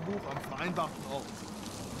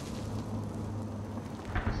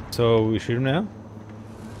 So we shoot him now?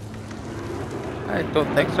 I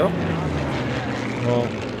don't think so. Well,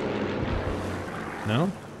 no?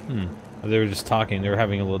 They were just talking. They were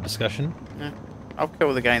having a little discussion. Yeah. I'll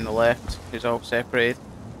kill the guy on the left, who's all separated.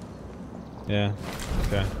 Yeah.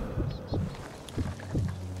 Okay.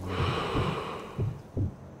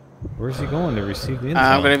 Where's he going to receive the intel?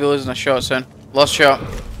 I'm gonna be losing a shot soon. Lost shot.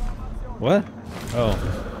 What? Oh.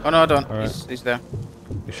 Oh no, I don't. All right. He's there.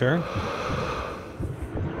 You sure?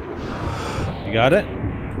 You got it?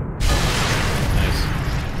 Nice.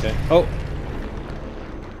 Okay. Oh.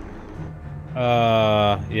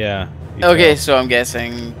 Yeah. Okay, so I'm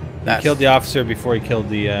guessing he killed the officer before he killed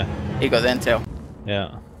the, he got the intel.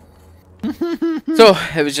 Yeah. So,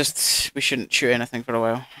 it was just, we shouldn't shoot anything for a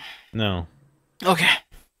while. No. Okay.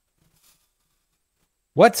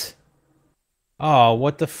 What? Oh,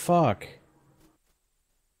 what the fuck?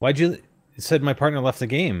 Why'd you... It said my partner left the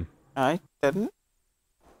game. I didn't.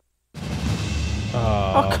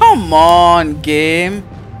 Oh, come on, game.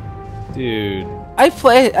 dude.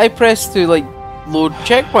 I pressed to, like, load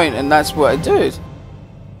checkpoint, and that's what I did.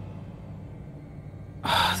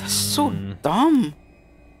 so dumb.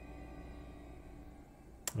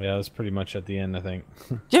 Yeah, that's pretty much at the end, I think.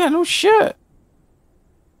 Yeah, no shit.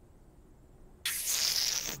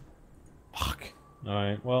 Fuck.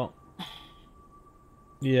 Alright, well.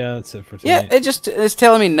 Yeah, that's it for Yeah, tonight. it's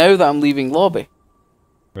telling me now that I'm leaving lobby.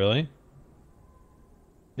 Really?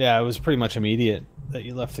 Yeah, it was pretty much immediate that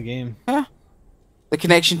you left the game. Yeah. The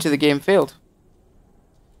connection to the game failed.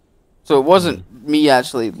 So it wasn't me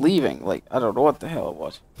actually leaving. Like, I don't know what the hell it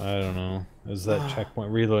was. I don't know. It was that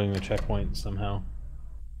checkpoint, reloading the checkpoint somehow.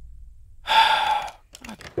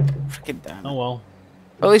 Freaking damn it. Oh well.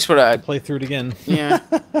 At least we're at. Play through it again. Yeah.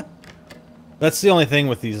 That's the only thing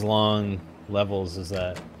with these long levels is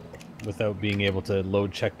that without being able to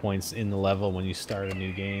load checkpoints in the level when you start a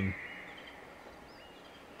new game.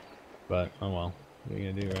 But, oh well. What are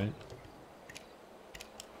you gonna do, right?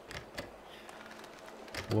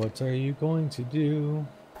 What are you going to do?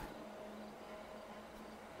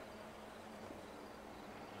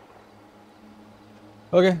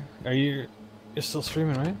 Okay, you're still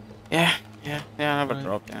streaming, right? Yeah, I never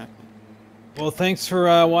dropped anything. Well, thanks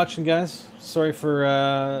for watching, guys. Sorry for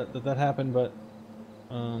that happened, but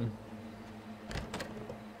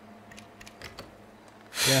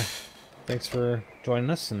yeah, thanks for joining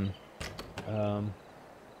us, and kind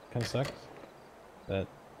of sucks that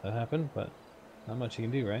happened, but not much you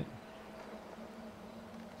can do, right?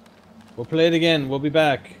 We'll play it again. We'll be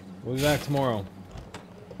back. We'll be back tomorrow.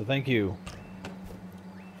 So thank you.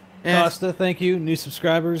 Yeah. Costa, thank you. New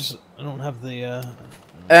subscribers. I don't have the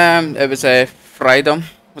It was a Freedom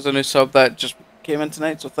was a new sub that just came in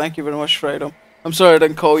tonight, so thank you very much, Freedom. I'm sorry I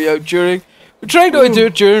didn't call you out during. We try to do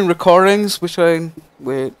it during recordings. We try and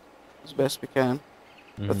wait as best we can.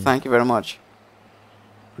 But thank you very much.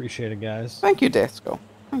 Appreciate it, guys. Thank you, Deathskull.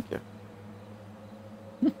 Thank you.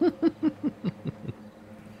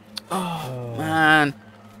 Oh man,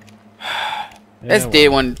 Yeah, it's day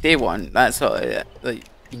one. Day one. That's all. Like,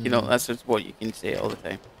 you know, that's just what you can say all the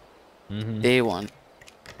time. Day one.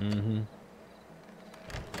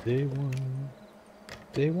 Day one.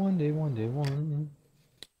 Day one. Day one. Day one.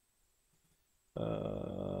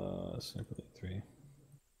 Sniper Elite 3.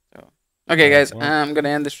 So, okay, guys. I'm gonna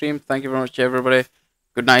end the stream. Thank you very much, everybody.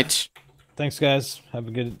 Good night. Thanks, guys. Have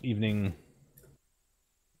a good evening.